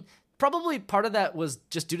 I mean, probably part of that was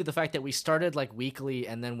just due to the fact that we started like weekly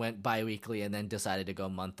and then went bi-weekly and then decided to go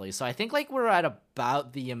monthly. So I think like we're at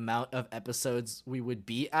about the amount of episodes we would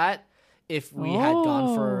be at if we had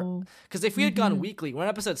gone for... Because if we had gone weekly, we're on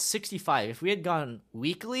episode 65. If we had gone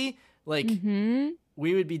weekly, like,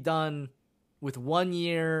 we would be done with 1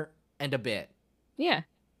 year and a bit. Yeah.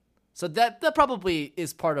 So that probably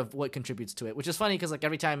is part of what contributes to it, which is funny because like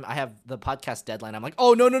every time I have the podcast deadline, I'm like,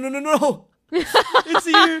 oh, no. It's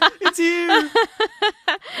here.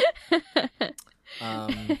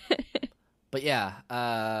 But yeah,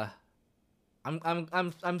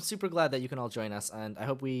 I'm super glad that you can all join us, and I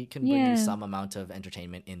hope we can bring you some amount of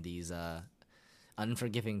entertainment in these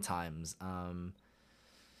unforgiving times.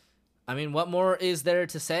 I mean, what more is there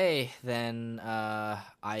to say than I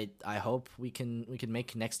hope we can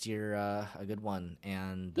make next year a good one,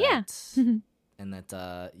 and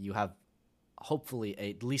that you have hopefully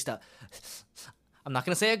at least I'm not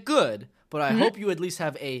gonna say a good, but I hope you at least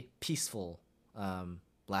have a peaceful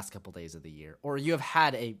last couple days of the year, or you have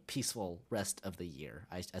had a peaceful rest of the year.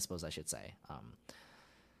 I suppose I should say.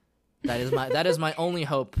 That is my only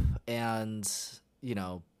hope, and you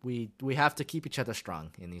know. We have to keep each other strong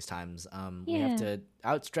in these times. We have to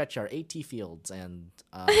outstretch our AT fields and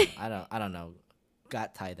I don't know,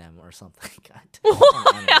 gut tie them or something. I don't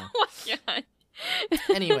know.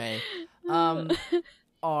 Anyway,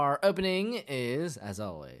 our opening is, as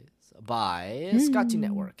always, by Scotty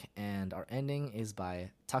Network, and our ending is by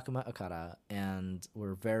Takuma Okada, and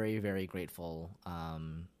we're very, very grateful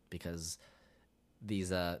because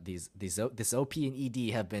this OP and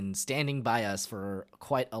ED have been standing by us for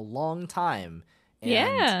quite a long time.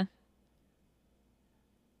 And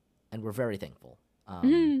we're very thankful. I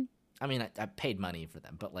mean, I paid money for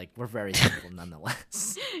them, but like we're very thankful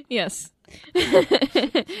nonetheless. Yes.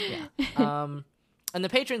 Yeah. And the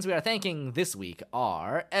patrons we are thanking this week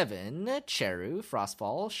are Evan, Cheru,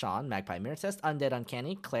 Frostfall, Sean, Magpie Mirror Test, Undead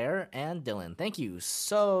Uncanny, Claire, and Dylan. Thank you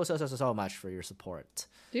so much for your support.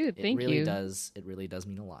 Dude, thank you. It really does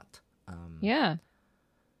mean a lot. Yeah.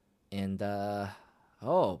 And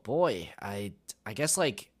oh boy, I guess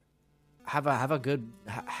like have had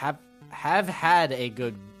a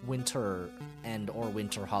good winter or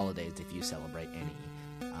winter holidays if you celebrate any.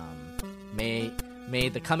 May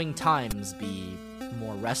the coming times be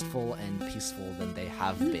more restful and peaceful than they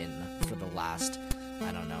have been for the last,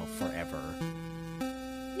 I don't know, forever.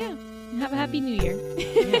 Yeah. Have a happy new year.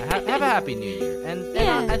 Have a happy new year. And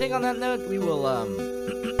I think on that note, we will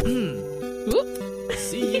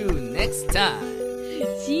see you next time.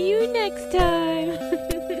 See you next time.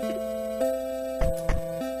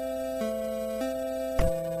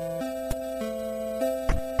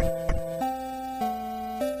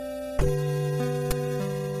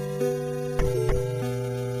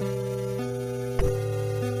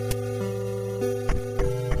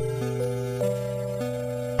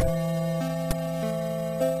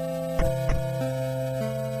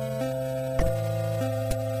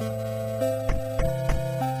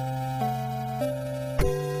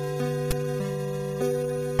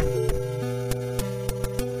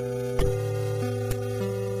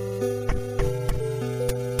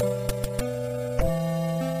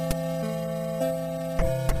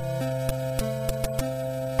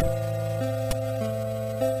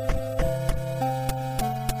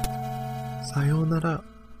 さようなら。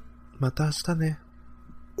また明日ね。